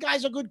coach. This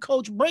guy's a good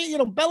coach.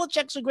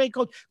 Belichick's a great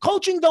coach.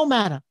 Coaching don't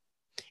matter.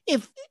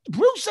 If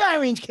Bruce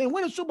Arians can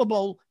win a Super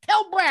Bowl,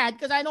 tell Brad,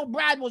 because I know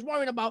Brad was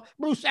worried about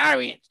Bruce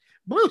Arians.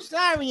 Bruce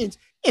Arians,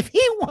 if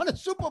he won a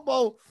Super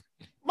Bowl,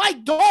 my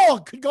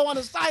dog could go on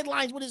the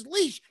sidelines with his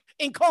leash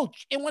and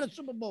coach and win a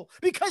Super Bowl,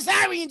 because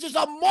Arians is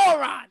a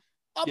moron.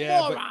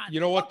 Moron. But you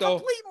know what, though?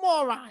 Complete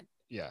moron.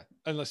 Yeah.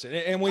 And listen,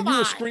 and when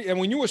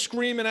you were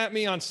screaming at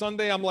me on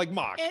Sunday, I'm like,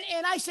 Mark.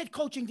 And I said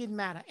coaching didn't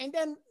matter. And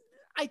then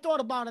I thought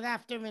about it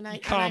after, and I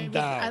calmed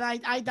down. And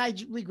I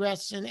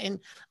digress, and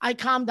I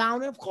calmed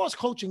down. And of course,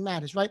 coaching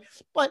matters, right?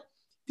 But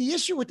the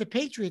issue with the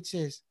Patriots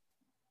is,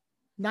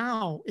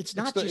 now it's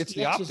not just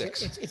the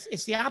optics.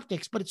 It's the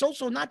optics, but it's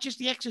also not just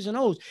the X's and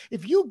O's.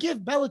 If you give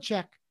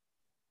Belichick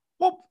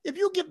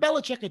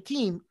a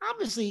team,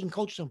 obviously he can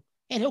coach them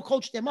and he'll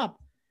coach them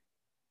up.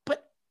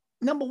 But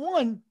number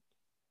one,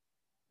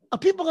 are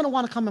people going to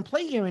want to come and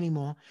play here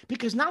anymore?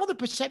 Because now the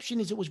perception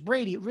is it was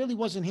Brady. It really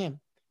wasn't him,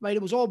 right?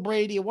 It was all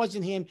Brady. It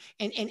wasn't him.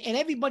 And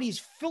everybody's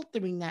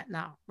filtering that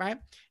now, right?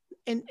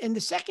 And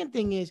the second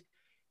thing is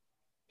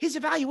his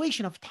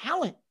evaluation of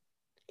talent.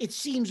 It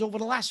seems over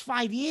the last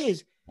 5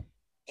 years,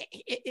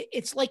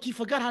 it's like he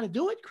forgot how to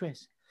do it,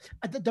 Chris.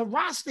 The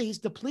roster is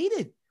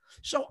depleted.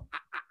 So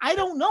I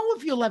don't know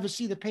if you'll ever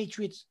see the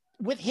Patriots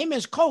with him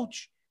as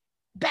coach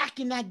back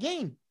in that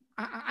game.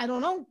 I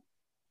don't know.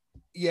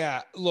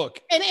 Yeah,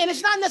 look. And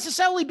it's not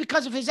necessarily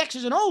because of his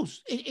X's and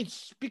O's.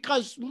 It's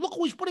because look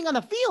who he's putting on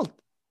the field.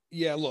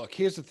 Yeah, look,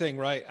 here's the thing,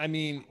 right? I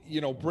mean,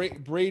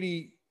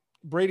 Brady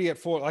at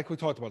 4, like we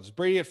talked about this,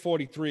 Brady at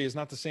 43 is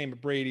not the same as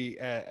Brady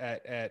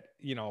at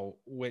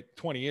with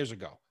 20 years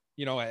ago,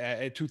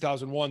 at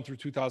 2001 through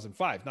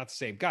 2005, not the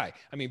same guy.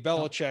 I mean,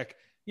 Belichick,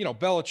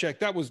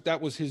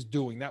 that was his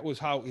doing. That was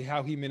how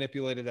he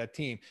manipulated that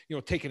team,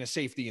 taking a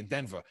safety in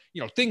Denver,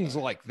 things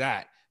like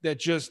that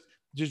just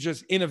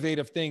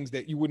innovative things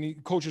that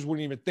coaches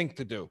wouldn't even think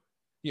to do,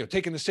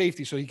 taking the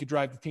safety so he could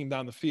drive the team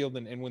down the field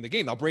and win the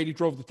game. Now Brady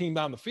drove the team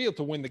down the field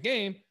to win the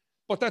game,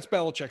 but that's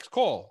Belichick's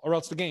call, or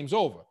else the game's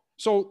over.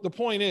 So the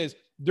point is,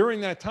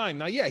 during that time,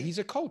 now, yeah, he's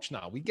a coach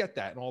now. We get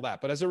that and all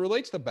that. But as it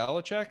relates to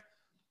Belichick,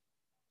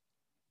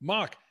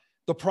 Mark,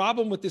 the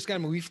problem with this guy, I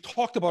mean, we've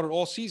talked about it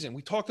all season.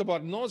 We talked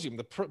about ad nauseum,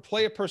 the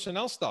player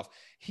personnel stuff.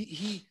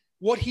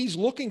 What he's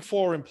looking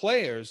for in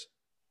players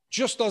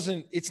just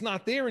doesn't, it's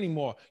not there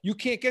anymore. You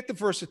can't get the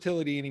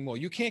versatility anymore.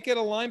 You can't get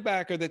a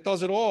linebacker that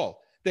does it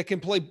all, that can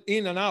play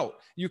in and out.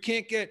 You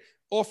can't get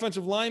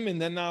offensive linemen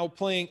then now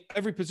playing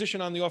every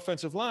position on the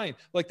offensive line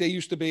like they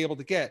used to be able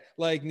to get,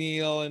 like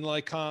Neal and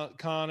like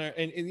Connor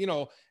and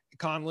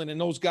Conlon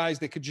and those guys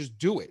that could just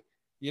do it.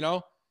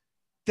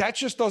 That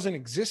just doesn't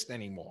exist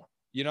anymore,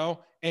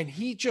 and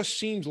he just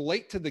seems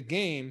late to the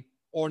game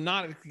or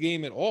not at the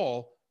game at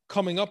all,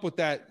 coming up with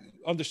that,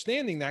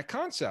 understanding that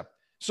concept.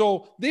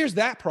 So there's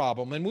that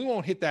problem, and we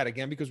won't hit that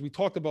again because we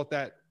talked about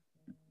that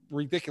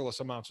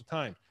ridiculous amounts of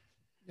time.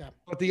 Yeah.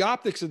 But the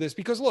optics of this,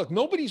 because look,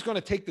 nobody's going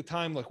to take the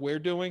time like we're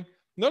doing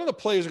None of the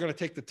players are going to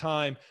take the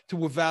time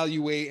to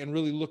evaluate and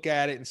really look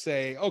at it and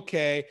say,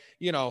 okay,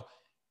 you know,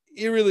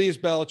 it really is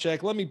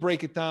Belichick. Let me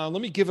break it down.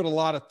 Let me give it a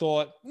lot of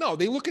thought. No,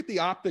 they look at the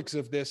optics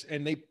of this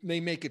and they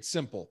make it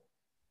simple.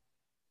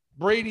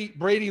 Brady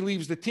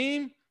leaves the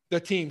team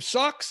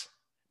sucks.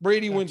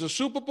 Brady wins a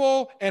Super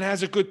Bowl and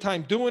has a good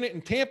time doing it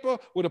in Tampa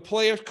with a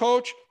player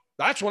coach.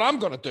 That's what I'm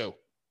going to do.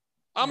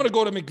 I'm going to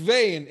go to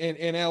McVay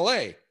in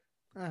LA.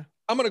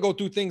 I'm going to go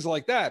do things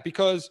like that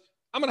because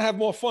I'm going to have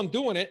more fun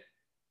doing it.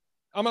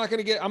 I'm not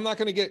going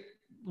to get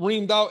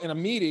reamed out in a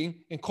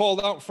meeting and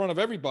called out in front of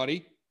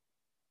everybody.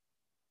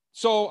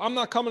 So I'm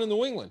not coming to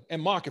New England.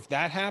 And Mark, if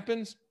that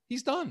happens,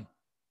 he's done.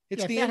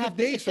 It's the end of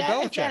days for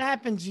Belichick. If that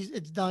happens,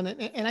 it's done.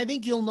 And I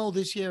think you'll know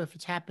this year if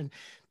it's happened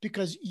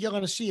because you're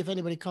going to see if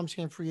anybody comes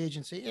here in free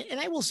agency. And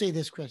I will say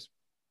this, Chris.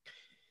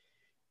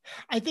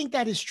 I think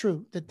that is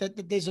true,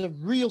 that there's a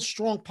real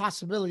strong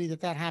possibility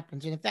that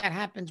happens. And if that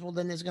happens, well,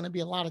 then there's going to be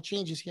a lot of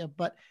changes here.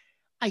 But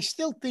I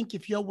still think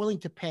if you're willing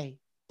to pay,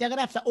 they're going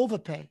to have to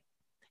overpay.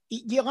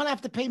 You're going to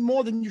have to pay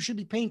more than you should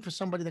be paying for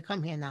somebody to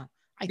come here now.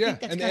 I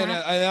think that's going to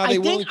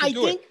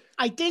happen.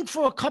 I think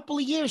for a couple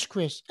of years,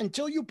 Chris,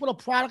 until you put a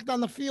product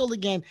on the field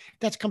again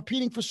that's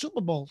competing for Super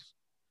Bowls,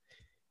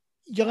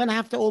 you're going to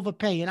have to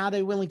overpay. And are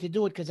they willing to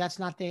do it? Because that's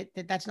not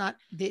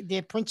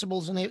their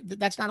principles, and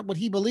that's not what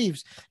he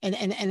believes,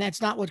 and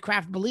that's not what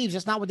Kraft believes.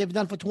 That's not what they've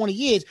done for 20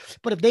 years.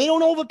 But if they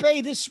don't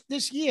overpay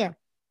this year,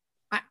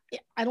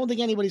 I don't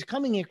think anybody's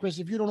coming here, Chris.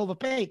 If you don't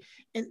overpay,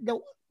 and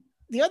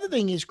the other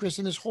thing is, Chris,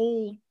 in this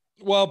whole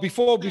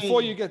before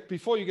you get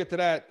to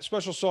that,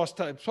 special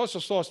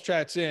sauce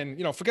chats in.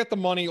 You know, forget the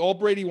money. All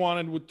Brady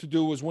wanted to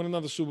do was win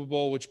another Super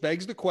Bowl, which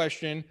begs the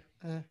question: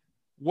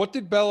 what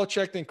did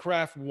Belichick and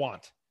Kraft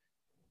want?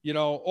 You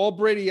know, all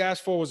Brady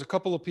asked for was a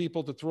couple of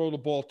people to throw the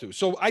ball to.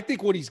 So I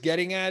think what he's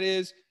getting at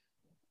is,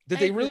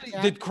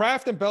 did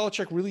Kraft and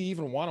Belichick really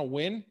even want to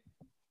win?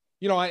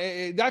 You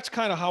know, that's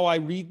kind of how I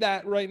read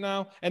that right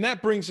now. And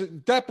that brings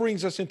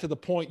us into the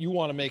point you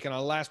want to make in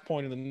our last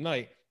point of the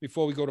night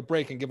before we go to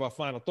break and give our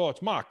final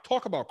thoughts. Mark,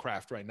 talk about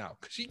Kraft right now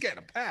because he's getting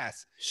a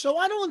pass. So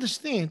I don't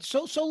understand.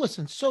 So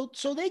listen. So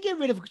they get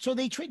rid of. So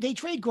they trade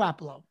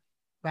Garoppolo,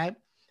 right?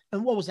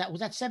 And what was that?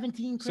 Was that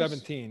 17? Chris?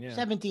 17, yeah.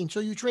 17. So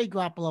you trade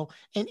Garoppolo,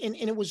 and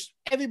it was,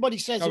 everybody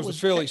says it was the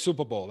Philly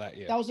Super Bowl that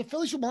year. That was the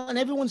Philly Super Bowl, and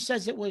everyone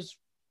says that was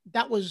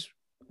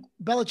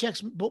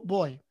Belichick's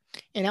boy,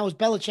 and that was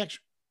Belichick's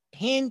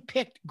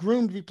hand-picked,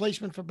 groomed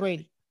replacement for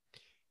Brady.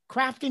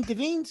 Kraft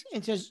intervenes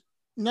and says,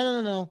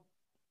 no.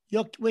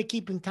 We're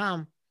keeping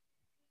Tom.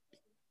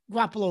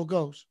 Garoppolo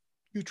goes.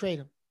 You trade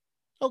him.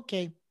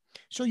 Okay.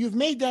 So you've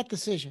made that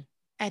decision.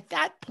 At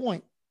that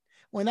point,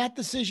 when that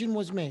decision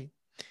was made,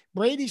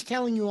 Brady's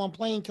telling you I'm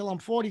playing till I'm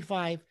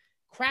 45.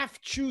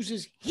 Kraft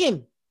chooses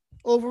him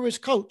over his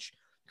coach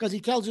because he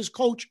tells his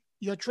coach,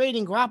 you're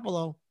trading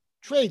Garoppolo,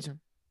 trades him.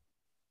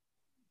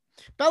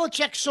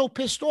 Belichick's so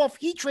pissed off,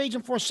 he trades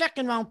him for a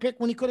second-round pick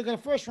when he could have got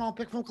a first-round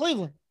pick from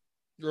Cleveland.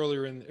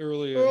 Earlier. In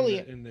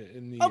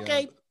the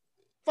okay,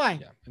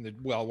 fine.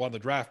 Yeah, one of the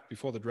draft,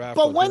 before the draft.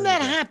 But when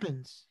that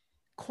happens,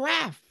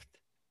 Kraft,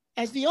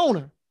 as the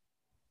owner,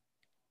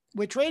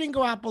 we're trading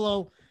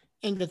Garoppolo,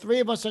 and the three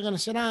of us are going to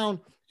sit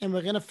down and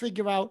we're going to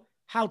figure out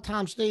how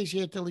Tom stays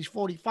here till he's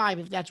 45,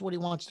 if that's what he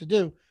wants to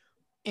do.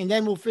 And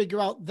then we'll figure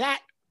out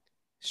that,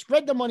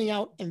 spread the money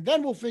out, and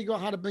then we'll figure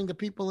out how to bring the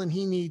people in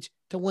he needs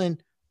to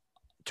win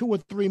 2 or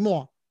 3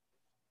 more.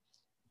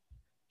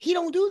 He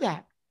don't do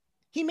that.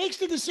 He makes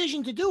the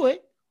decision to do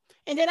it.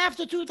 And then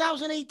after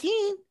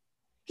 2018,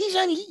 he's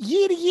on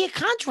year-to-year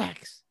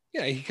contracts.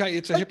 Yeah,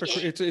 it's a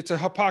hypocrite. It's a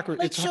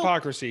hypocrisy. It's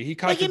hypocrisy. He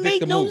contradicts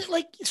the move.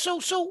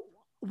 So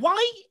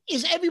why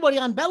is everybody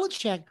on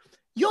Belichick?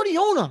 You're the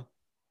owner.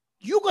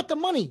 You got the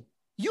money.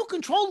 You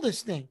control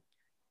this thing.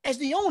 As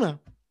the owner,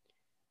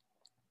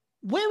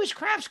 where is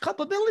Kraft's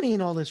culpability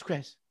in all this,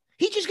 Chris?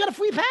 He just got a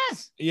free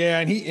pass. Yeah,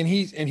 and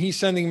he's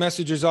sending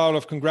messages out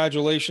of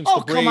congratulations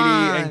to Brady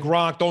and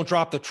Gronk. Don't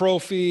drop the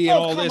trophy and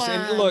all this.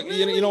 And look,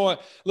 really? you know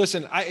what?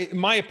 Listen, in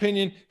my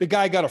opinion, the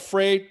guy got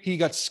afraid. He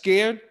got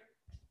scared.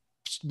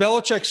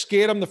 Belichick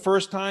scared him the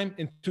first time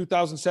in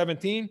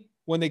 2017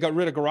 when they got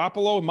rid of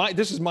Garoppolo.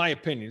 This is my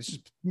opinion. This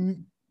is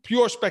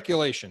pure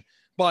speculation.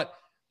 But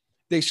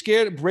they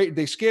scared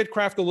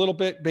Kraft a little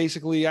bit,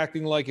 basically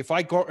acting like if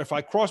I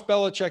cross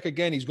Belichick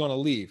again, he's going to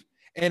leave.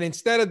 And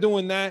instead of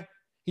doing that,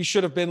 he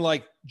should have been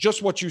like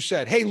just what you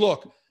said. Hey,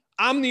 look,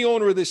 I'm the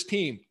owner of this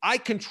team. I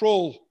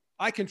control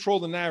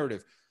the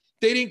narrative.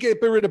 They didn't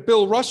get rid of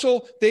Bill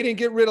Russell. They didn't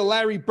get rid of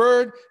Larry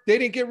Bird. They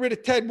didn't get rid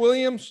of Ted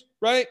Williams,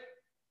 right?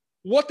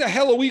 What the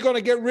hell are we going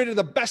to get rid of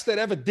the best that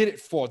ever did it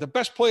for, the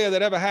best player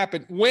that ever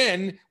happened,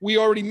 when we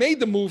already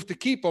made the move to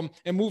keep him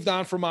and moved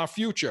on from our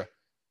future?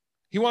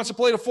 He wants to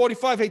play to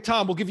 45. Hey,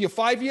 Tom, we'll give you a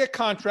 5-year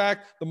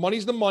contract. The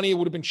money's the money. It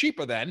would have been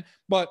cheaper then,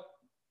 but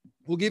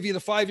we'll give you the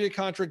 5-year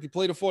contract. You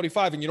play to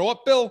 45. And you know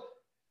what, Bill?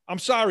 I'm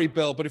sorry,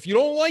 Bill, but if you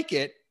don't like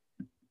it,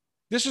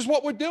 this is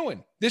what we're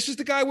doing. This is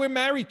the guy we're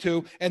married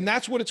to, and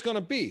that's what it's going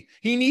to be.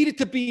 He needed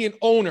to be an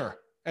owner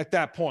at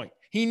that point.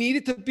 He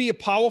needed to be a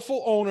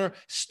powerful owner,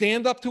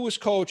 stand up to his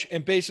coach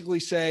and basically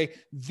say,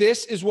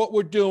 this is what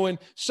we're doing.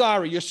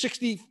 Sorry, you're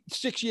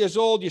 66 years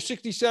old. You're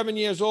 67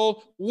 years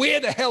old.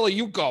 Where the hell are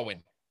you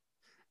going?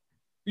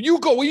 You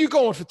go, where you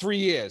going for 3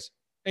 years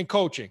and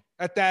coaching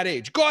at that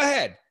age? Go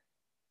ahead.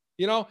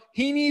 You know,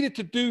 he needed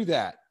to do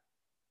that.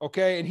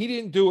 Okay. And he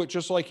didn't do it,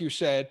 just like you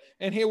said.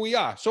 And here we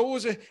are. So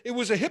it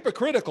was a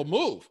hypocritical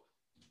move.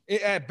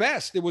 At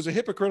best, it was a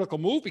hypocritical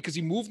move because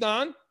he moved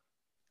on.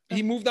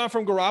 He moved on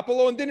from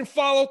Garoppolo and didn't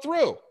follow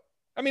through.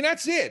 I mean,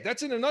 that's it.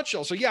 That's in a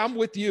nutshell. So yeah, I'm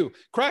with you.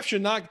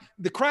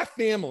 The Kraft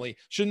family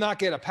should not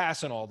get a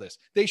pass on all this.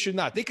 They should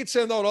not. They could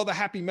send out all the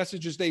happy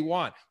messages they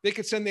want. They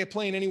could send their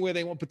plane anywhere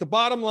they want. But the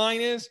bottom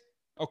line is,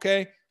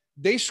 okay,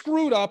 they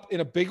screwed up in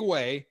a big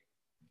way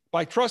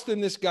by trusting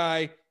this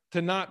guy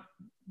to not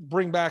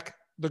bring back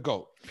the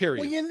GOAT,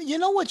 period. Well, you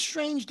know what's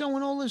strange though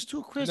in all this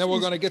too, Chris? And then we're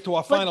going to get to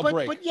our final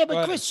break.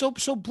 But Chris,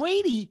 so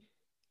Brady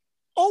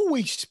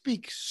always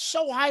speaks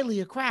so highly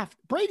of Kraft.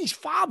 Brady's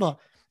father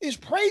is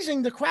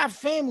praising the Kraft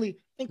family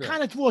and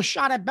kind of threw a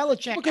shot at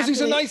Belichick. Because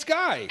he's a nice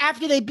guy.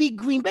 After they beat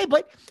Green Bay.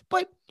 But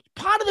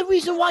part of the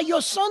reason why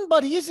your son,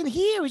 buddy, isn't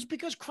here is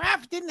because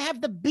Kraft didn't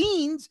have the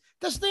beans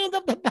to stand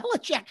up to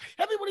Belichick.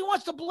 Everybody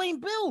wants to blame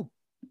Bill.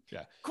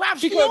 Yeah.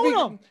 Kraft's the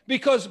owner.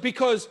 Because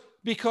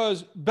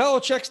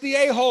Belichick's the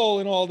a-hole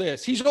in all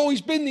this. He's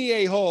always been the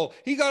a-hole.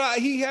 He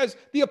has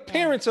the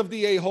appearance of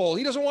the a-hole.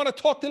 He doesn't want to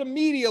talk to the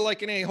media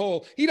like an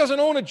a-hole. He doesn't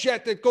own a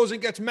jet that goes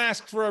and gets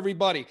masked for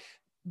everybody.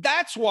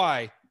 That's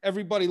why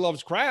everybody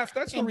loves Kraft.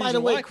 That's the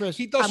reason why. Chris,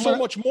 he does so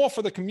much more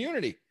for the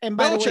community. And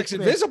Belichick's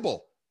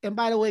invisible. And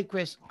by the way,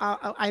 Chris,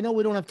 I know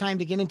we don't have time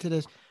to get into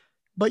this,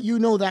 but you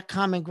know that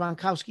comment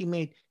Gronkowski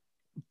made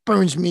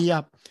burns me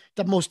up.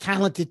 The most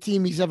talented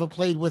team he's ever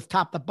played with,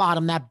 top to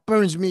bottom, that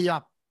burns me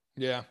up.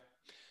 Yeah.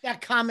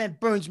 That comment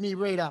burns me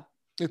right up.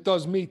 It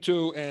does me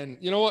too. And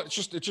you know what?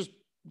 It just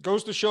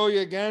goes to show you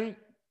again,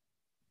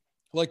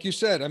 like you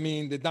said, I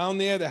mean, they're down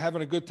there, they're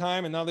having a good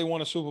time, and now they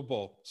won a Super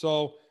Bowl.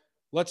 So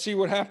let's see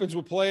what happens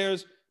with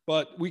players.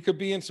 But we could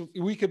be in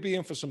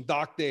for some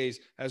dark days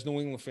as New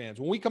England fans.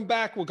 When we come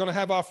back, we're going to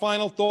have our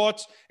final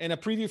thoughts and a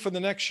preview for the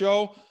next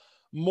show.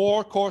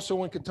 More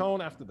Corso and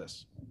Catone after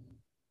this.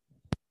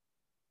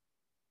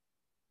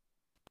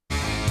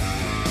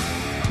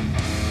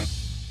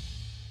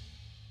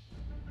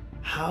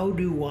 How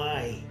do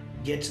I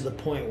get to the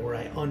point where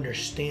I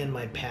understand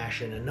my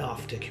passion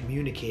enough to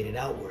communicate it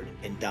outward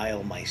and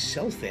dial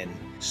myself in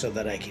so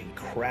that I can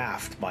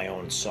craft my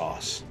own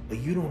sauce? But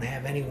you don't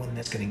have anyone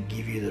that's going to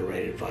give you the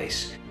right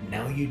advice.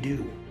 Now you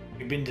do.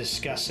 We've been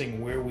discussing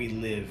where we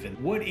live and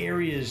what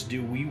areas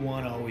do we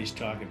want to always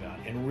talk about.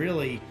 And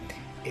really,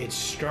 it's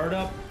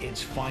startup,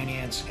 it's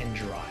finance, and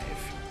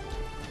drive.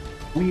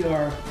 We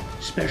are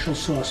Special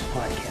Sauce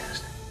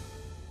Podcast.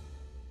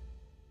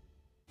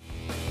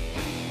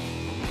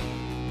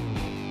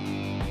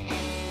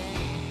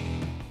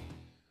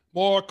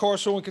 More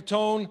Corso and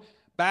Catone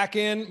back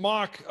in.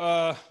 Mark,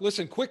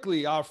 listen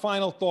quickly, our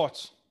final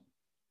thoughts.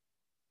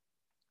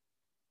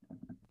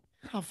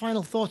 Our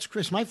final thoughts,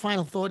 Chris. My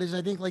final thought is,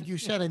 I think, like you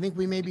said, I think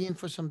we may be in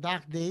for some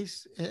dark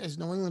days as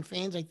New England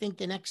fans. I think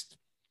the next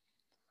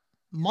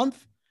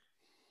month,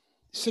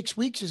 6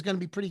 weeks is going to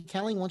be pretty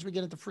telling once we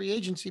get into free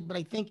agency. But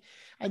I think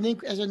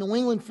as a New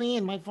England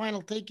fan, my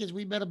final take is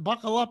we better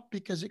buckle up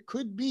because it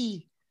could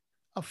be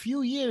a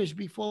few years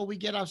before we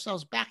get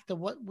ourselves back to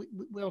what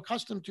we're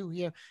accustomed to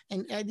here.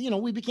 And,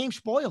 we became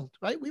spoiled,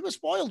 right? We were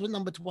spoiled with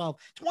number 12.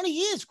 20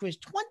 years, Chris,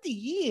 20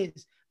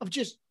 years of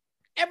just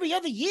every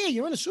other year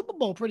you're in a Super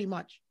Bowl pretty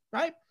much,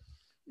 right?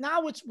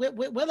 Now we're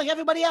like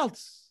everybody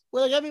else.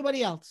 We're like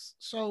everybody else.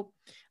 So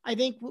I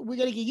think we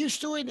got to get used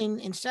to it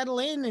and settle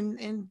in.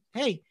 And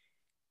hey,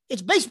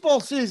 it's baseball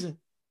season.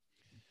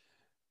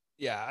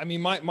 Yeah, I mean,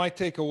 my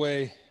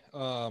takeaway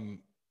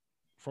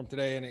from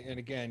today, and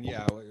again,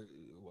 yeah,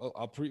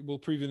 we'll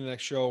preview the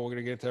next show. We're going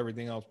to get into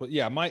everything else, but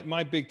yeah,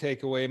 my big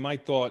takeaway, my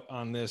thought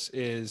on this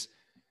is,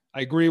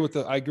 I agree with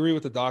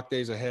the dark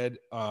days ahead.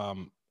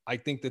 I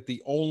think that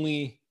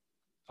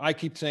I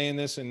keep saying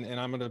this, and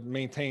I'm going to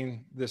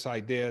maintain this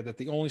idea that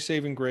the only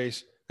saving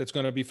grace that's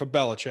going to be for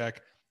Belichick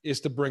is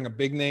to bring a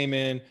big name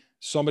in,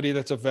 somebody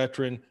that's a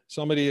veteran,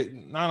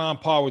 somebody not on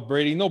par with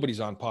Brady. Nobody's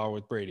on par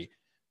with Brady,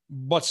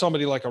 but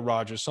somebody like a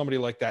Rodgers, somebody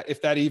like that,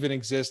 if that even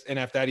exists, and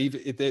if that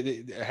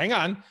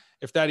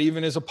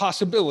even is a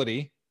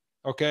possibility,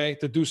 okay,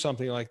 to do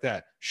something like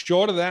that.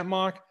 Short of that,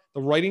 Mark,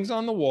 the writing's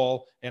on the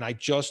wall, and I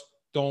just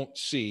don't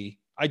see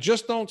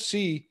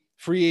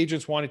free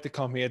agents wanting to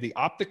come here. The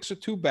optics are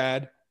too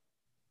bad,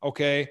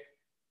 okay?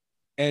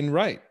 And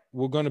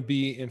we're going to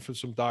be in for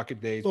some darker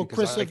days because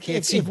Chris, I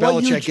can't see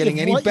Belichick getting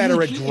any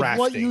better at drafting. If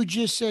what you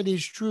just said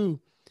is true,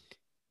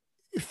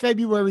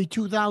 February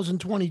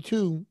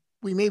 2022,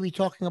 we may be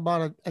talking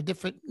about a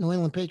different New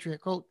England Patriot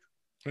coach.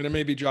 And it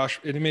may be Josh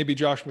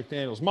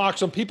McDaniels. Mark,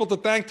 some people to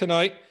thank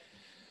tonight.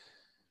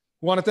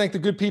 We want to thank the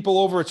good people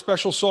over at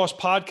Special Sauce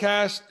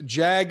Podcast,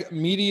 Jag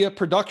Media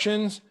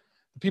Productions,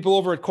 the people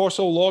over at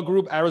Corso Law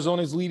Group,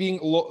 Arizona's leading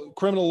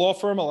criminal law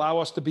firm. Allow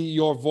us to be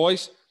your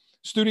voice.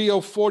 Studio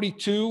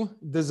 42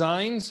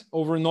 Designs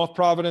over in North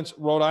Providence,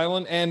 Rhode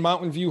Island, and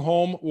Mountain View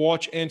Home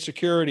Watch and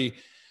Security.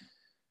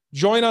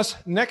 Join us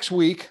next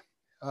week.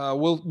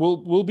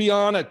 We'll be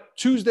on a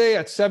Tuesday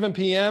at 7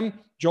 p.m.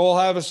 Joel will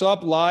have us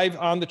up live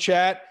on the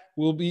chat.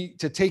 We'll be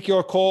to take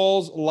your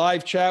calls,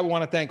 live chat. We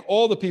want to thank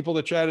all the people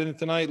that chatted in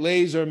tonight.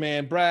 Laser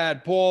Man,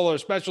 Brad, Paul, our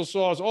Special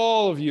Sauce,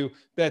 all of you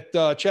that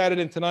chatted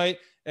in tonight.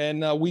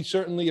 And we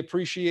certainly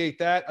appreciate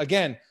that.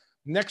 Again,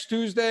 next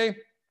Tuesday,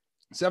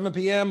 7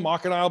 p.m.,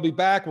 Mark and I will be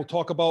back. We'll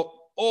talk about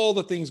all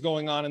the things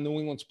going on in New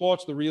England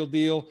sports, the real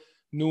deal,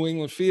 New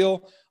England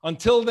feel.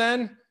 Until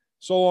then,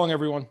 so long,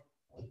 everyone.